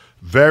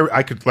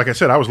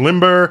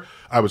limber.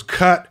 I was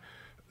cut.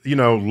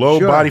 Low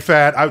body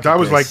fat. I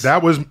was like,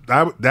 that was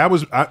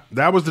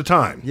the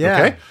time. Yeah.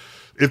 Okay.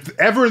 If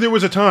ever there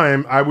was a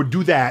time I would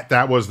do that,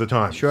 that was the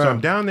time. Sure. So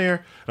I'm down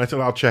there, and I said,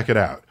 I'll check it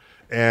out.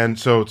 And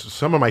so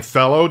some of my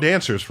fellow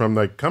dancers from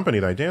the company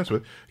that I danced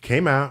with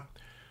came out.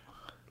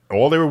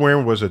 All they were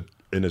wearing was an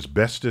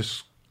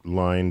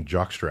asbestos-lined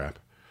jockstrap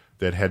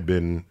that had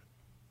been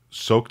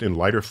soaked in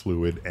lighter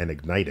fluid and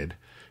ignited.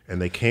 And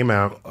they came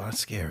out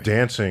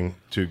dancing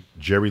to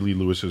Jerry Lee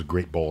Lewis's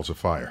Great Balls of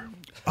Fire.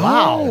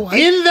 Wow.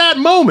 In that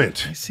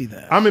moment, I see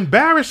that. I'm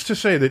embarrassed to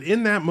say that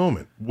in that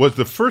moment was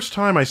the first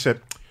time I said,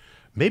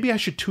 maybe I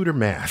should tutor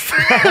math.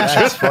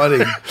 That's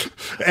funny.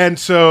 And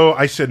so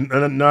I said,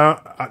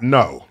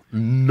 no.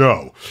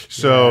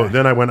 So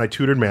then I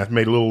tutored math,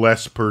 made a little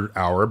less per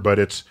hour, but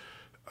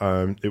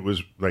it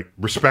was like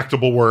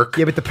respectable work.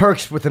 Yeah, but the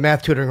perks with the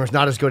math tutoring was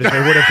not as good as they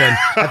would have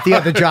been at the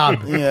other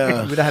job.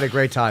 Yeah. We'd have had a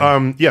great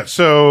time.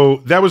 So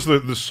that was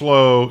the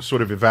slow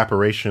sort of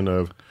evaporation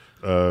of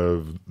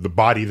the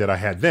body that I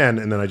had then,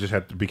 and then I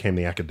just became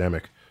the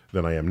academic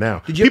that I am now.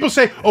 People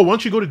say, "Oh, why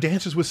don't you go to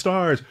Dances with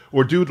Stars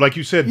or do like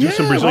you said, do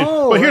some Brazilian?"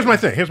 But here's my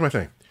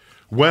thing.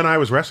 When I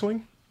was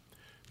wrestling,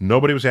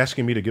 nobody was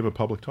asking me to give a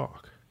public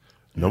talk.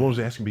 No one was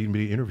asking me to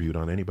be interviewed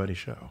on anybody's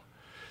show.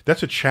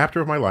 That's a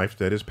chapter of my life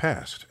that is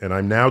past, and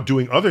I'm now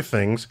doing other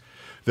things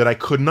that I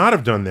could not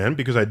have done then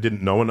because I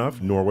didn't know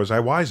enough, nor was I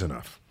wise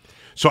enough.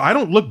 So I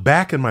don't look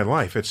back in my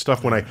life at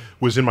stuff when I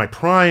was in my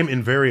prime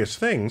in various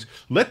things.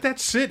 Let that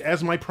sit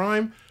as my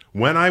prime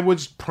when I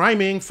was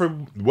priming for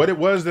what it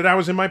was that I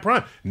was in my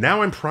prime.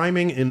 Now I'm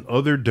priming in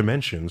other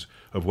dimensions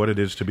of what it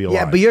is to be alive.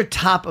 Yeah, but you're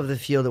top of the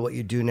field at what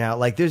you do now.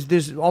 Like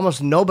there's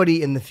almost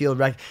nobody in the field.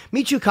 Right?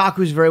 Michio Kaku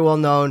is very well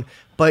known,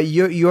 but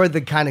you're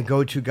the kind of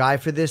go-to guy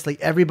for this. Like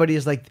everybody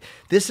is like,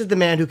 this is the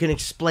man who can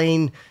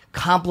explain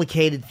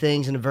complicated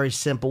things in a very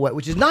simple way,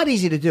 which is not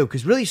easy to do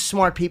because really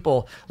smart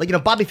people, like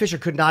Bobby Fischer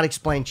could not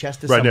explain chess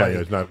to somebody. Right, yeah,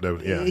 it's not.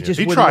 Yeah, It just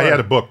he wouldn't tried. He work. had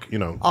a book,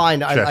 Oh, I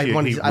know. chess. I He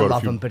love wrote a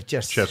few him, but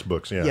just chess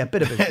books. Yeah, a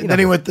bit of it.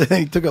 Then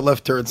he took a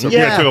left turn.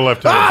 Yeah. Took a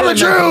left turn. Ah, the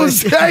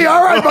Jews! Hey,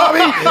 all right, Bobby.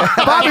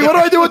 Bobby, what do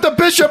I do with the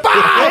bishop?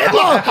 Ah,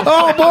 Hitler!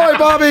 Oh boy,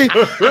 Bobby.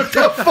 What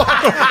the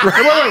fuck?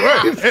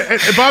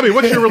 Wait. Bobby,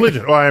 what's your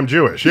religion? Oh, I am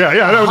Jewish. Yeah.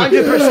 That was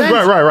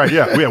 100%. Right.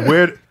 Yeah.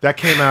 Where that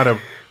came out of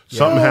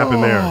Something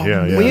happened there.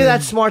 Yeah. When you're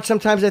that smart,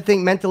 sometimes I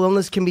think mental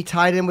illness can be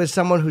tied in with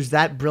someone who's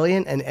that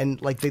brilliant,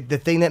 and like the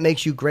thing that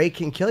makes you great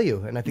can kill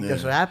you. And I think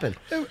that's what happened.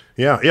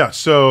 Yeah.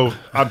 So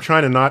I'm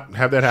trying to not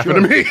have that happen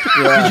to me.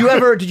 Did you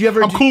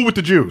ever? I'm cool with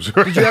the Jews.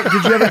 Did you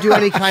ever do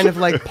any kind of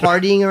like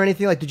partying or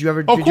anything? Like, did you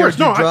ever do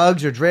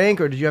drugs or drink,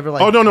 or did you ever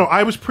like? Oh no,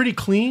 I was pretty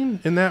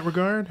clean in that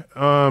regard.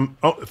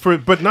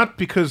 But not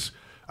because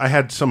I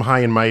had some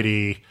high and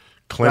mighty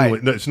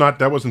cleanliness. Right. It's not.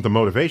 That wasn't the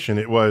motivation.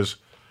 It was.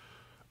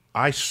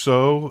 I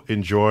so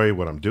enjoy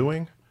what I'm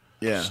doing,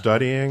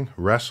 studying,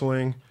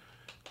 wrestling,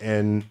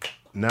 and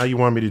now you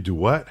want me to do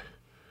what?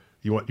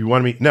 You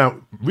want me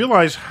now?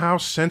 Realize how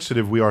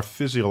sensitive we are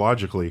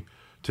physiologically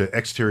to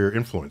exterior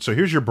influence. So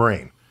here's your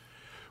brain,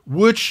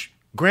 which,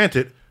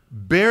 granted,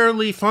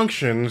 barely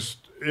functions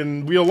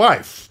in real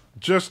life.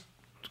 Just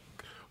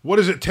what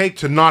does it take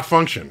to not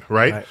function?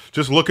 Right?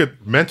 Just look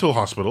at mental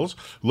hospitals,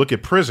 look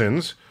at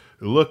prisons,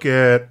 look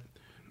at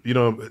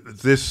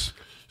this.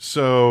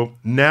 So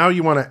now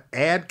you want to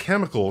add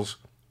chemicals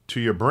to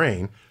your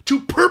brain to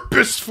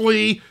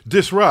purposefully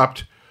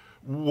disrupt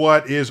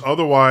what is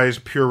otherwise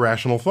pure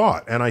rational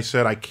thought. And I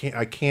said, I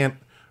can't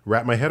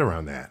wrap my head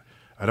around that.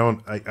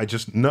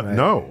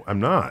 No, I'm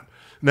not.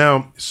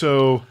 Now,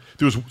 so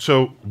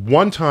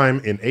one time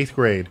in 8th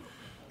grade,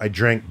 I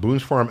drank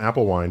Boone's Farm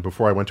apple wine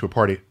before I went to a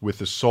party with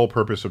the sole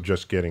purpose of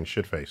just getting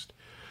shit-faced.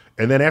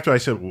 And then after I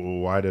said, well,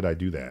 why did I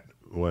do that?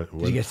 Did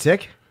you get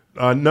sick?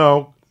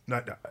 No.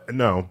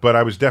 No, but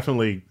I was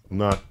definitely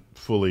not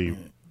fully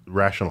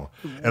rational,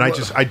 and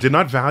I did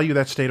not value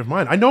that state of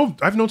mind.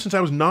 I've known since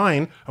I was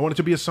 9. I wanted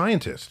to be a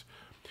scientist,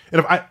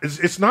 and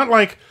it's not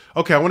like,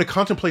 okay, I want to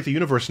contemplate the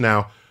universe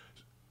now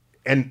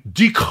and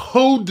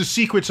decode the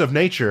secrets of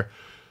nature.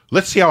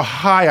 Let's see how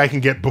high I can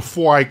get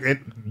before I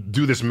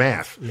do this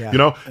math.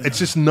 Yeah. It's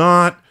just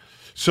not.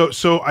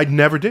 So I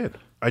never did.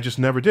 I just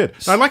never did.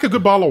 I like a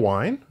good bottle of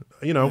wine.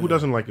 Who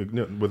doesn't like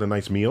with a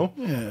nice meal?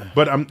 Yeah.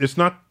 But it's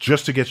not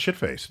just to get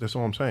shit-faced. That's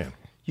all I'm saying.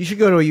 You should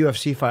go to a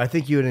UFC fight. I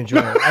think you would enjoy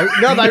it.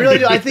 But I really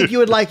do. I think you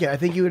would like it. I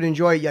think you would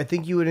enjoy it. I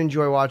think you would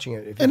enjoy watching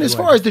it. And as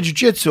far as the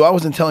jiu-jitsu, I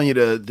wasn't telling you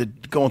to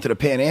go into the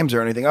Pan Ams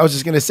or anything. I was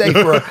just going to say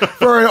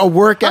for a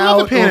workout. I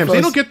love the Pan Ams.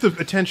 They don't get the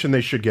attention they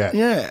should get.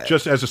 Yeah.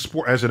 Just as a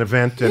sport, as an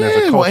event, and as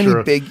a culture. Well,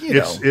 any big,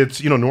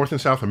 it's North and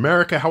South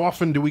America. How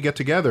often do we get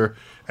together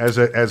as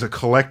a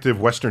collective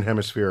Western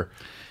Hemisphere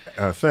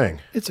thing?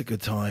 It's a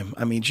good time.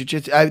 I mean,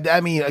 jiu-jitsu. I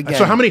mean, again.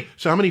 So how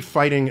many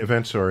fighting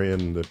events are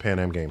in the Pan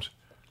Am Games?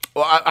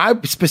 Well, I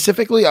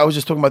specifically, I was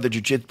just talking about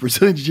the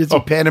Brazilian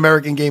Jiu-Jitsu Pan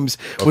American Games,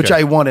 which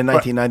I won in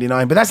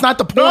 1999. But that's not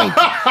the point.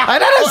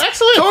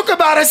 Excellent. Talk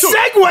about a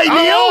segue,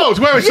 Neil.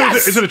 Yes.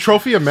 So is it a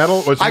trophy, a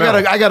medal?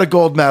 I got a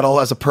gold medal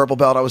as a purple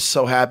belt. I was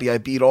so happy. I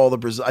beat all the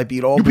Brazil. I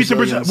beat all. You beat the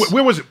Brazil.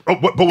 Where was it?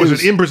 But was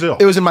it in Brazil?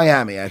 It was in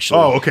Miami, actually.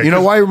 Oh, okay. You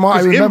know why? I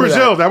remember in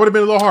Brazil, that would have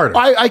been a little harder.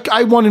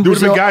 I won in Brazil.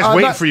 There would have been guys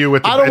waiting for you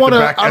at the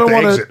back at the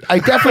exit. I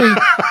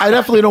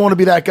definitely don't want to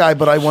be that guy.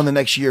 But I won the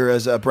next year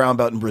as a brown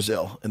belt in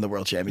Brazil in the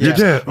World Championship.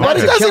 You did. That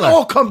doesn't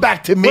all come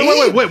back to me.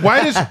 Wait.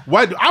 Why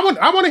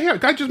I want to hear.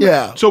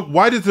 So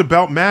why does the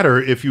belt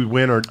matter if you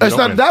win or don't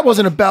win? That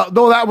wasn't a belt.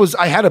 No,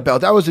 I had a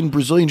belt. That was in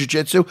Brazilian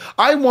Jiu-Jitsu.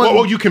 I won.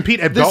 Oh, you compete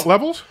at belt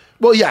levels?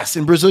 Well, yes,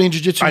 in Brazilian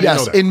Jiu-Jitsu,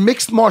 yes. In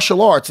mixed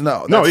martial arts,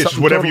 no. No, it's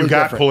whatever you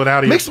got, pull it out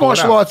of you. Mixed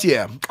martial arts,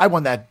 yeah. I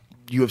won that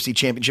UFC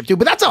championship too,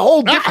 but that's a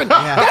whole different.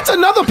 That's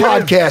another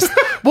podcast.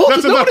 Well,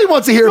 nobody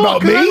wants to hear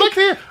about me. I like to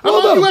hear. I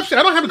love UFC.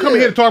 I don't have to come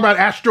here to talk about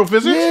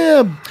astrophysics.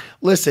 Yeah.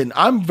 Listen,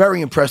 I'm very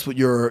impressed with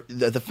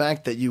the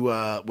fact that you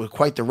were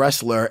quite the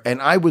wrestler,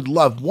 and I would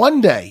love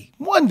one day.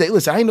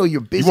 Listen, I know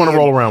you're busy. You want to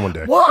roll around one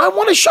day? Well, I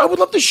would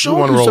love to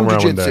show you some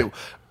jiu-jitsu.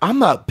 I'm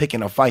not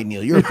picking a fight,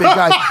 Neil. You're a big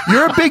guy.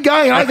 You're a big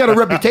guy, and I got a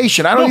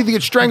reputation. I don't need to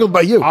get strangled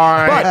by you. All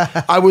right.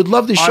 But I would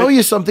love to show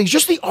you some things,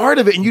 just the art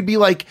of it, and you'd be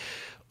like,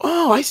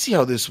 oh, I see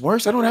how this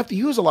works. I don't have to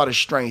use a lot of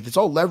strength. It's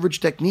all leverage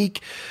technique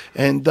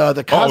and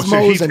the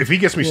cosmos. So if he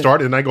gets me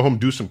started and I go home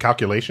and do some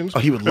calculations,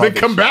 he would love it.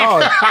 Come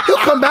back. He'll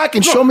come back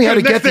and show me how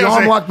to get the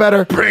arm lock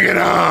better. Bring it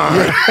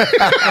on.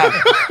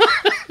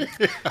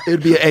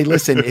 It'd be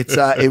listen.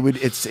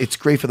 It's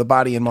great for the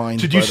body and mind.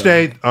 Did you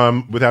stay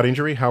without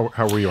injury? How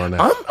were you on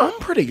that? I'm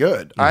pretty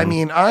good. Mm-hmm. I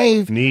mean,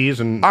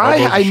 knees and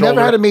I never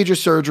had a major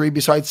surgery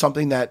besides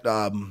something that.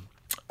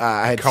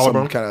 I had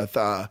collarbone? some kind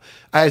of.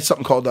 I had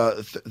something called. I'm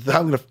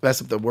going to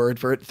mess up the word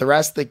for it.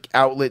 Thoracic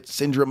outlet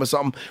syndrome or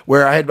something,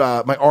 where I had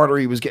my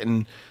artery was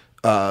getting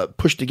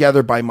pushed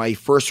together by my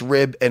first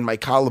rib and my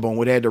collarbone.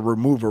 When I had to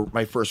remove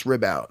my first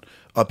rib out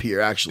up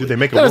here. Actually, did they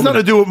make that has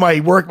nothing to do with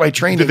my work, my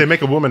training. Did they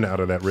make a woman out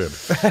of that rib?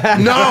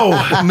 No.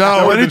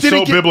 That would have been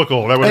so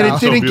biblical. That and it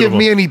didn't give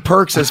me any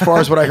perks as far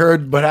as what I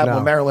heard. What happened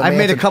with Marilyn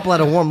Manson. I made a couple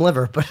out of warm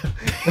liver, but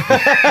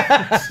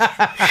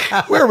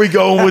where are we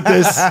going with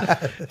this?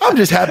 I'm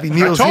just happy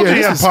Neil's here.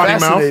 This is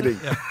fascinating.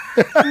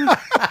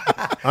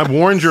 I've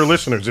warned your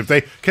listeners in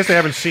case they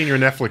haven't seen your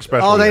Netflix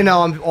special. Oh, they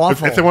know I'm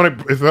awful. If they want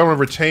to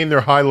retain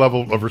their high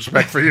level of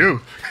respect for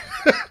you.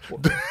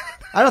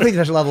 I don't think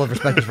their level of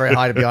respect is very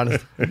high, to be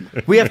honest.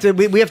 We have to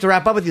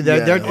wrap up with you.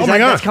 Oh my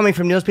God. That's coming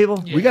from Neil's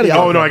people. We got to.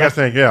 Oh, no, I got to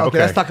think. Yeah, okay.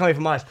 That's not coming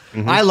from us.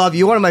 I love you.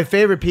 You're one of my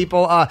favorite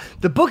people.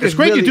 The book is It's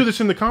great really, you do this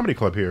in the comedy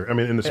club here. I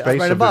mean, in the space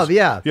right of above. this.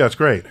 Yeah, it's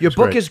great. Your It's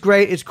book great. is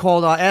great. It's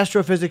called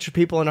Astrophysics for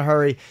People in a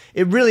Hurry.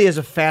 It really is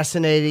a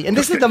fascinating, and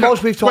this is the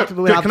most we've talked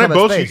about. Can I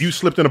boast? You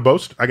slipped in a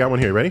boast. I got one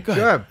here. Ready? Go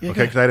ahead.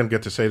 Okay, because I didn't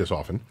get to say this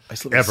often. I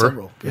slipped in ever.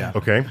 several. Yeah.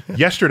 Okay.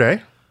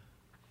 Yesterday,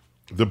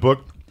 the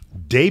book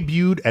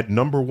debuted at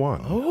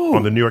 #1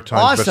 on the New York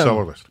Times Awesome.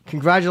 bestseller list.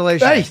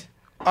 Congratulations. Hey,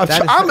 That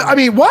is- I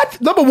mean, what?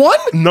 Number one?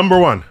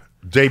 #1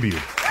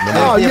 debuted.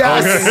 Oh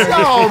yes!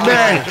 Oh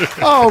man!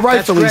 Oh,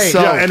 rightfully great.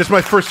 so. Yeah, and it's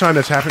my first time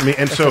that's happened to me.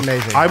 And so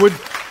amazing.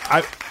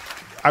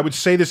 I would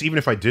say this even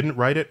if I didn't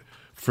write it.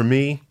 For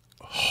me,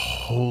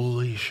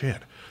 holy shit!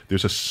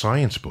 There's a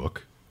science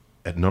book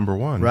at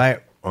 #1, Right.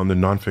 on the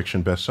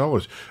nonfiction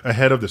bestsellers,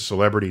 ahead of the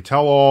celebrity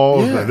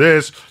tell-alls,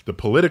 the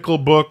political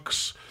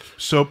books.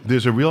 So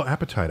there's a real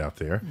appetite out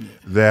there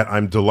that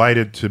I'm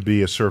delighted to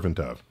be a servant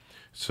of.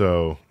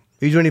 So.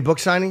 Are you doing any book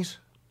signings?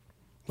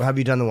 Or have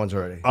you done the ones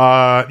already?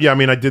 Yeah, I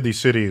mean, I did these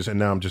cities, and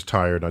now I'm just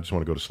tired. And I just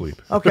want to go to sleep.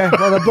 Okay,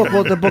 well,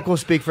 the book will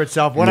speak for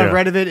itself. What I've Yeah.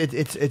 read of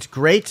it's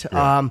great.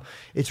 Yeah.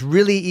 It's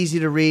really easy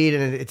to read,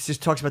 and it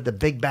just talks about the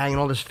Big Bang and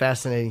all this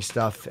fascinating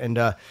stuff. And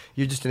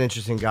you're just an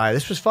interesting guy.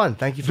 This was fun.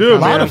 Thank you for Dude,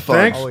 coming. man, of fun.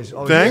 thanks. Always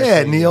Thanks.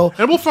 Yeah, Neil.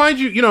 And we'll find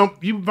you. You know,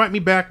 you invite me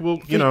back. We'll,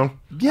 you know.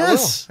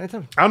 Yes.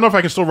 Anytime. I don't know if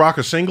I can still rock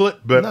a singlet,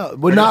 but No,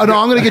 well, no, I'm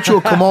going to get you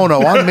a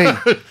kimono on me.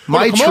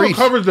 My the kimono treat.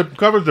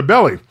 covers the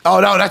belly. Oh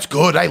no, that's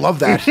good. I love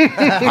that.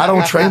 I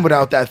don't train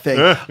without that thing.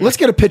 Let's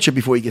get a picture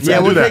before he gets Yeah,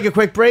 out. we'll do that. take a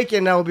quick break,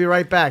 and we'll be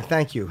right back.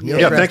 Thank you. Neil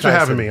Yeah, deGrasse thanks for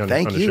having Tyson. me on,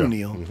 Thank on the you, show.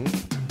 Neil.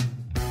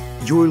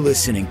 You're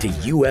listening to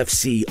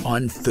UFC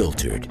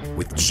Unfiltered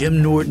with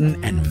Jim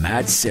Norton and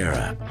Matt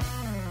Serra.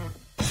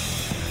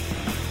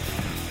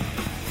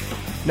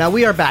 Now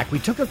we are back. We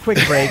took a quick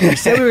break. We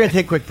said we were going to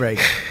take a quick break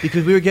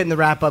because we were getting the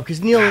wrap up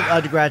because Neil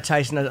deGrasse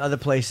Tyson had other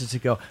places to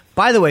go.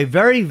 By the way,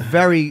 very,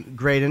 very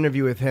great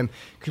interview with him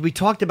because we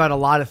talked about a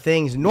lot of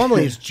things.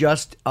 Normally it's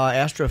just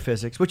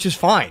astrophysics, which is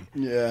fine.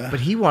 Yeah.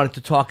 But he wanted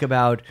to talk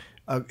about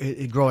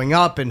growing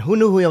up and who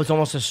knew he was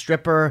almost a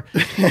stripper,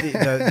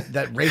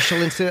 that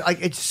racial incident. Like,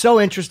 it's so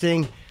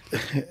interesting.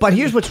 But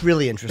here's what's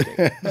really interesting.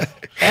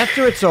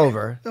 After it's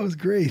over, That was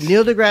great.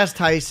 Neil deGrasse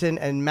Tyson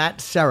and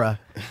Matt Serra,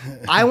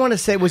 I want to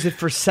say, was it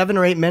for 7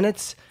 or 8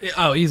 minutes?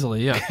 Oh,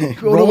 easily, yeah.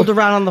 Rolled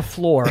around on the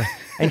floor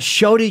and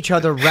showed each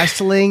other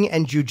wrestling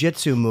and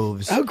jujitsu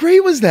moves. How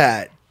great was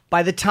that?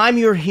 By the time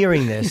you're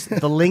hearing this,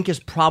 the link has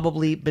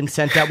probably been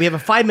sent out. We have a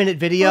 5-minute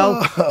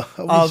video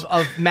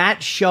of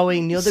Matt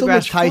showing Neil So deGrasse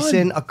much fun.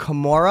 Tyson a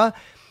Kimura.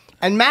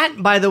 And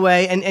Matt, by the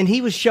way, and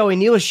Neil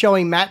was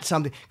showing Matt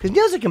something, because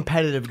Neil's a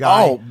competitive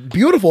guy. Oh,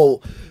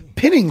 beautiful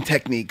pinning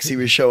techniques he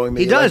was showing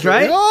me. He does,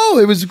 right? Oh,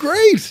 it was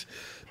great.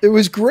 It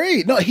was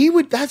great. No, he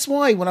would. That's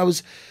why when I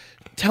was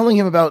telling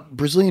him about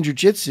Brazilian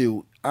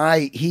Jiu-Jitsu,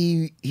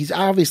 he's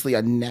obviously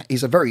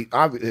he's a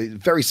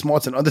very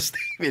smart's an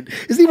understatement.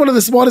 Isn't he one of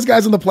the smartest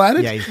guys on the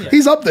planet? Yeah, he's great.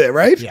 He's up there,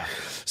 right? Yeah.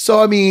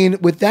 So I mean,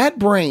 with that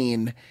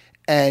brain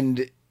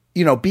and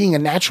being a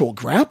natural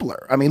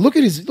grappler. I mean, look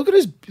at his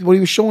what he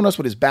was showing us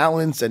with his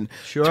balance and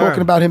Sure.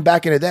 talking about him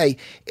back in the day.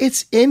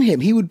 It's in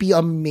him. He would be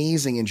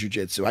amazing in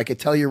jiu-jitsu. I could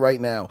tell you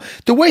right now.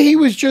 The way he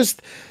was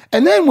just,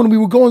 and then when we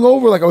were going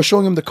over, like I was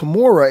showing him the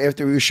Kimura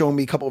after he was showing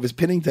me a couple of his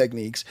pinning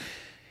techniques,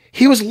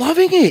 he was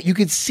loving it. You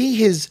could see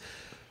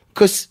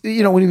because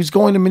when he was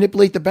going to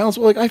manipulate the balance,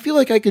 well, like I feel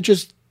like I could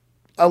just.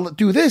 I'll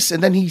do this,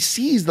 and then he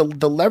sees the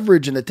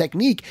leverage and the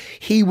technique.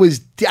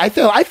 I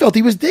felt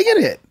he was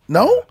digging it.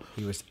 No,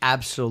 He was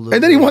absolutely.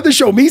 and then he wanted to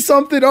show me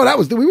something. Oh, it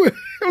was Well,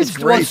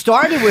 great. it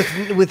started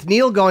with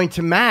Neil going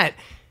to Matt.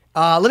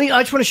 I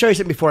just want to show you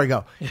something before I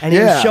go. And he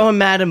was Yeah. showing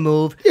Matt a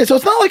move. Yeah, so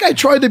it's not like I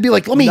tried to be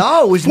like, let me.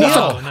 No, it was force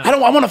Neil.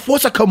 I want to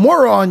force a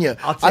Kimura on you.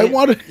 I'll tell you,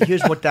 want to.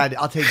 Here's what I'll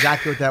tell you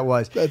exactly what that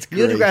was. That's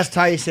Neil great. deGrasse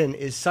Tyson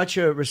is such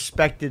a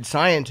respected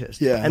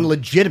scientist Yeah. and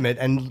legitimate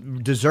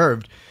and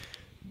deserved.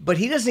 But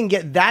he doesn't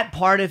get that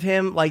part of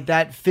him, like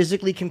that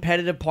physically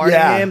competitive part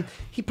Yeah. of him.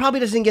 He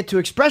probably doesn't get to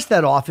express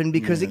that often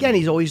because, again,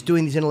 he's always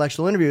doing these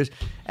intellectual interviews.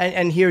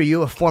 And here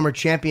you, a former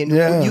champion,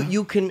 Yeah.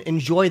 you can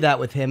enjoy that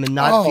with him and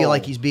not feel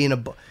like he's being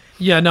a...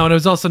 Yeah, no, and it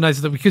was also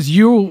nice that because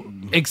you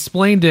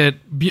explained it,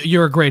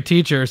 you're a great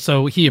teacher,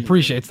 so he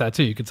appreciates that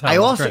too. You could tell. I It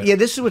was also, great. yeah,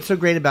 this is what's so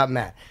great about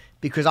Matt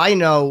because I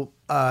know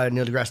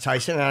Neil deGrasse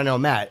Tyson and I know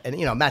Matt, and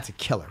Matt's a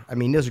killer. I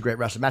mean, Neil's a great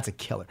wrestler. Matt's a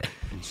killer.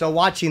 So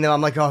watching them,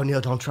 I'm like, oh,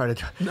 Neil, don't try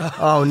to.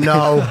 Oh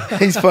no,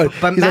 He's fun.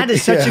 But He's Matt like,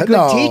 is such yeah, a good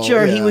no,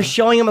 teacher. He yeah. was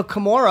showing him a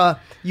Kimura.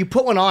 You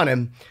put one on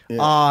him,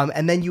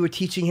 and then you were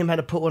teaching him how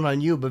to put one on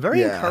you. But very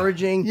Yeah.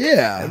 encouraging.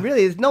 Yeah. And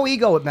really, there's no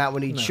ego with Matt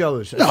when he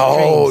shows.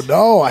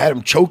 No, I had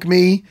him choke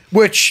me,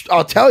 which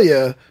I'll tell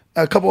you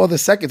a couple other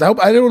seconds. I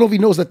don't know if he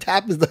knows the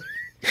tap is the.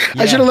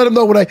 I should have let him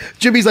know when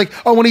Jimmy's like,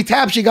 oh, when he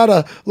taps, you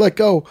gotta let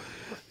go.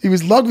 He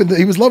was loving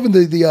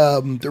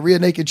the rear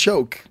naked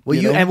choke.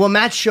 Well,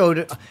 Matt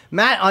showed.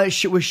 Matt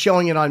was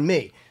showing it on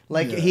me.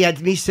 Like he had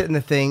me sit in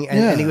the thing,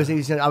 and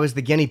he said I was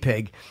the guinea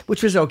pig,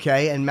 which was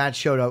okay. And Matt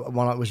showed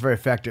one that was very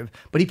effective,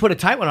 but he put a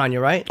tight one on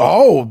you, right?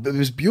 Oh, it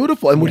was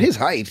beautiful. And with his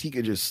height, he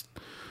could just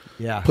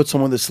put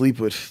someone to sleep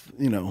with,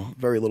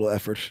 very little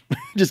effort.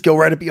 Just go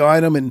right up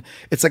behind him, and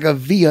it's like a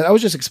V. I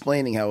was just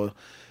explaining how,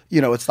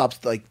 it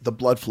stops like the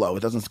blood flow.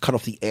 It doesn't cut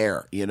off the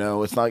air.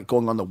 It's not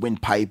going on the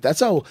windpipe. That's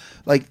how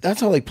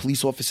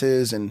police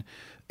officers and.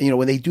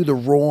 When they do the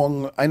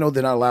wrong, I know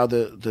they're not allowed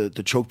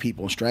to choke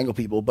people and strangle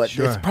people, but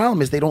the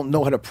problem is they don't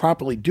know how to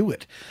properly do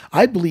it.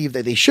 I believe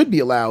that they should be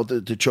allowed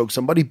to choke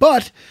somebody,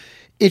 but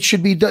it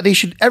should be done.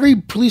 Every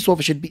police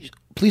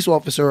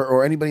officer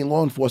or anybody in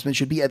law enforcement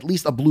should be at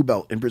least a blue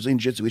belt in Brazilian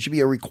Jiu-Jitsu. It should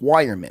be a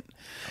requirement,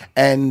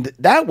 and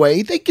that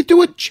way they could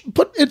do it.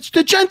 It's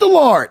the gentle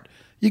art.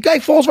 Your guy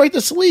falls right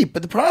to sleep,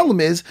 but the problem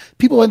is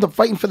people end up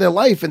fighting for their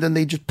life, and then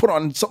they just put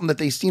on something that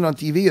they've seen on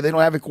TV, or they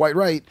don't have it quite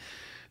right.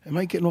 Am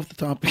I getting off the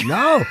topic?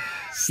 No,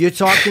 you're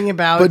talking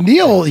about. But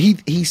Neil,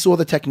 he saw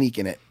the technique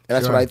in it.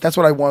 And that's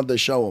what I wanted to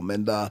show him.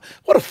 And that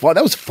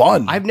was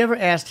fun. I've never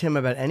asked him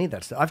about any of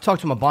that stuff. I've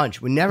talked to him a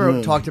bunch. We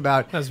never talked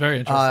about. That's very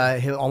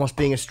interesting. Him almost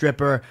being a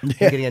stripper,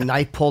 getting a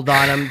knife pulled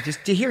on him.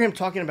 Just to hear him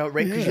talking about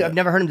race, because I've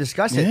never heard him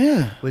discuss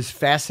it. Was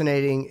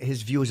fascinating.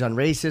 His views on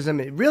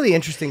racism. Really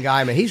interesting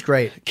guy, man. He's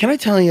great. Can I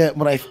tell you,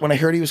 when I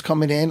heard he was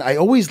coming in, I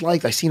always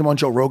liked. I seen him on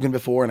Joe Rogan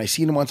before, and I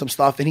seen him on some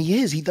stuff, and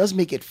he does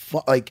make it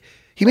fun. Like.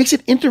 He makes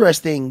it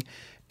interesting,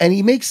 and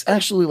he makes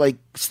actually like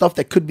stuff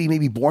that could be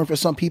maybe boring for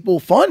some people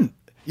fun.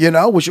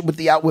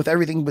 With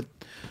everything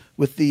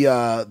with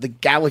the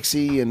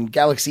galaxy and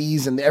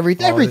galaxies and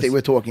everything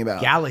we're talking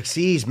about.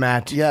 Galaxies,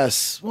 Matt.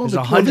 Yes. Well,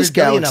 there's this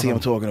galaxy I'm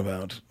talking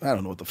about. I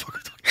don't know what the fuck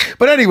I'm talking about.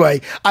 But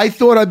anyway, I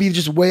thought I'd be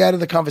just way out of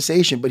the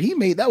conversation, but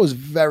that was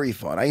very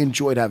fun. I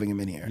enjoyed having him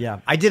in here. Yeah.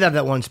 I did have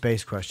that one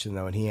space question,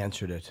 though, and he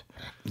answered it.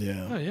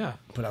 Yeah. Oh, yeah.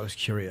 But I was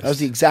curious. That was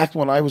the exact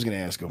one I was going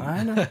to ask him.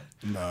 I know.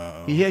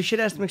 No. You should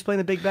ask him to explain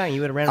the Big Bang.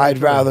 You would have ran. I'd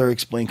rather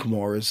explain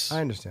Kimuras.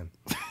 I understand.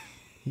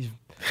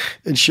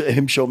 And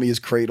him show me his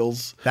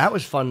cradles. That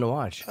was fun to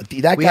watch. That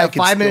guy we have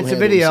 5 minutes of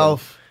video.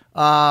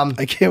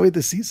 I can't wait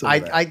to see some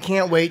of that. I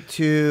can't wait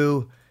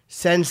to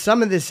send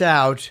some of this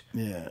out.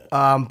 Yeah.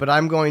 But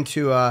I'm going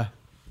to.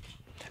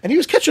 And he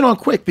was catching on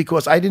quick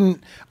because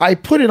I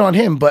put it on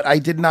him, but I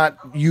did not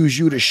use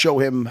you to show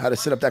him how to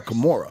set up that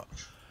Kimura.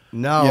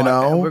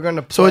 No, we're going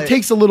to. So it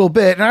takes a little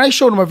bit, and I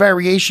showed him a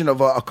variation of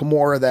a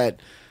Kimura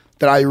that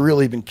I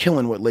really been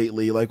killing with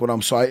lately, like when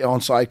I'm on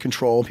side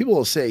control. People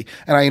will say,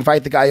 and I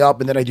invite the guy up,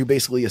 and then I do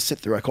basically a sit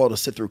through. I call it a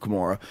sit through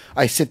Kimura.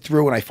 I sit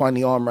through, and I find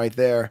the arm right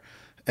there.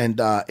 And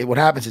what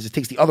happens is it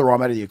takes the other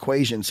arm out of the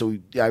equation. So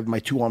I have my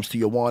two arms to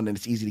your one, and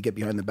it's easy to get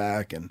behind the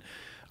back. And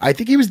I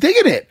think he was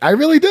digging it. I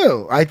really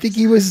do. I think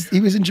he was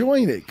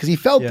enjoying it because he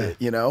felt it.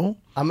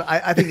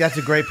 I think that's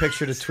a great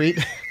picture to tweet.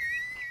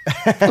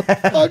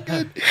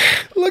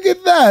 Look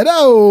at that!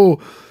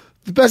 Oh.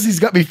 The best, he's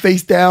got me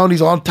face down.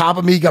 He's on top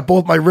of me. He got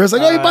both my wrists.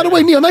 Like, hey, by the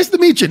way, Neil, nice to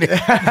meet you.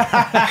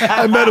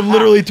 I met him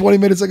literally 20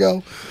 minutes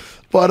ago.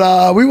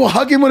 But we will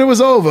hug him when it was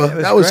over.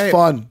 That was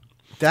fun.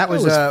 That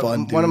was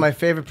fun, one of my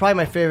favorite, probably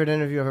my favorite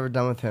interview I've ever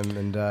done with him.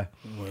 And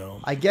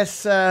I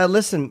guess,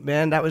 listen,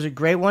 man, that was a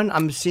great one.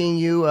 I'm seeing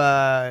you,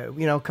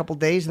 a couple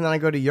days, and then I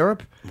go to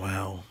Europe.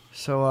 Wow.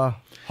 So I'm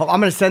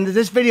going to send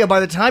this video by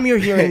the time you're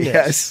hearing this.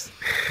 Yes.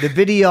 The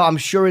video, I'm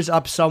sure, is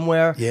up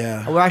somewhere.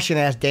 Yeah. We're actually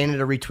going to ask Dana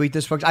to retweet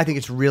this, folks. I think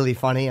it's really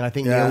funny, and I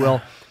think Neil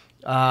will.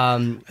 I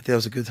think that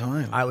was a good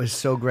time. I was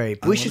so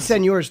great. We should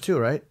send yours, too,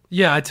 right?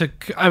 Yeah,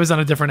 I was on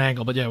a different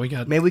angle, but yeah, we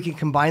got. Maybe we can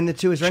combine the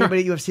two. Is there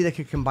anybody at UFC that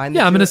could combine the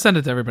two? Yeah, I'm going to send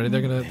it to everybody.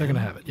 They're gonna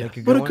have it. Yeah.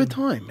 What a good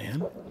time,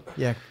 man.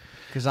 Yeah.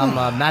 Because I'm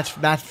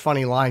Matt's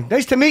funny line.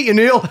 Nice to meet you,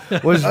 Neil.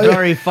 Was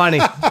very funny.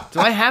 Do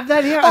I have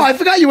that here? Oh, I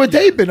forgot you were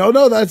taping. Oh,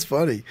 no, that's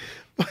funny.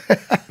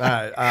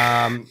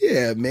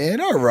 Yeah,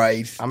 man. All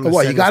right.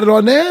 What, you got it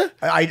on there?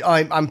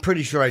 I'm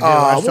pretty sure I do.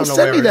 I just don't know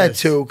send me that is.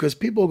 too, because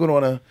people are going to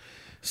want to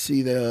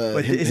see the.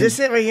 Wait, is this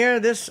it right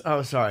here? This?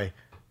 Oh, sorry.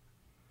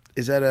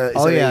 Is that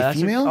a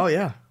female? Oh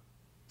yeah.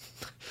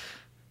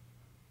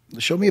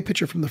 Show me a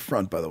picture from the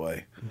front, by the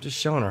way. I'm just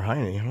showing her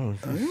hiney.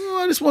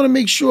 I just want to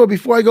make sure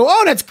before I go,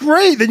 oh, that's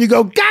great. Then you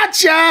go,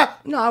 gotcha.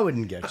 No, I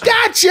wouldn't get you.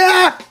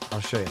 Gotcha.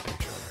 I'll show you a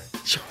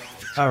picture.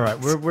 All right,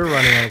 we're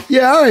running out.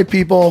 Yeah, all right,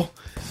 people.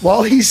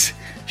 While he's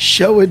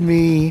showing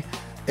me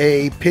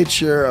a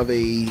picture of a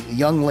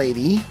young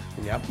lady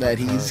that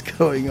he's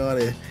going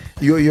on a...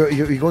 You're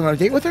going on a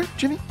date with her,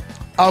 Jimmy?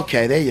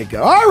 Okay, there you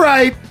go. All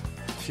right.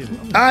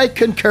 I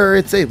concur.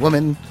 It's a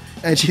woman.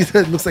 And she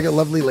looks like a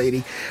lovely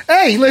lady.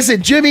 Hey,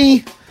 listen,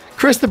 Jimmy,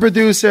 Chris, the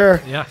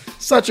producer. Yeah.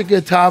 Such a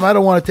good time. I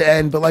don't want it to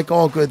end, but like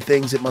all good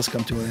things, it must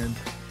come to an end.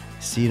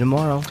 See you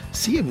tomorrow.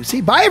 See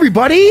you. Bye,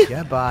 everybody.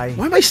 Yeah, bye.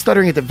 Why am I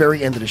stuttering at the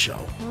very end of the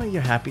show? Well,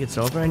 you're happy it's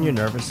over and you're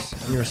nervous.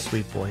 And you're a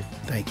sweet boy.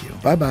 Thank you.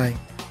 Bye-bye.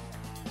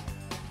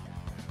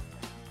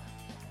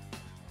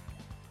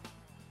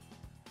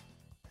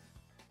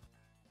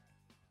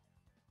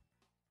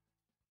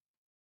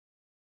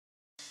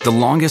 The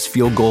longest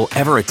field goal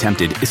ever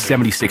attempted is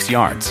 76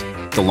 yards.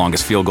 The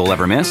longest field goal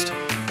ever missed?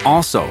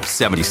 Also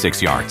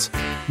 76 yards.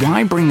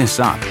 Why bring this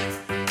up?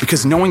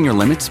 Because knowing your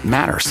limits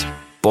matters,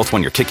 both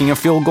when you're kicking a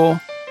field goal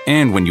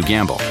and when you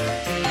gamble.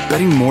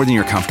 Betting more than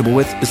you're comfortable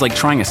with is like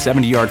trying a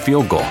 70-yard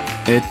field goal.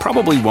 It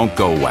probably won't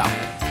go well.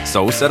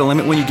 So set a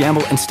limit when you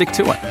gamble and stick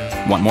to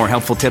it. Want more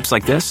helpful tips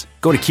like this?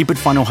 Go to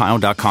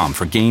keepitfunohio.com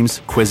for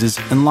games, quizzes,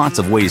 and lots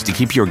of ways to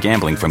keep your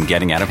gambling from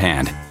getting out of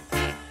hand.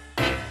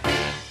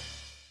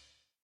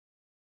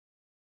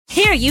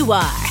 Here you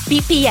are,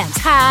 BPMs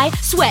high,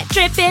 sweat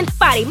dripping,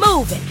 body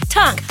moving,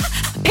 tongue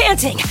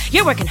panting.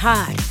 You're working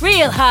hard,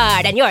 real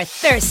hard, and you're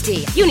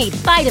thirsty. You need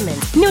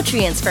vitamins,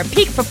 nutrients for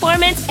peak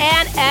performance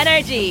and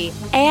energy.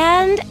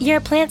 And your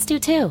plants do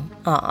too.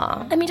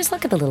 Aw, I mean, just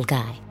look at the little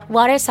guy.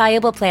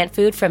 Water-soluble plant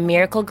food from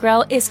Miracle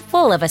Grow is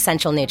full of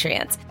essential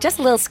nutrients. Just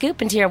a little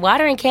scoop into your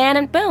watering can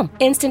and boom,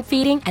 instant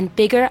feeding and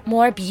bigger,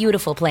 more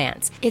beautiful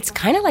plants. It's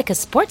kind of like a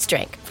sports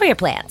drink for your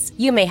plants.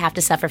 You may have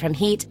to suffer from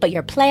heat, but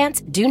your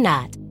plants do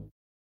not.